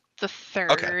Okay. one. the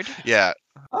Okay. third. Yeah.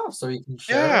 Oh, so you can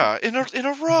share? Yeah. In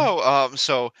a row.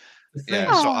 So The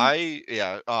yeah, thing.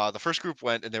 so Oh. the first group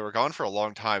went and they were gone for a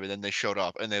long time, and then they showed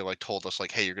up and they like told us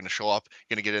like, hey, you're gonna show up,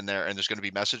 you're gonna get in there, and there's gonna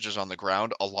be messages on the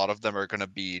ground. A lot of them are gonna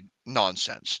be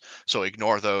nonsense, so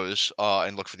ignore those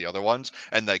and look for the other ones.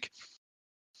 And like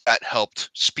that helped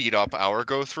speed up our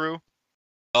go through.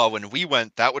 When we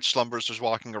went, That Which Slumbers was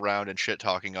walking around and shit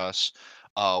talking us,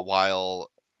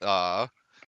 while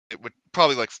it would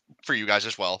probably like for you guys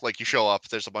as well. Like you show up,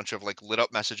 there's a bunch of like lit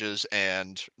up messages,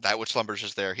 and That Which Slumbers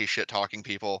is there. He's shit talking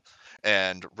people,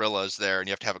 and Rilla's there, and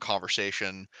you have to have a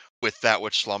conversation with That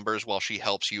Which Slumbers while she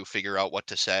helps you figure out what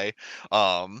to say.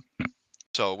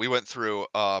 So we went through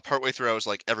partway through I was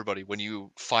like, everybody, when you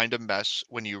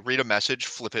read a message,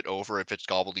 flip it over if it's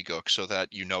gobbledygook so that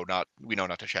we know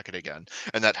not to check it again.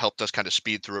 And that helped us kind of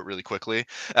speed through it really quickly.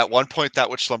 At one point, That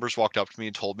Which Slumbers walked up to me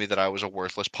and told me that I was a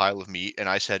worthless pile of meat, and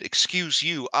I said, "Excuse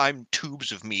you, I'm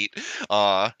tubes of meat."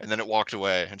 And then it walked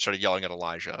away and started yelling at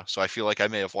Elijah. So I feel like I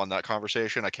may have won that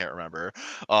conversation. I can't remember.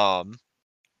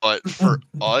 But for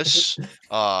us,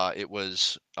 it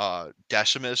was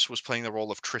Decimus was playing the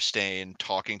role of Tristane,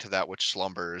 talking to That Which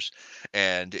Slumbers,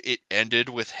 and it ended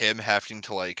with him having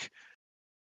to like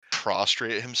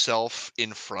prostrate himself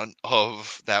in front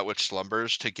of That Which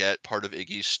Slumbers to get part of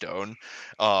Iggy's stone.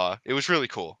 It was really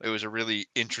cool. It was a really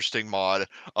interesting mod.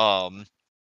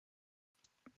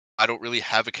 I don't really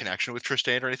have a connection with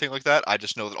Tristane or anything like that. I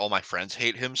just know that all my friends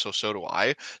hate him, so do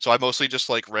I. So I mostly just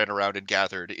like ran around and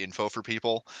gathered info for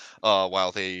people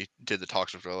while they did the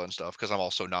talks with Rilla and stuff, because I'm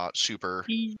also not super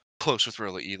close with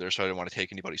Rilla either, so I didn't want to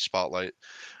take anybody's spotlight.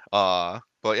 But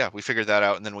yeah, we figured that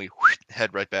out, and then we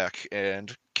head right back,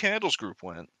 and Candle's group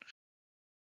went.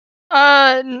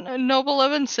 Noble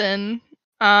Levinson.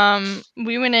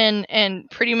 We went in, and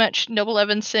pretty much Noble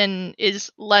Levinson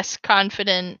is less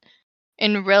confident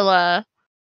in Rilla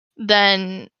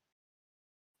than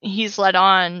he's let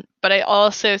on, but I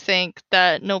also think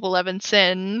that Noble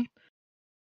Levinson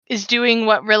is doing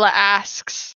what Rilla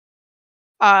asks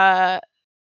for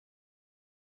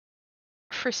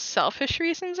selfish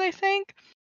reasons, I think.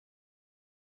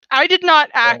 I did not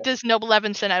act as Noble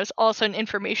Levinson. I was also an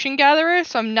information gatherer,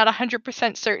 so I'm not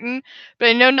 100% certain. But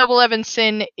I know Noble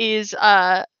Levinson is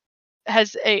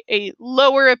has a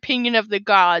lower opinion of the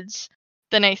gods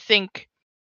than I think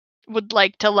would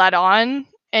like to let on,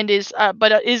 and is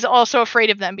but is also afraid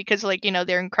of them because, like, you know,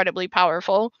 they're incredibly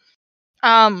powerful.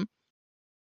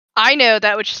 I know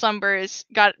That Which Slumbers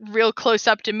got real close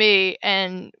up to me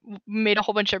and made a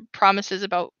whole bunch of promises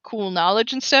about cool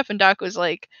knowledge and stuff, and Doc was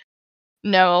like,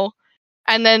 no.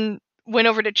 And then went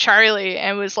over to Charlie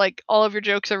and was like, all of your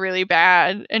jokes are really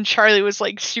bad. And Charlie was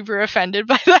like super offended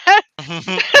by that.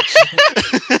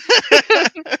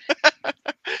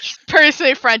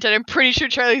 Personally fronted. I'm pretty sure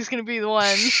Charlie's going to be the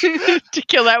one to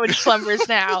kill That Which Slumbers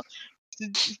now.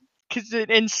 Because it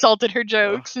insulted her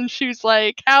jokes. And she was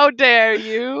like, how dare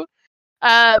you?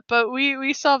 But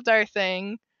we solved our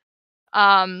thing.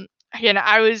 Again,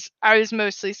 I was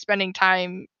mostly spending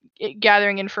time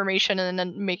gathering information and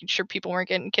then making sure people weren't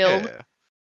getting killed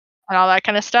and all that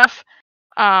kind of stuff.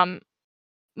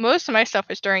 Most of my stuff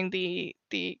was during the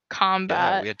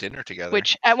combat. Yeah, we had dinner together.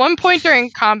 Which at one point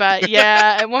during combat,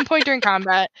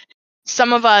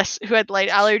 some of us who had light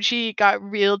allergy got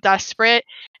real desperate,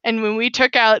 and when we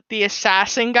took out the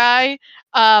assassin guy,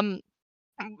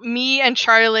 me and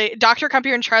Charlie, Dr.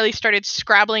 Compier and Charlie started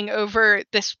scrabbling over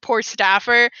this poor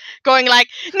staffer, going like,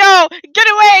 no, get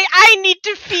away, I need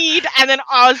to feed. And then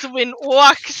Oswin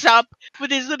walks up with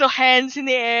his little hands in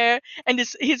the air and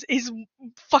his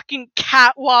fucking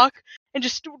catwalk and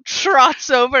just trots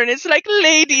over and it's like,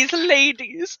 ladies,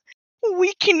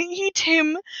 we can eat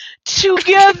him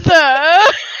together.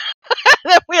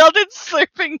 And we all did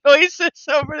slurping noises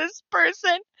over this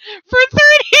person for 30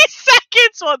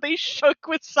 seconds while they shook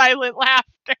with silent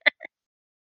laughter.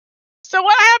 So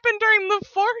what happened during the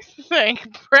fourth thing,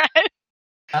 Brett?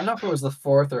 I don't know if it was the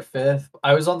fourth or fifth.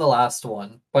 I was on the last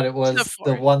one, but it was the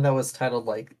fourth. one that was titled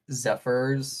like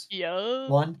Zephyr's Yeah.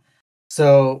 one.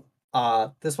 So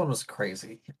this one was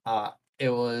crazy. It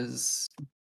was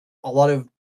a lot of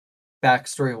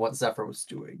backstory on what Zephyr was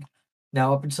doing.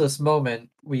 Now, up until this moment,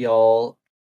 all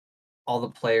the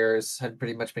players had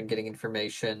pretty much been getting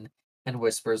information and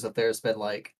whispers that there's been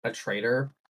like a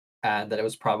traitor, and that it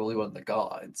was probably one of the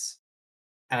gods.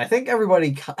 And I think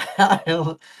everybody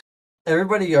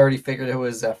already figured it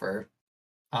was Zephyr.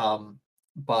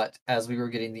 But as we were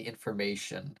getting the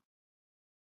information,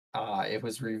 it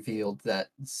was revealed that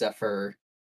Zephyr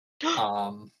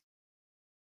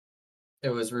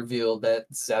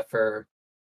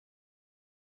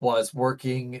was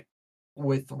working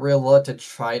with Rilla to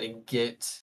try to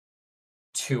get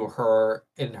to her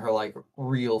in her like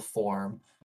real form.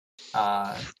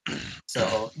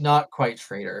 So not quite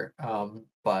traitor.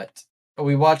 But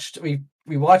we watched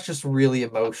this really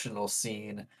emotional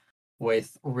scene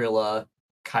with Rilla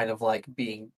kind of like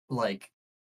being like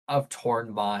of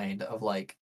torn mind, of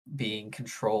like being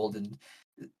controlled, and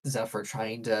Zephyr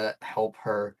trying to help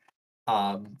her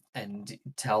and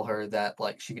tell her that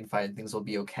like she can fight and things will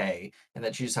be okay, and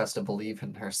that she just has to believe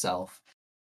in herself.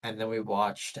 And then we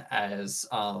watched as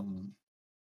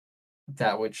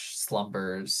that which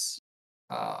slumbers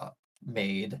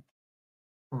made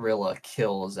Rilla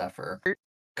kill Zephyr,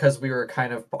 because we were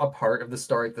kind of a part of the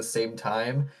story at the same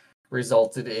time,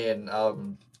 resulted in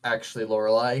actually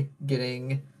Lorelai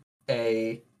getting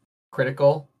a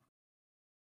critical.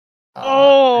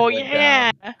 Oh and went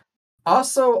yeah. down.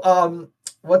 Also,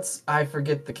 I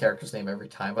forget the character's name every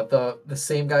time, but the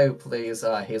same guy who plays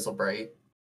Hazel Bright.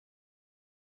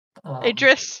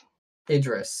 Idris.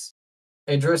 Idris,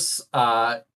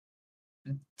 I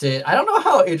don't know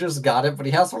how Idris got it, but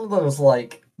he has one of those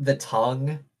like the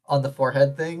tongue on the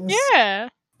forehead things. Yeah.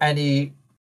 And he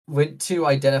went to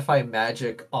identify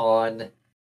magic on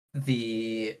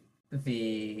the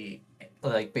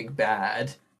like big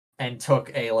bad, and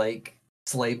took a like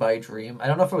slay by dream. I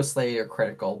don't know if it was slay or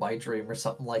critical by dream or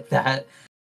something like that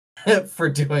for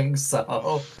doing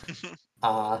so.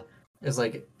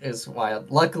 Is wild.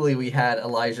 Luckily we had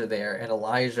Elijah there, and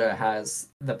Elijah has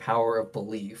the power of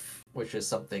belief, which is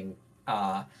something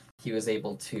he was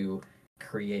able to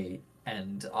create.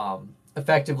 And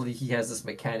effectively he has this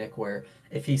mechanic where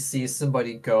if he sees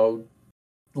somebody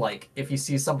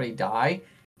die,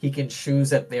 he can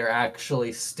choose that they're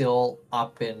actually still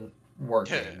up and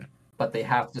working, Yeah. but they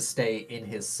have to stay in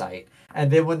his sight.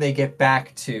 And then when they get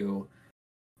back to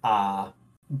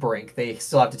Brink, they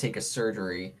still have to take a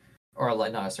surgery, or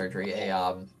like not a surgery,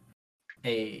 a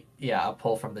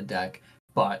pull from the deck,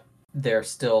 but they're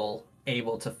still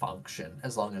able to function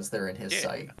as long as they're in his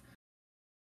sight.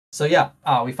 So yeah,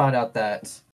 we found out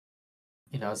that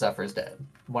Zephyr's dead.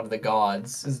 One of the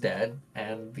gods is dead,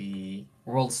 and the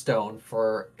World Stone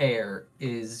for air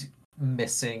is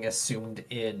missing, assumed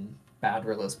in Bad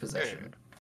Rilla's possession.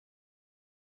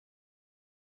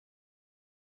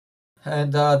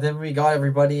 And then we got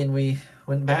everybody and we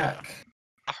went back.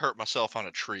 I hurt myself on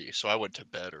a tree, so I went to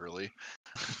bed early.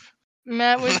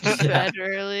 Matt went to bed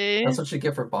early. That's what you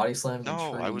get for body slamming.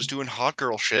 No, tree. I was doing hot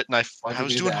girl shit, and I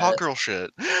was doing that? hot girl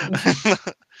shit.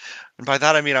 And by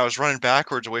that I mean I was running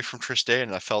backwards away from Tristan,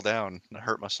 and I fell down and I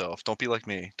hurt myself. Don't be like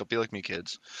me. Don't be like me,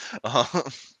 kids.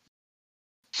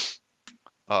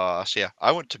 So yeah,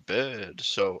 I went to bed,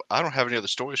 so I don't have any other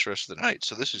stories for the rest of the night,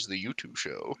 so this is the YouTube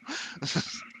show.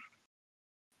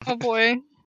 Oh boy.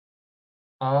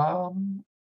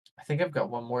 I think I've got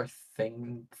one more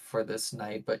thing for this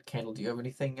night, but Candle, do you have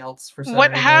anything else for Saturday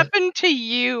What night? happened to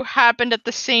you happened at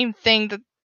the same thing that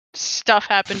stuff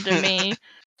happened to me.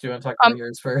 Do you want to talk about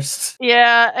yours first?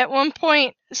 Yeah, at one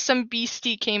point some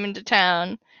beastie came into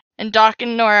town, and Doc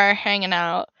and Nora are hanging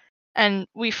out, and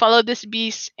we followed this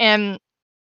beast, and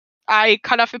I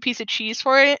cut off a piece of cheese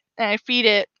for it, and I feed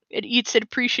it. It eats it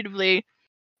appreciatively,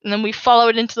 and then we follow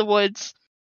it into the woods,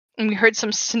 and we heard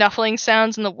some snuffling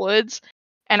sounds in the woods,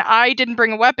 and I didn't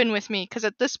bring a weapon with me, because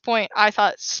at this point I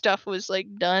thought stuff was, like,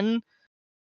 done.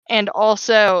 And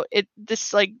also,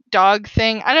 this, like, dog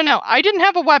thing, I don't know, I didn't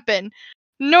have a weapon.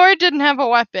 Nora didn't have a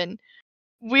weapon.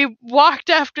 We walked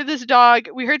after this dog,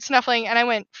 we heard snuffling, and I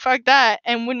went, fuck that.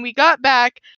 And when we got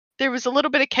back, there was a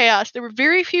little bit of chaos. There were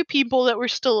very few people that were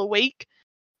still awake.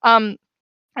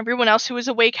 Everyone else who was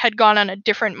awake had gone on a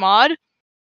different mod.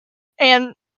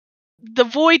 And the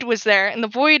Void was there, and the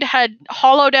Void had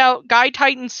hollowed out Guy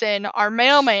Titanson, our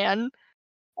mailman,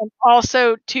 and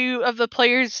also two of the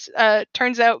players'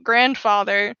 turns out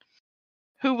grandfather,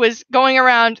 who was going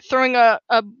around throwing a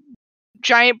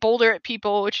giant boulder at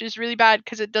people, which is really bad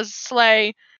because it does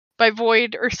slay by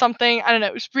Void or something. I don't know.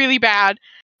 It was really bad.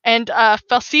 And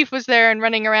Falsif was there and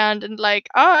running around and like,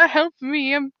 help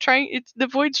me! I'm trying. It's the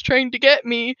Void's trying to get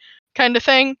me, kind of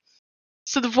thing.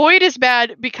 So the Void is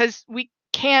bad because we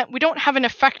don't have an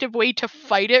effective way to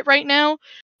fight it right now.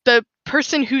 The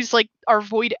person who's like our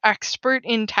Void expert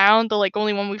in town, the like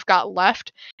only one we've got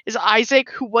left, is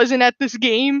Isaac, who wasn't at this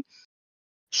game.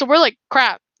 So we're like,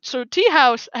 crap. So Tea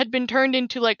House had been turned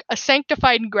into like a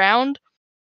sanctified ground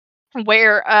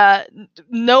where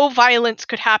no violence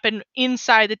could happen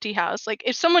inside the tea house. Like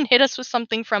if someone hit us with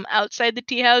something from outside the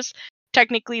tea house,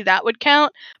 technically that would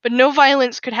count, but no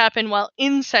violence could happen while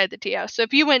inside the tea house. So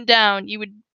if you went down, you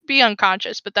would be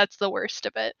unconscious, but that's the worst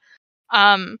of it.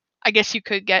 I guess you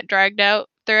could get dragged out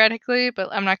theoretically, but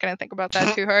I'm not going to think about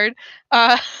that too hard.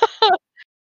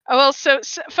 Well, so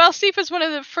Falsif is one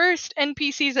of the first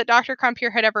NPCs that Dr.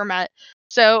 Compier had ever met.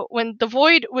 So when the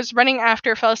Void was running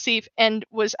after Falsif and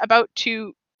was about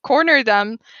to corner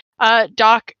them,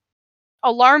 Doc,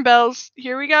 alarm bells,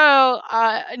 here we go,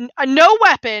 no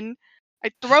weapon.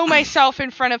 I throw myself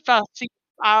in front of Falsif,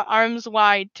 arms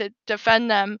wide to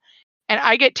defend them, and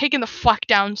I get taken the fuck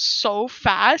down so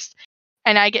fast,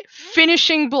 and I get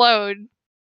finishing blowed.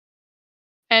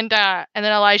 And then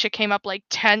Elijah came up like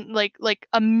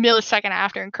a millisecond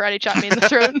after and karate chopped me in the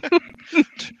throat.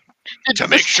 To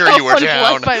make sure you were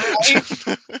down.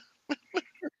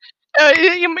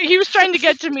 He was trying to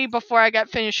get to me before I got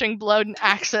finishing blowed and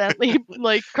accidentally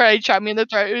like karate chopped me in the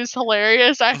throat. It was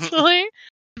hilarious, actually.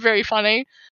 Very funny.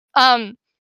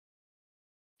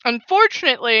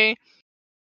 Unfortunately,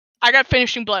 I got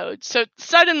finishing blowed. So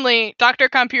suddenly, Dr.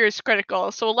 Compier is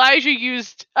critical. So Elijah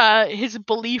used his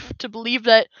belief to believe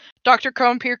that Dr.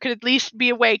 Compier could at least be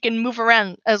awake and move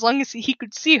around. As long as he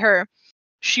could see her,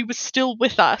 she was still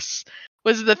with us,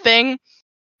 was the thing.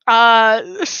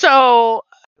 So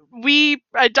we,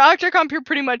 Dr. Compier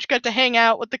pretty much got to hang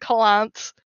out with the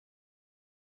Callants.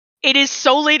 It is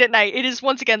so late at night. It is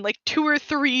once again like 2 or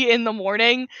 3 in the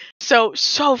morning. So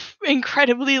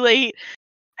incredibly late.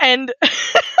 And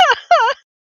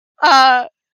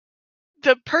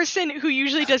the person who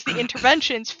usually does the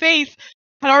interventions, Faith,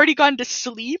 had already gone to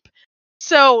sleep.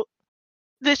 So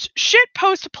this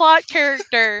shitpost plot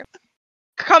character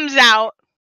comes out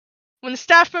when the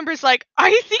staff member's like,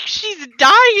 I think she's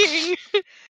dying.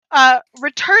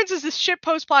 Returns as this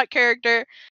shitpost plot character.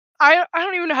 I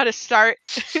don't even know how to start.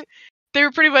 They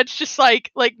were pretty much just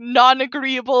like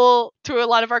non-agreeable to a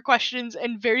lot of our questions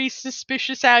and very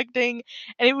suspicious acting,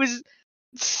 and it was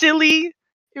silly.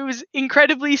 It was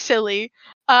incredibly silly.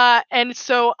 And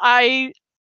so I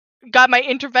got my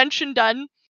intervention done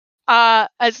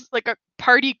as like a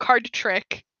party card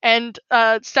trick. And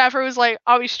Stafford was like,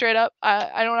 I'll be straight up,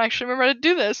 I don't actually remember how to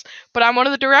do this, but I'm one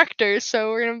of the directors,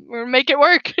 so we're gonna make it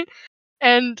work.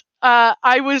 And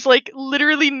I was like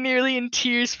literally nearly in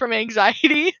tears from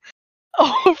anxiety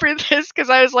over this, because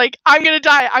I was like, I'm gonna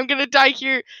die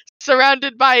here,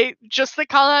 surrounded by just the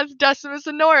Callants, Decimus,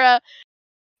 and Nora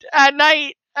at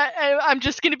night. I'm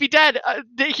just gonna be dead.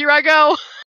 Here I go.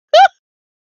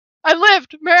 I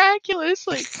lived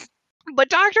miraculously. But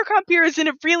Dr. Compier is in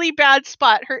a really bad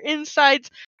spot. Her insides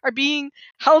are being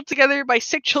held together by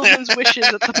sick children's wishes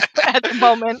at the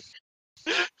moment.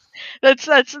 That's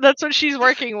what she's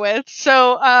working with.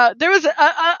 So there was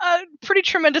a pretty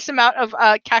tremendous amount of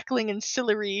cackling and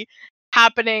sillery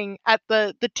happening at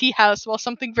the tea house while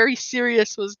something very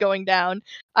serious was going down.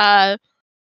 And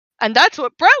that's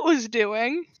what Brett was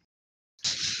doing.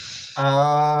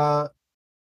 Yeah.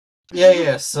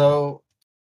 So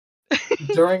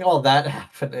during all that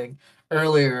happening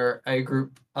earlier, a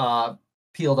group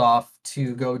peeled off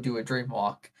to go do a dream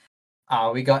walk.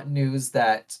 We got news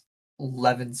that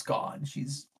Levin's gone.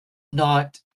 She's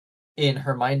not in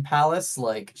her mind palace.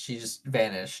 Like, she just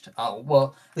vanished.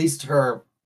 Well, at least her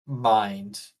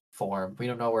mind form. We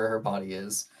don't know where her body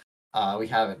is. We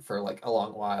haven't for like a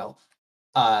long while.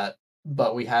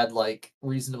 But we had like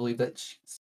reason to believe that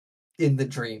she's in the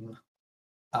dream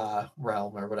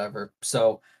realm or whatever.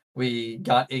 So we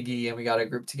got Iggy and we got a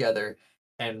group together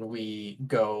and we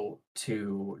go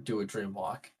to do a dream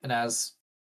walk. And as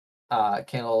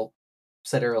Candle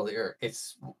said earlier,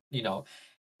 it's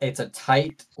it's a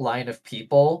tight line of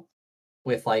people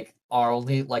with like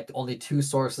only 2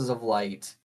 sources of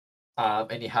light,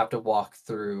 and you have to walk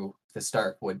through the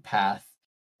Starkwood path.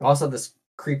 We also have this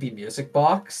creepy music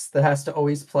box that has to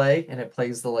always play, and it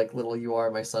plays the like little "You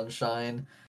Are My Sunshine."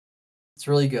 It's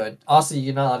really good. Also,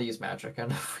 you're not allowed to use magic. I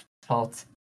know we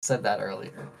said that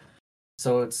earlier.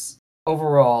 So it's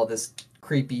overall this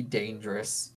creepy,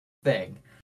 dangerous thing.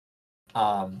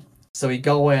 So we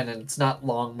go in, and it's not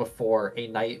long before a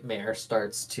nightmare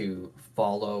starts to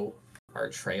follow our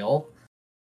trail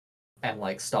and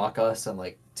like stalk us and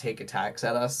like take attacks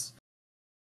at us.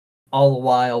 All the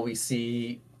while, we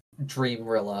see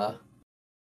Dreamrilla,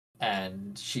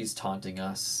 and she's taunting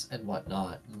us and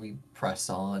whatnot. And we press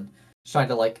on, trying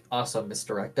to like also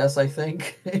misdirect us, I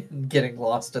think, getting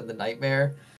lost in the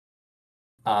nightmare.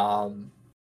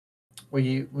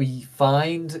 We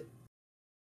find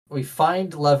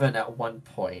Levin at one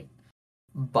point,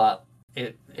 but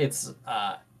it's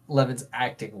Levin's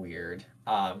acting weird.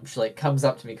 She like comes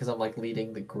up to me because I'm like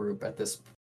leading the group at this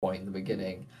point in the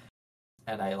beginning,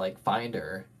 and I like find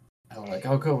her. And I'm like,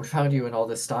 oh, good, we found you and all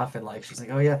this stuff. And like, she's like,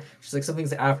 oh yeah, she's like,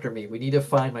 something's after me. We need to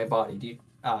find my body. Do you,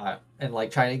 and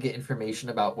like trying to get information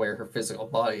about where her physical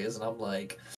body is. And I'm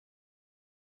like,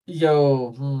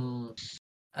 yo,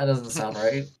 that doesn't sound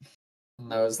right.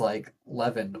 And I was like,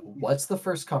 Levin, what's the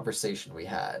first conversation we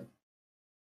had?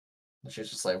 And she's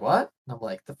just like, what? And I'm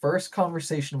like, the first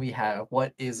conversation we had,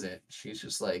 what is it? She's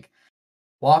just like,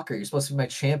 Walker, you're supposed to be my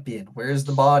champion. Where's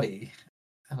the body?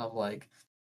 And I'm like,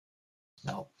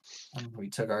 no. And we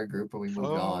took our group and we moved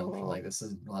on. From like, this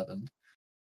isn't Levin.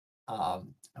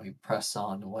 And we pressed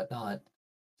on and whatnot.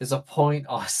 There's a point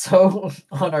also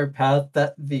on our path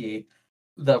that the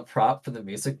prop for the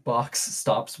music box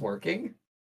stops working.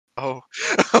 Oh.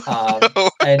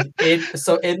 And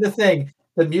in the thing,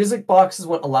 the music box is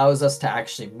what allows us to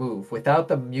actually move. Without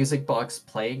the music box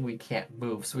playing, we can't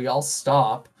move. So we all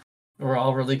stop. We're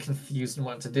all really confused on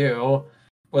what to do.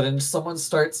 But then someone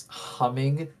starts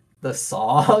humming the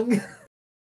song.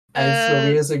 And so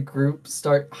we as a group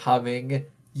start humming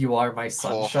You Are My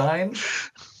Sunshine.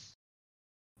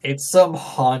 It's some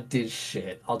haunted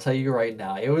shit. I'll tell you right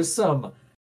now. It was some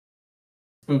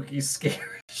spooky,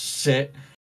 scary shit.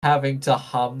 Having to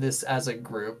hum this as a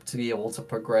group to be able to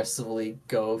progressively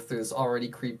go through this already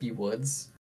creepy woods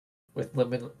with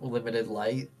limited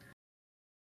light.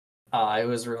 It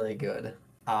was really good.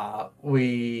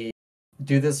 We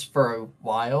do this for a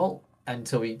while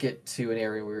until we get to an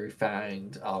area where we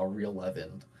find Real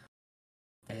Levin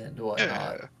and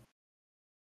whatnot. Yeah.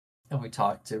 And we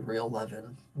talk to Real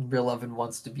Levin. Real Levin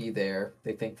wants to be there.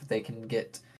 They think that they can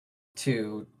get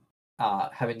to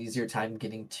have an easier time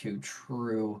getting to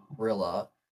true Rilla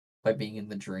by being in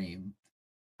the dream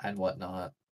and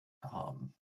whatnot.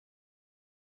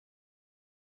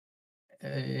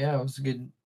 Yeah, it was a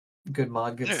good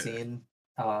mod, good scene.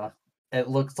 It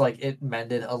looks like it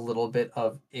mended a little bit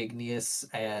of Igneous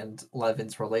and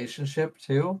Levin's relationship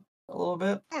too, a little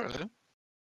bit. Alright.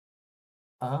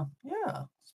 Yeah,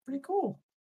 it's pretty cool.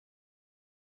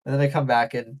 And then they come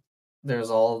back and there's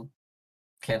all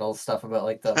Candle stuff about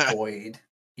like the void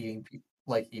eating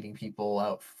people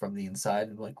out from the inside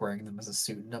and like wearing them as a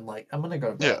suit. And I'm like, I'm gonna go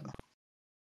to bed. Yeah.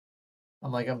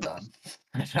 I'm like, I'm done.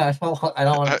 I don't want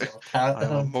to deal with that.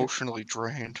 I'm emotionally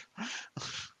drained.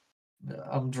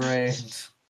 I'm drained.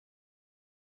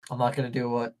 I'm not gonna do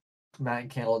what Matt and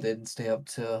Candle did and stay up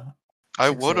to. I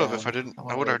 6 would have a.m. if I didn't. I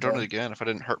wanna would go have to done it bed. again if I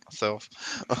didn't hurt myself.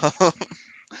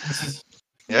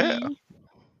 Yeah.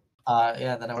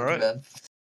 Yeah. Then I went to Alright. bed.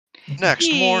 Next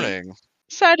Yeah. morning.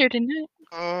 Saturday night.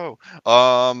 Oh.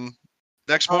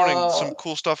 Next morning, some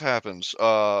cool stuff happens.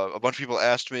 A bunch of people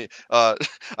asked me. I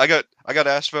got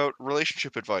asked about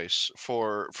relationship advice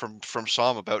from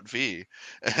Sam about V,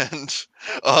 and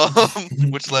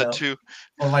which led Yep. to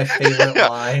One of my favorite yeah.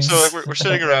 lines. So we're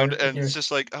sitting around, ever. and it's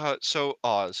just like, so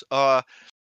Oz,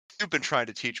 you've been trying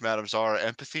to teach Madame Zara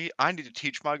empathy. I need to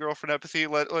teach my girlfriend empathy.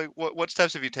 Like what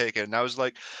steps have you taken? And I was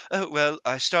like, oh, well,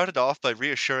 I started off by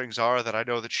reassuring Zara that I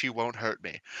know that she won't hurt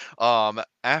me.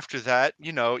 After that,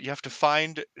 you have to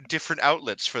find different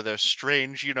outlets for their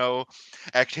strange,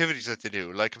 activities that they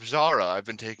do. Like Zara, I've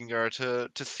been taking her to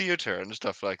theater and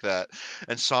stuff like that.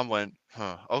 And Sam went,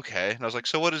 huh, okay. And I was like,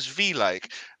 so what is V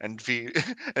like? And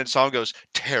and Sam goes,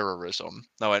 terrorism.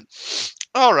 And I went,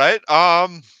 all right,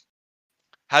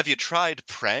 have you tried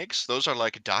pranks? Those are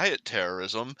like diet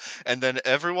terrorism. And then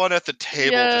everyone at the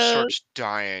table just starts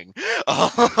dying.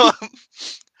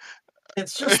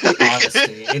 It's just the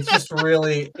honesty. It's just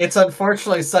really. It's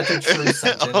unfortunately such a true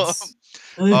sentence.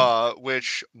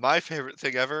 Which my favorite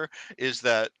thing ever is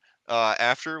that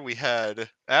after we had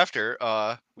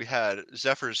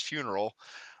Zephyr's funeral,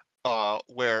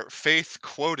 where Faith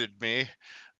quoted me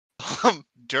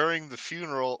during the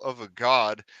funeral of a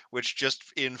god, which just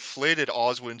inflated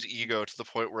Oswin's ego to the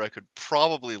point where I could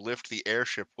probably lift the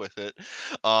airship with it.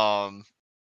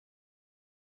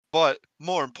 But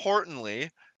more importantly,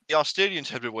 the Austidians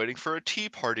had been waiting for a tea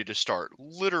party to start,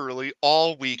 literally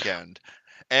all weekend.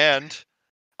 And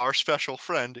our special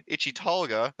friend,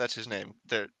 Ichitalga, that's his name.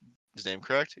 His name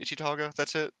correct? Ichitalga?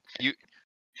 That's it?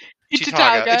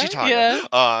 Ichitaga,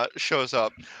 yeah. Shows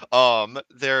up.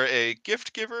 They're a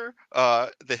gift giver.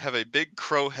 They have a big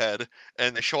crow head,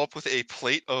 and they show up with a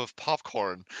plate of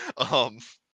popcorn.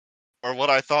 Or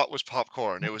what I thought was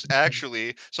popcorn. It was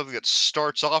actually something that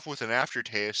starts off with an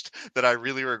aftertaste that I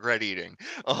really regret eating.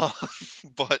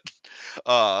 But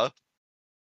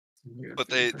Weird but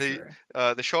food for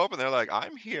sure. they show up and they're like,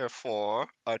 "I'm here for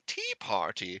a tea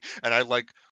party," and I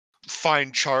like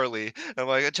find Charlie. And I'm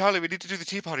like, "Charlie, we need to do the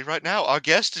tea party right now. Our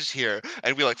guest is here."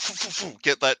 And we like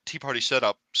get that tea party set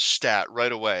up stat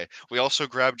right away. We also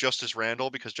grabbed Justice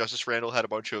Randall because Justice Randall had a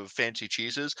bunch of fancy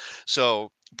cheeses.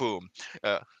 So boom.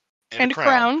 And a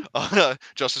crown.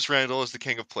 Justice Randall is the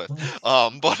king of Plith.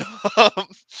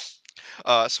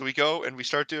 So we go and we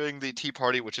start doing the tea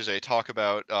party, which is a talk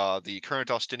about the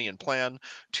current Austinian plan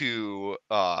to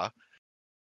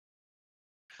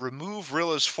remove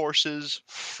Rilla's forces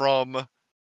from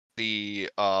the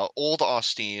old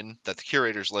Austine that the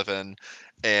curators live in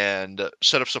and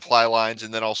set up supply lines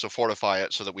and then also fortify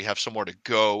it so that we have somewhere to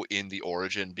go in the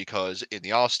origin, because in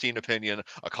the Austine opinion,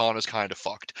 Akon is kind of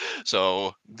fucked.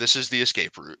 So this is the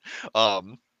escape route.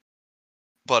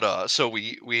 So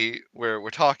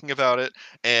we're talking about it,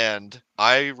 and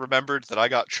I remembered that I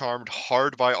got charmed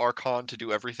hard by Archon to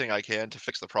do everything I can to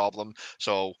fix the problem.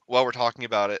 So while we're talking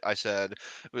about it, I said,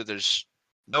 there's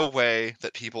no way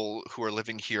that people who are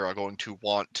living here are going to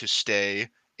want to stay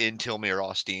in Tilmir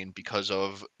Austine because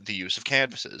of the use of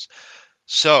canvases.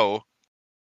 So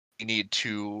we need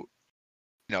to,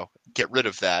 get rid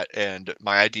of that. And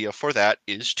my idea for that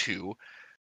is to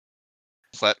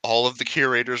let all of the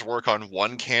curators work on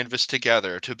one canvas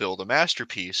together to build a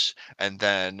masterpiece, and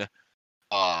then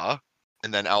outlaw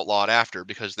it after,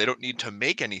 because they don't need to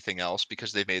make anything else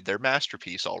because they made their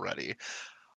masterpiece already.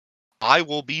 I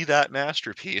will be that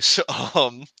masterpiece.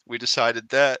 We decided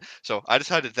that. So I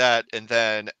decided that, and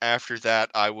then after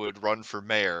that, I would run for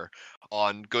mayor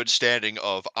on good standing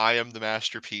of I am the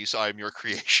masterpiece, I am your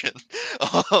creation.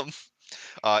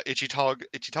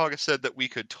 Ichitaga said that we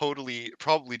could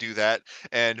probably do that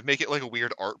and make it like a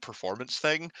weird art performance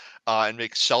thing, and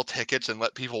sell tickets and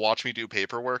let people watch me do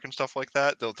paperwork and stuff like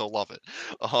that. They'll love it.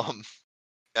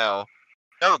 Now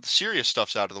that the serious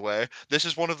stuff's out of the way, this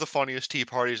is one of the funniest tea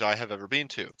parties I have ever been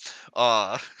to.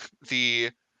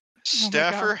 The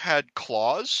staffer had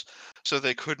claws, so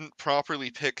they couldn't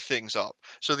properly pick things up.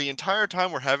 So the entire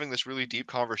time we're having this really deep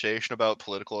conversation about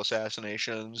political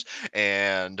assassinations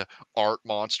and art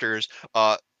monsters,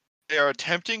 they are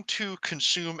attempting to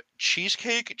consume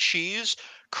cheesecake, cheese,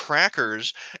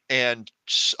 crackers, and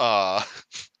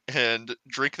and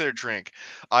drink their drink.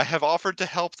 I have offered to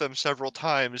help them several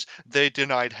times. They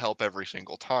denied help every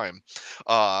single time.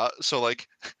 So like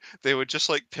they would just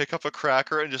like pick up a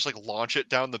cracker and just like launch it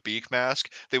down the beak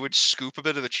mask. They would scoop a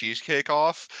bit of the cheesecake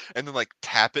off and then like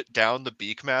tap it down the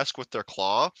beak mask with their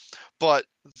claw. But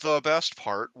the best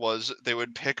part was they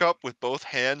would pick up with both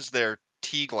hands their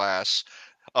tea glass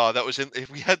that was in, if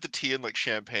we had the tea in like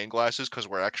champagne glasses because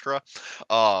we're extra,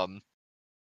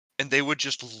 and they would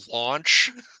just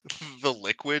launch the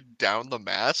liquid down the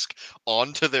mask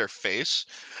onto their face.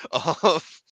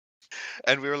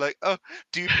 And we were like, "Oh,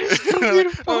 do you,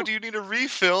 oh, do you need a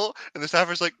refill?" And the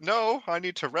staffer's like, "No, I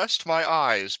need to rest my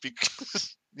eyes,"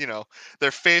 because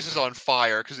their face is on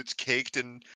fire because it's caked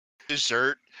in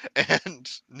dessert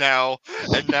and now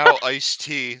iced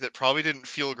tea that probably didn't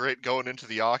feel great going into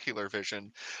the ocular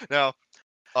vision. Now,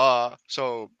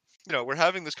 so we're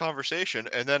having this conversation,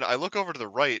 and then I look over to the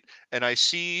right, and I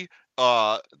see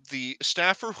the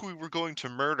staffer who we were going to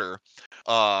murder,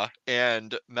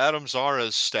 and Madame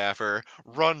Zara's staffer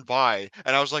run by,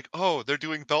 and I was like, "Oh, they're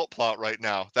doing belt plot right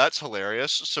now. That's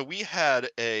hilarious." So we had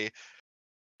a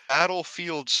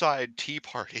battlefield side tea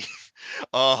party,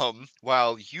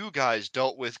 while you guys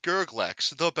dealt with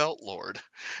Gurglex, the Belt Lord.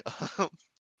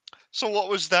 So what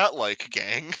was that like,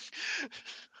 gang?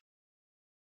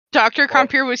 Dr.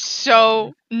 Compier was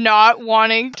so not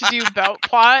wanting to do belt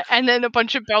plot, and then a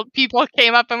bunch of belt people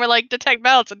came up and were like, "Detect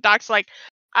belts," and Doc's like,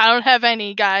 "I don't have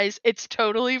any, guys. It's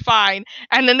totally fine."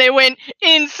 And then they went,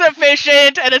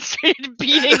 "Insufficient," and it started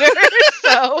beating her.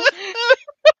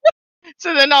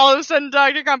 So then all of a sudden,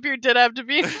 Dr. Compier did have to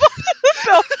be involved in the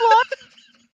belt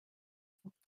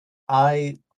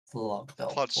plot. love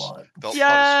belt Plot's- plot. Belt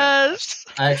Yes.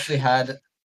 plot is fantastic.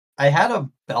 I had a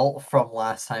belt from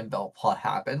last time belt plot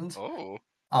happened. Oh.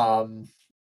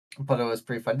 But it was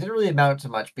pretty fun. Didn't really amount to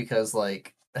much because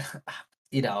like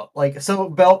so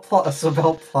belt plot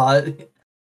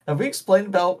have we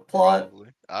explained belt plot Probably.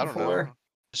 I don't know. before?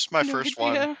 This is my No first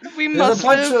one. idea. We There's must a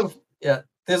bunch have.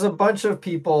 there's a bunch of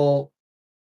people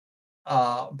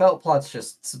belt plot's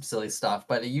just some silly stuff,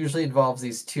 but it usually involves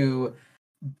these two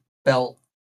belt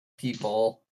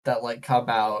people that like come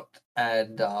out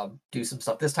and do some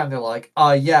stuff. This time they're like,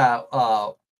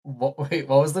 what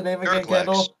was the name again, Gurglax.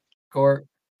 Kendall? Gurglax.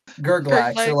 They're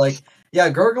Gurglax. like, yeah,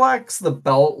 Gurglax, the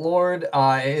Belt Lord,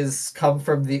 is come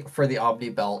from for the Omni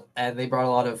Belt, and they brought a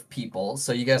lot of people,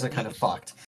 so you guys are kind of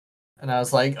fucked. And I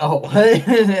was like, oh, what?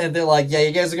 And they're like, yeah,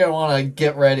 you guys are gonna want to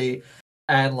get ready.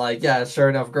 And like, yeah, sure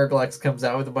enough, Gurglax comes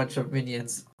out with a bunch of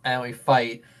minions, and we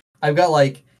fight. I've got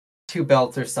like 2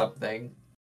 belts or something,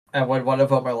 and when one of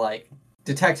them are like,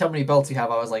 detect how many belts you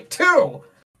have, I was like, 2!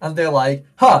 And they're like,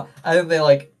 huh! And then they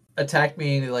like attacked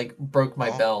me and they like broke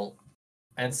my belt.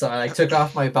 And so I took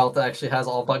off my belt that actually has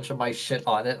a bunch of my shit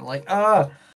on it, and like,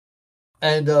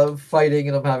 and fighting,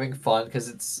 and I'm having fun because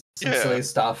it's some silly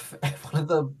stuff. And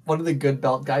one of the good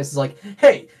belt guys is like,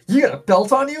 "Hey, you got a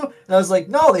belt on you?" And I was like,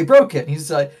 "No, they broke it." And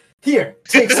he's like, "Here,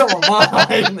 take some of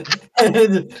mine,"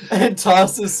 and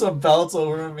tosses some belts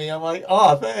over at me. I'm like,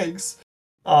 "Oh, thanks."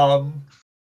 And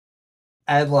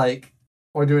like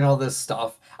we're doing all this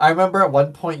stuff. I remember at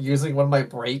one point using one of my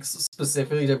breaks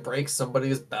specifically to break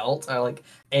somebody's belt. I like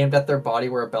aimed at their body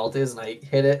where a belt is, and I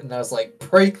hit it, and I was like,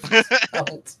 "Break this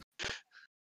belt."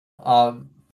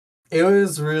 It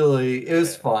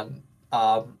was fun.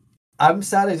 I'm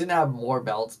sad I didn't have more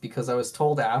belts because I was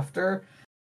told after,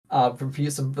 from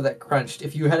some people that crunched,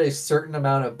 if you had a certain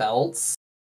amount of belts,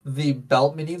 the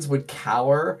belt minions would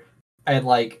cower and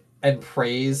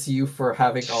praise you for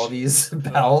having all these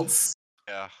belts.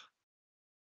 Yeah.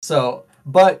 So,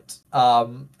 but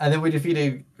and then we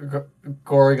defeated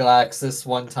Gorglax this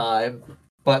one time,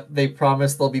 but they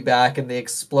promised they'll be back, and they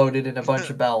exploded in a bunch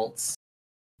of belts.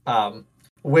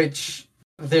 Which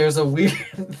there's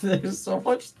so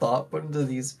much thought put into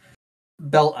these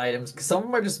belt items. Some of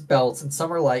them are just belts, and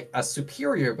some are like a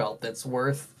superior belt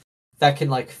that can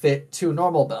like fit 2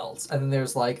 normal belts, and then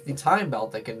there's like the time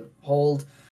belt that can hold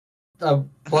blah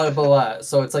blah blah.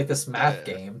 So it's like this math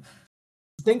game.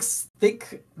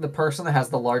 Think the person that has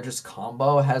the largest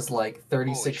combo has like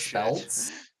 36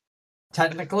 belts,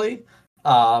 technically.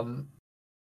 And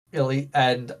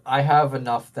I have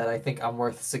enough that I think I'm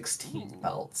worth 16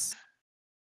 belts.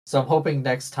 So I'm hoping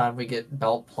next time we get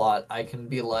belt plot, I can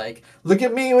be like, look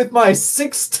at me with my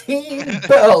 16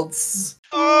 belts!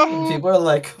 And people are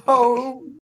like, oh,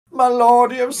 my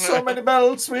lord, you have so many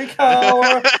belts, we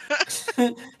cower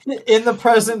in the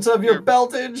presence of your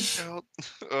beltage.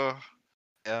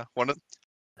 Yeah,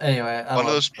 Anyway, one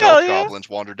of those belt goblins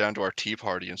wandered down to our tea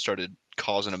party and started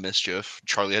causing a mischief.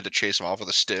 Charlie had to chase him off with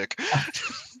a stick.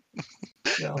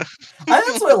 Yeah.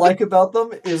 That's what I like about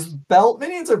them is belt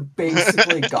minions are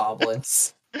basically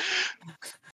goblins.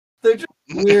 They're just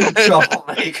weird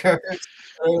troublemakers. They're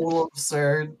a little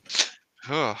absurd.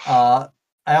 I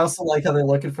also like how they're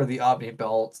looking for the Omni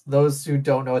Belt. Those who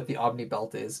don't know what the Omni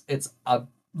Belt is, it's a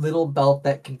little belt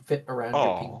that can fit around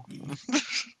your pinky.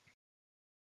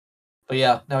 But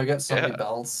yeah, now we got so many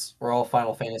belts. We're all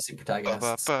Final Fantasy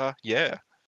protagonists. Yeah.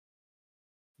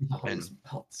 And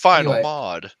final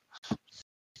mod.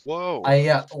 Whoa.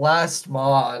 Last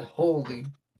mod. Holy.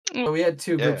 So we had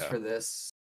 2 groups for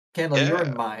this. Kendall, you were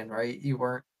in mine, right? You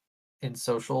weren't in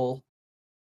social.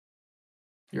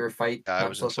 You were fight. I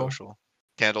was social? in social.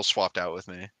 Candle swapped out with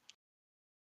me.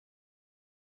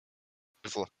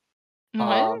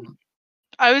 I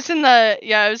was in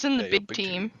the big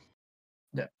team.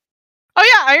 Yeah. Oh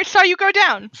yeah, I saw you go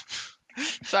down.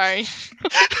 Sorry.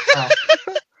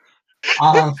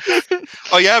 Oh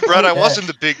yeah, Brett, I was in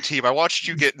the big team. I watched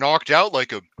you get knocked out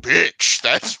like a bitch.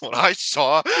 That's what I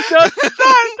saw. That's not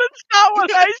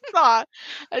what I saw.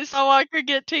 I saw Walker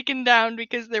get taken down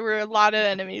because there were a lot of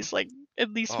enemies, like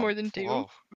at least more than 2. Whoa.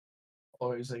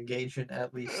 Always engaging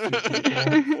at least 2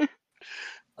 people.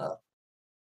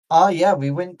 Yeah,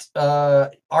 we went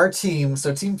our team,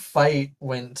 so Team Fight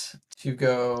went to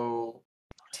go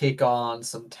take on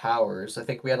some towers. I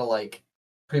think we had to like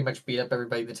pretty much beat up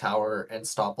everybody in the tower and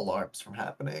stop alarms from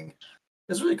happening. It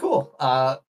was really cool.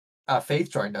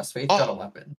 Faith joined us. Faith got a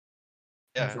weapon.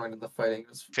 Yeah. Joined in the fighting.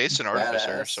 Faith's an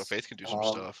artificer, so Faith can do some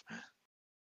stuff.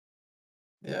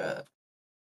 Yeah.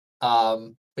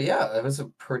 But yeah, it was a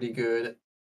pretty good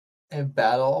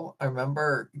battle. I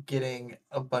remember getting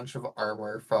a bunch of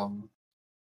armor from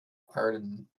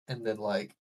Arden, and then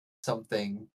like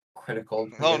something critical.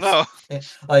 Oh no.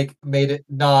 Like made it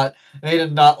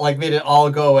all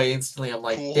go away instantly. I'm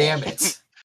like, Cool. damn it.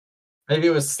 Maybe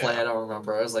it was Slay, Yeah. I don't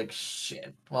remember. I was like,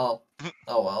 shit. Well,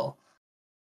 oh well.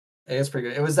 It is pretty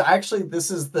good. It was actually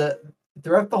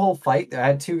throughout the whole fight, I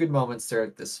had two good moments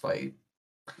throughout this fight.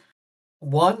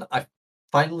 One, I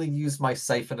finally used my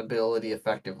siphon ability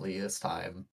effectively this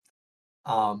time.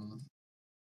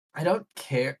 I don't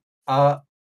care.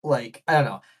 Like, I don't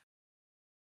know.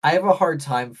 I have a hard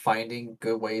time finding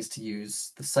good ways to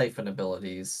use the siphon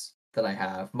abilities that I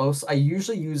have. I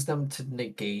usually use them to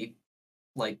negate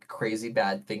like crazy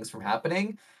bad things from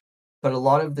happening, but a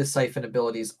lot of the siphon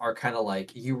abilities are kind of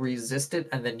like you resist it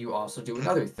and then you also do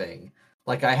another thing.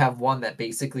 Like I have one that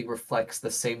basically reflects the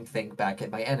same thing back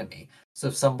at my enemy. So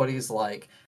if somebody's like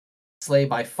slay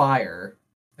by fire,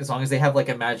 as long as they have like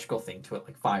a magical thing to it,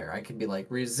 like fire, I can be like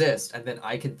resist, and then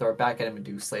I can throw it back at him and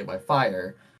do slay by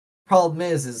fire. Problem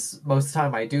is most of the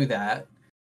time I do that,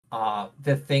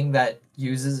 the thing that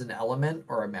uses an element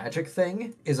or a magic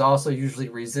thing is also usually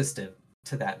resistant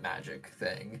to that magic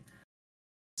thing.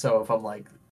 So if I'm like,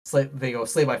 they go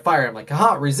slay by fire, I'm like,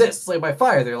 aha, resist, slay by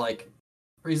fire. They're like,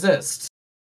 resist.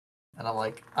 And I'm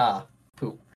like,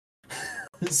 poop.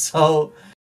 So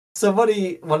one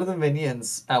of the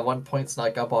minions at one point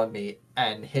snuck up on me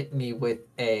and hit me with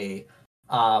a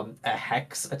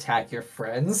hex attack your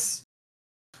friends.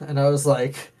 And I was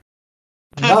like,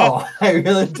 no, I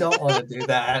really don't want to do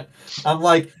that. I'm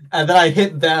like, and then I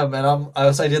hit them, and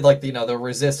I did like the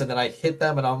resist, and then I hit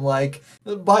them, and I'm like,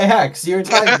 by hex, you're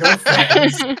attacking your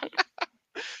friends.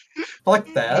 Fuck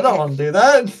that! I don't want to do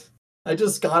that. I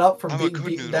just got up from being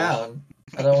beaten down.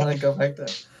 I don't want to go back there.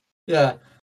 Yeah,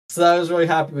 so I was really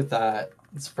happy with that.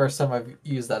 It's the first time I've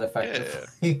used that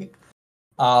effectively.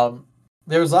 Yeah.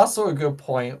 There was also a good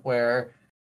point where,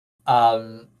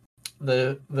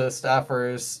 the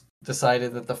staffers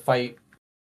decided that the fight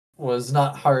was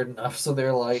not hard enough, so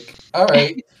they're like, all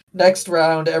right, next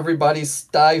round, everybody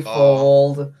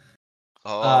stifled.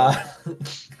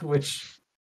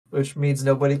 Which means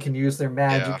nobody can use their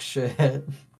magic shit.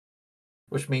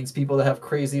 Which means people that have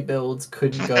crazy builds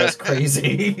couldn't go as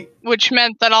crazy. Which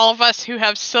meant that all of us who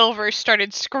have silver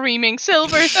started screaming,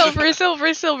 silver, silver,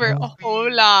 silver, silver, a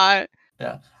whole lot.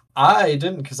 Yeah. I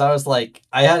didn't, because I was like,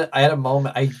 I had a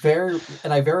moment. I very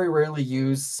rarely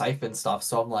use siphon stuff,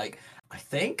 so I'm like, I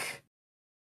think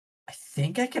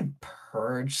I can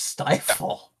purge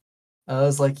stifle. I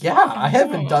was like, yeah, I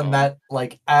haven't done that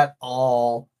like at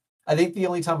all. I think the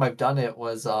only time I've done it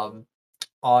was on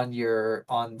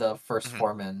the first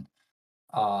foreman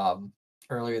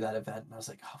earlier that event, and I was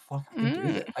like, oh fuck, I can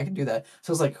do that. I can do that.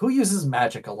 So I was like, who uses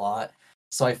magic a lot?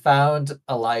 So I found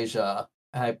Elijah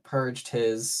and I purged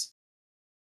his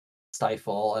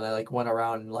stifle, and I like went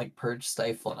around and like purged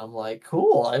stifle, and I'm like,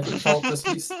 cool, I haven't felt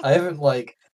this I haven't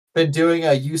like been doing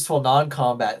a useful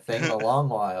non-combat thing in a long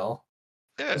while.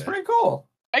 Yeah. It's pretty cool.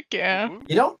 Heck yeah.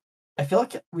 I feel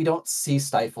like we don't see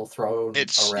stifle thrown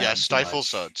around.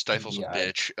 Stifle's a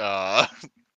bitch.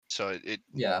 So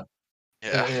yeah,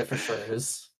 for sure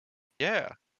is. Yeah.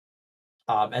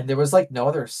 And there was like no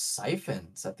other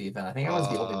siphons at the event. I think I was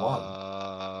the only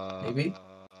one. Maybe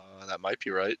that might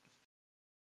be right.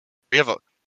 We have a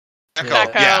Echo.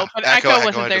 Yeah. But Echo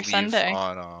wasn't there Sunday.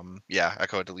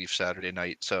 Echo had to leave Saturday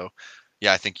night. So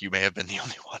yeah, I think you may have been the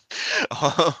only one.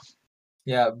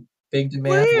 Yeah, big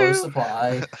demand, low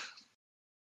supply.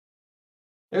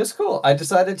 It was cool. I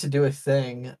decided to do a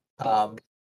thing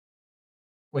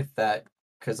with that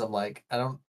because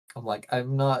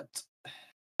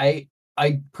I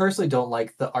personally don't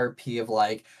like the RP of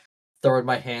like throwing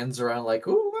my hands around like,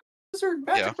 ooh, wizard,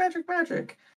 magic.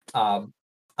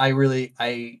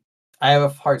 I have a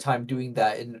hard time doing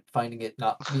that and finding it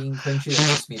not being cringy. That's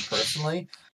just me personally.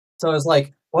 So I was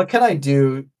like, what can I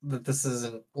do that this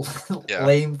isn't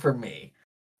lame for me?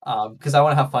 Because I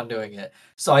want to have fun doing it.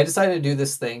 So I decided to do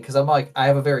this thing because I'm like, I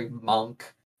have a very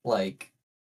monk, like,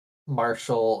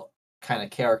 martial kind of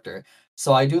character.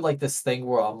 So I do like this thing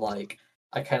where I'm like,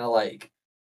 I kind of like,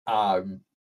 of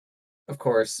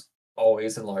course,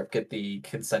 always in LARP get the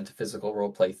consent to physical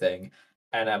roleplay thing,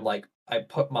 and I'm like, I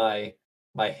put my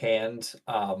hand,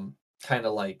 kind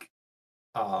of like,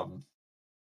 on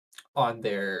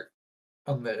the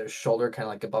shoulder, kind of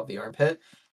like above the armpit,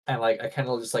 and like I kind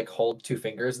of just like hold two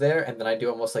fingers there, and then I do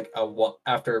almost like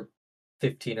after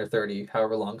 15 or 30,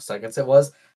 however long seconds it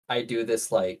was, I do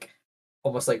this like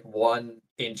almost like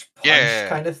 1-inch punch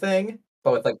kind of thing,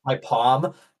 but with like my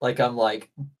palm, like I'm like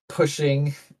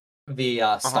pushing the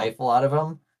stifle out of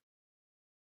him.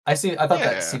 I thought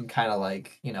that seemed kind of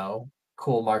like,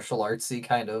 cool martial artsy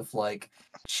kind of like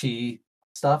chi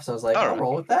stuff. So I was like, I'll Alright.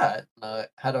 roll with that.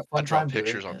 Had a I fun draw time doing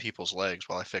pictures on it. people's legs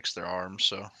while I fix their arms,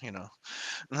 so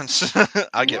that's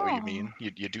I get what you Oh. mean.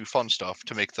 You do fun stuff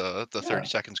to make the 30 Yeah.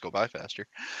 seconds go by faster.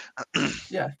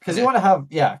 Yeah, because you want to have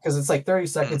because it's like 30 Mm.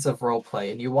 seconds of role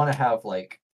play, and you want to have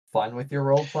like fun with your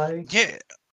role play. Yeah,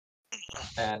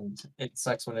 And it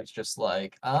sucks when it's just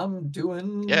like I'm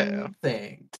doing Yeah.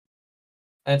 thing.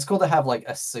 And it's cool to have like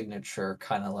a signature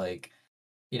kind of like,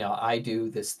 I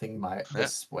do this thing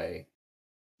this way.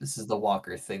 This is the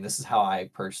walker thing. This is how I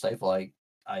personally like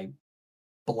I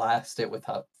blast it with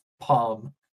a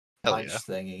palm Hell punch yeah.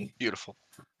 thingy. Beautiful.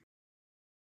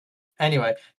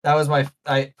 Anyway, that was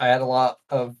I had a lot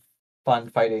of fun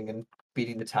fighting and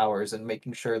beating the towers and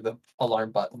making sure the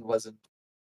alarm button wasn't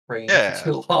ringing for Yeah.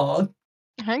 too long.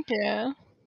 Heck yeah. What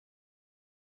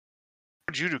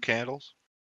did you do, Candles?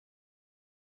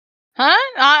 Huh?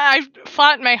 I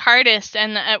fought my hardest,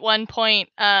 and at one point,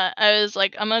 I was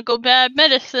like, I'm gonna go bad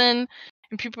medicine,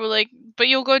 and people were like, but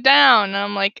you'll go down, and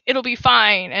I'm like, it'll be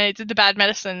fine, and I did the bad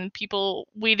medicine, and people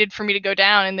waited for me to go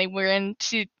down, and they were in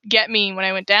to get me when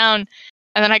I went down,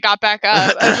 and then I got back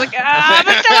up. I was like, I'm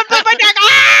a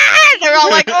They're all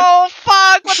like, oh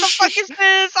fuck, what the fuck is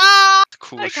this?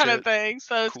 Cool That kind of shit. thing.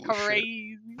 So it's Cool shit.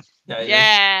 crazy. Yeah,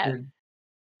 Yeah.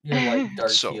 your like dark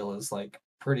So- heal is like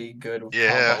pretty good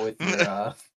Yeah. combo with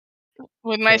your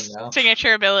With my thing now.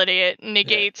 signature ability, it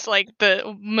negates like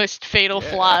the most fatal Yeah.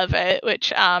 flaw of it,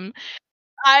 which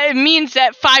it means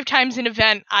that 5 times an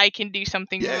event I can do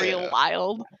something real Yeah.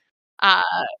 wild.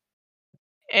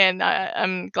 And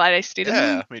I'm glad I stayed in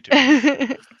Yeah, me too.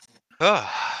 them.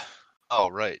 Oh,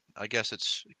 right. I guess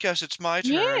it's my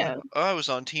turn. Yeah. I was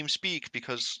on Team Speak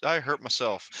because I hurt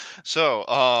myself. So,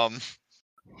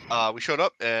 we showed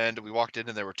up and we walked in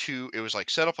and there were two. It was like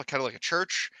set up like kind of like a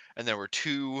church, and there were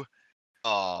two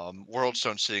world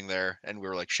stones sitting there, and we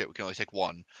were like, shit, we can only take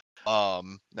one.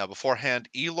 Now beforehand,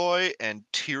 Eloy and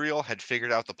Tyrael had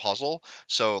figured out the puzzle,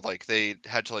 so like they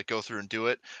had to like go through and do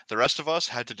it. The rest of us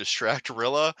had to distract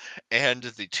Rilla and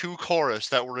the two chorus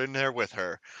that were in there with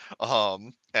her.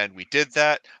 And we did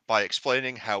that by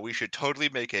explaining how we should totally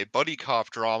make a buddy cop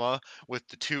drama with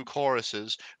the two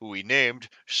choruses, who we named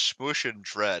Smush and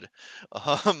Dread.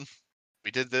 We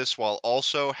did this while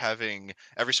also having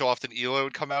every so often Eloy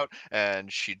would come out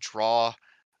and she'd draw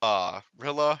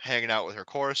Rilla hanging out with her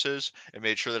choruses, and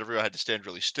made sure that everyone had to stand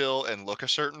really still and look a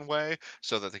certain way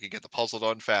so that they could get the puzzle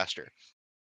done faster.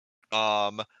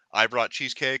 I brought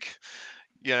cheesecake.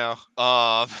 We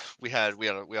had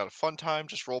a fun time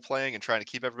just role playing and trying to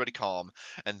keep everybody calm.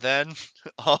 And then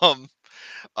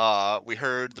we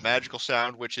heard the magical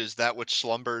sound, which is that which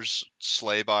slumbers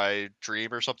slay by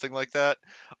dream or something like that.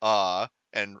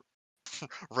 And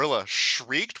Rilla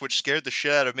shrieked, which scared the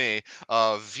shit out of me.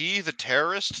 V, the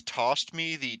terrorist, tossed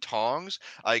me the tongs.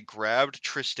 I grabbed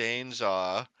Tristane's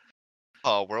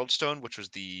World Stone, which was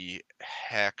the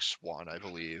Hex one, I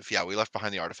believe. Yeah, we left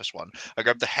behind the Artifice one. I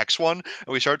grabbed the Hex one,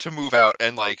 and we started to move out,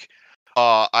 and like,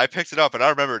 I picked it up, and I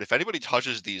remembered if anybody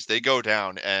touches these, they go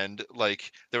down. And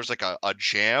like, there was like a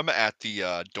jam at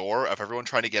the door of everyone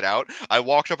trying to get out. I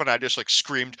walked up and I just like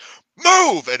screamed,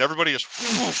 "Move!" And everybody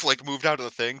just like moved out of the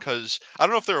thing, because I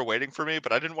don't know if they were waiting for me,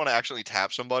 but I didn't want to actually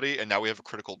tap somebody, and now we have a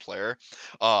critical player.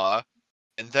 And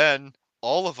then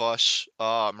all of us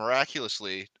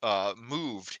miraculously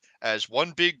moved as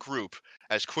one big group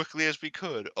as quickly as we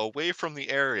could away from the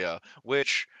area,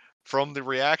 which, from the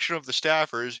reaction of the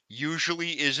staffers,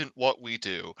 usually isn't what we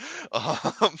do.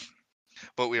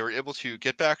 But we were able to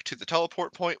get back to the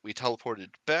teleport point. We teleported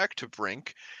back to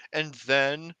Brink, and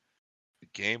then the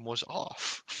game was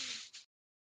off.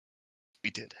 We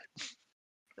did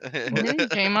it.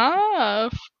 Game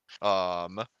off.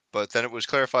 But then it was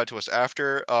clarified to us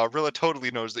after, Rilla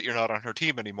totally knows that you're not on her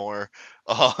team anymore.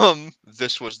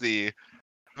 This was the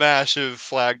massive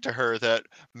flag to her that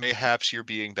mayhaps you're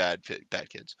being bad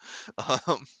kids.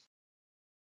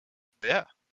 Yeah,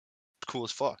 cool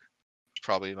as fuck. It's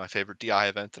probably my favorite DI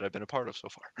event that I've been a part of so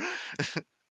far.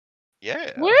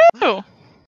 Yeah. Woo! Whoa.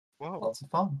 Lots of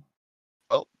fun.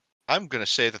 Well, I'm gonna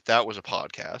say that was a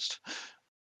podcast,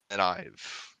 and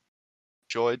I've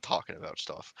enjoyed talking about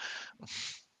stuff.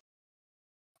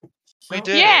 We So-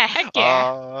 did Yeah, it. heck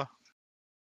yeah.